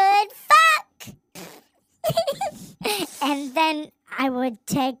a good fuck. And then I would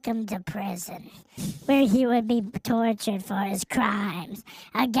take him to prison, where he would be tortured for his crimes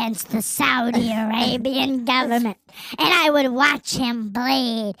against the Saudi Arabian government. And I would watch him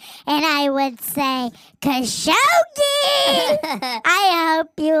bleed. And I would say, Khashoggi, I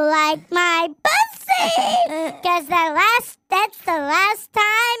hope you like my pussy. Because that's the last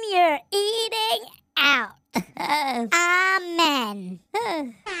time you're eating out. Amen.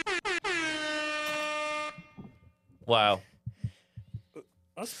 Wow.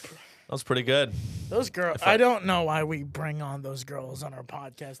 That's That was pretty good. Those girls. I don't know why we bring on those girls on our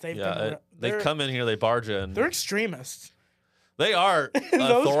podcast. They come in here, they barge in. They're extremists. They are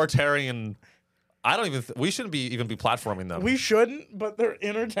authoritarian. I don't even. We shouldn't even be platforming them. We shouldn't, but they're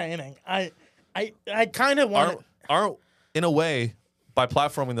entertaining. I kind of want. Aren't in a way, by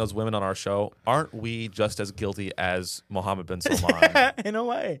platforming those women on our show, aren't we just as guilty as Mohammed bin Salman? In a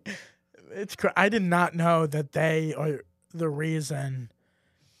way, it's. I did not know that they are the reason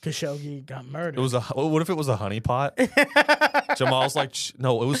Khashoggi got murdered. It was what if it was a honeypot? Jamal's like,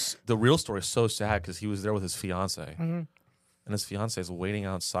 no, it was the real story. Is so sad because he was there with his fiance, and his fiance is waiting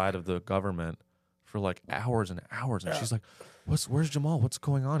outside of the government for like hours and hours, and she's like, where's Jamal? What's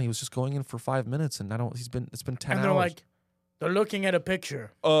going on? He was just going in for 5 minutes, and it's been 10 and hours. they're like, they're looking at a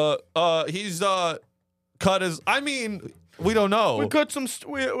picture. He's cut his. I mean, we don't know. We cut some.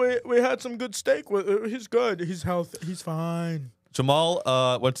 We had some good steak. He's good. He's healthy. He's fine. Jamal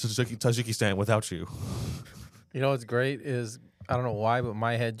went to Tajikistan without you. You know what's great is, I don't know why, but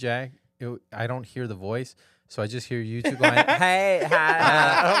my head, Jack, I don't hear the voice. So I just hear you two going, hey,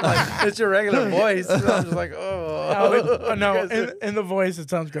 hi. I'm like, it's your regular voice. So I'm just like, No, in the voice, it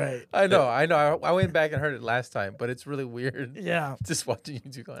sounds great. I know. I went back and heard it last time, but it's really weird. Yeah. Just watching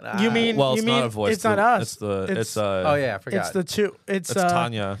you two going, You mean? Well, it's you not mean a voice. It's not us. It's oh, yeah, I forgot. It's the two. It's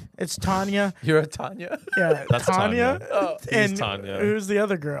Tanya. It's Tanya. You're a Tanya? Yeah, That's Tanya. Oh. And Tanya. who's the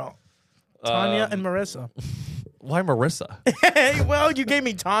other girl? Tanya and Marissa. Why Marissa? Hey, well, you gave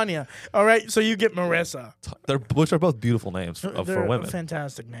me Tanya. All right, so you get Marissa. Which are both beautiful names They're for women.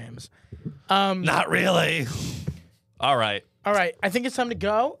 fantastic names. Not really. All right. All right, I think it's time to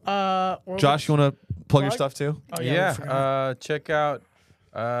go. Josh, you want to plug your Plug? stuff too? Oh, yeah. we forgot. Check out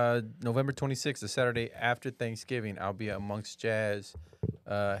November 26th, the Saturday after Thanksgiving. I'll be at Amongst Jazz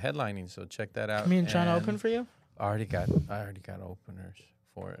headlining, so check that out. Me and Sean And open for you? I already got openers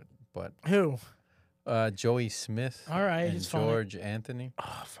for it, but Who? Joey Smith. All right, and he's fine. George Anthony.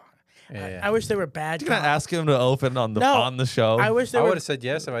 Oh, fuck. Yeah. I wish they were bad. You're gonna ask him to open on the show. I wish they I were. would have said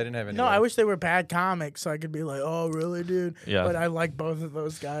yes if I didn't have any. No, I wish they were bad comics, so I could be like, "Oh, really, dude?" Yeah. But I like both of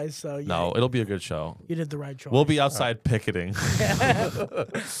those guys, so yeah, No, it'll be a good show. you did the right choice. We'll be outside picketing.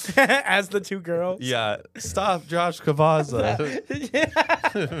 as the two girls. Yeah, stop, Josh Cavazza.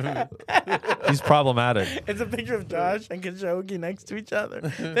 He's problematic. It's a picture of Josh and Khashoggi next to each other.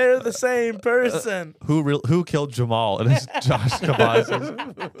 They're the same person. Who killed Jamal? And it's Josh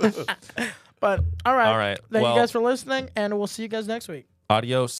Cavazza. But all right. All right. Thank Well- you guys for listening, and we'll see you guys next week. Adios.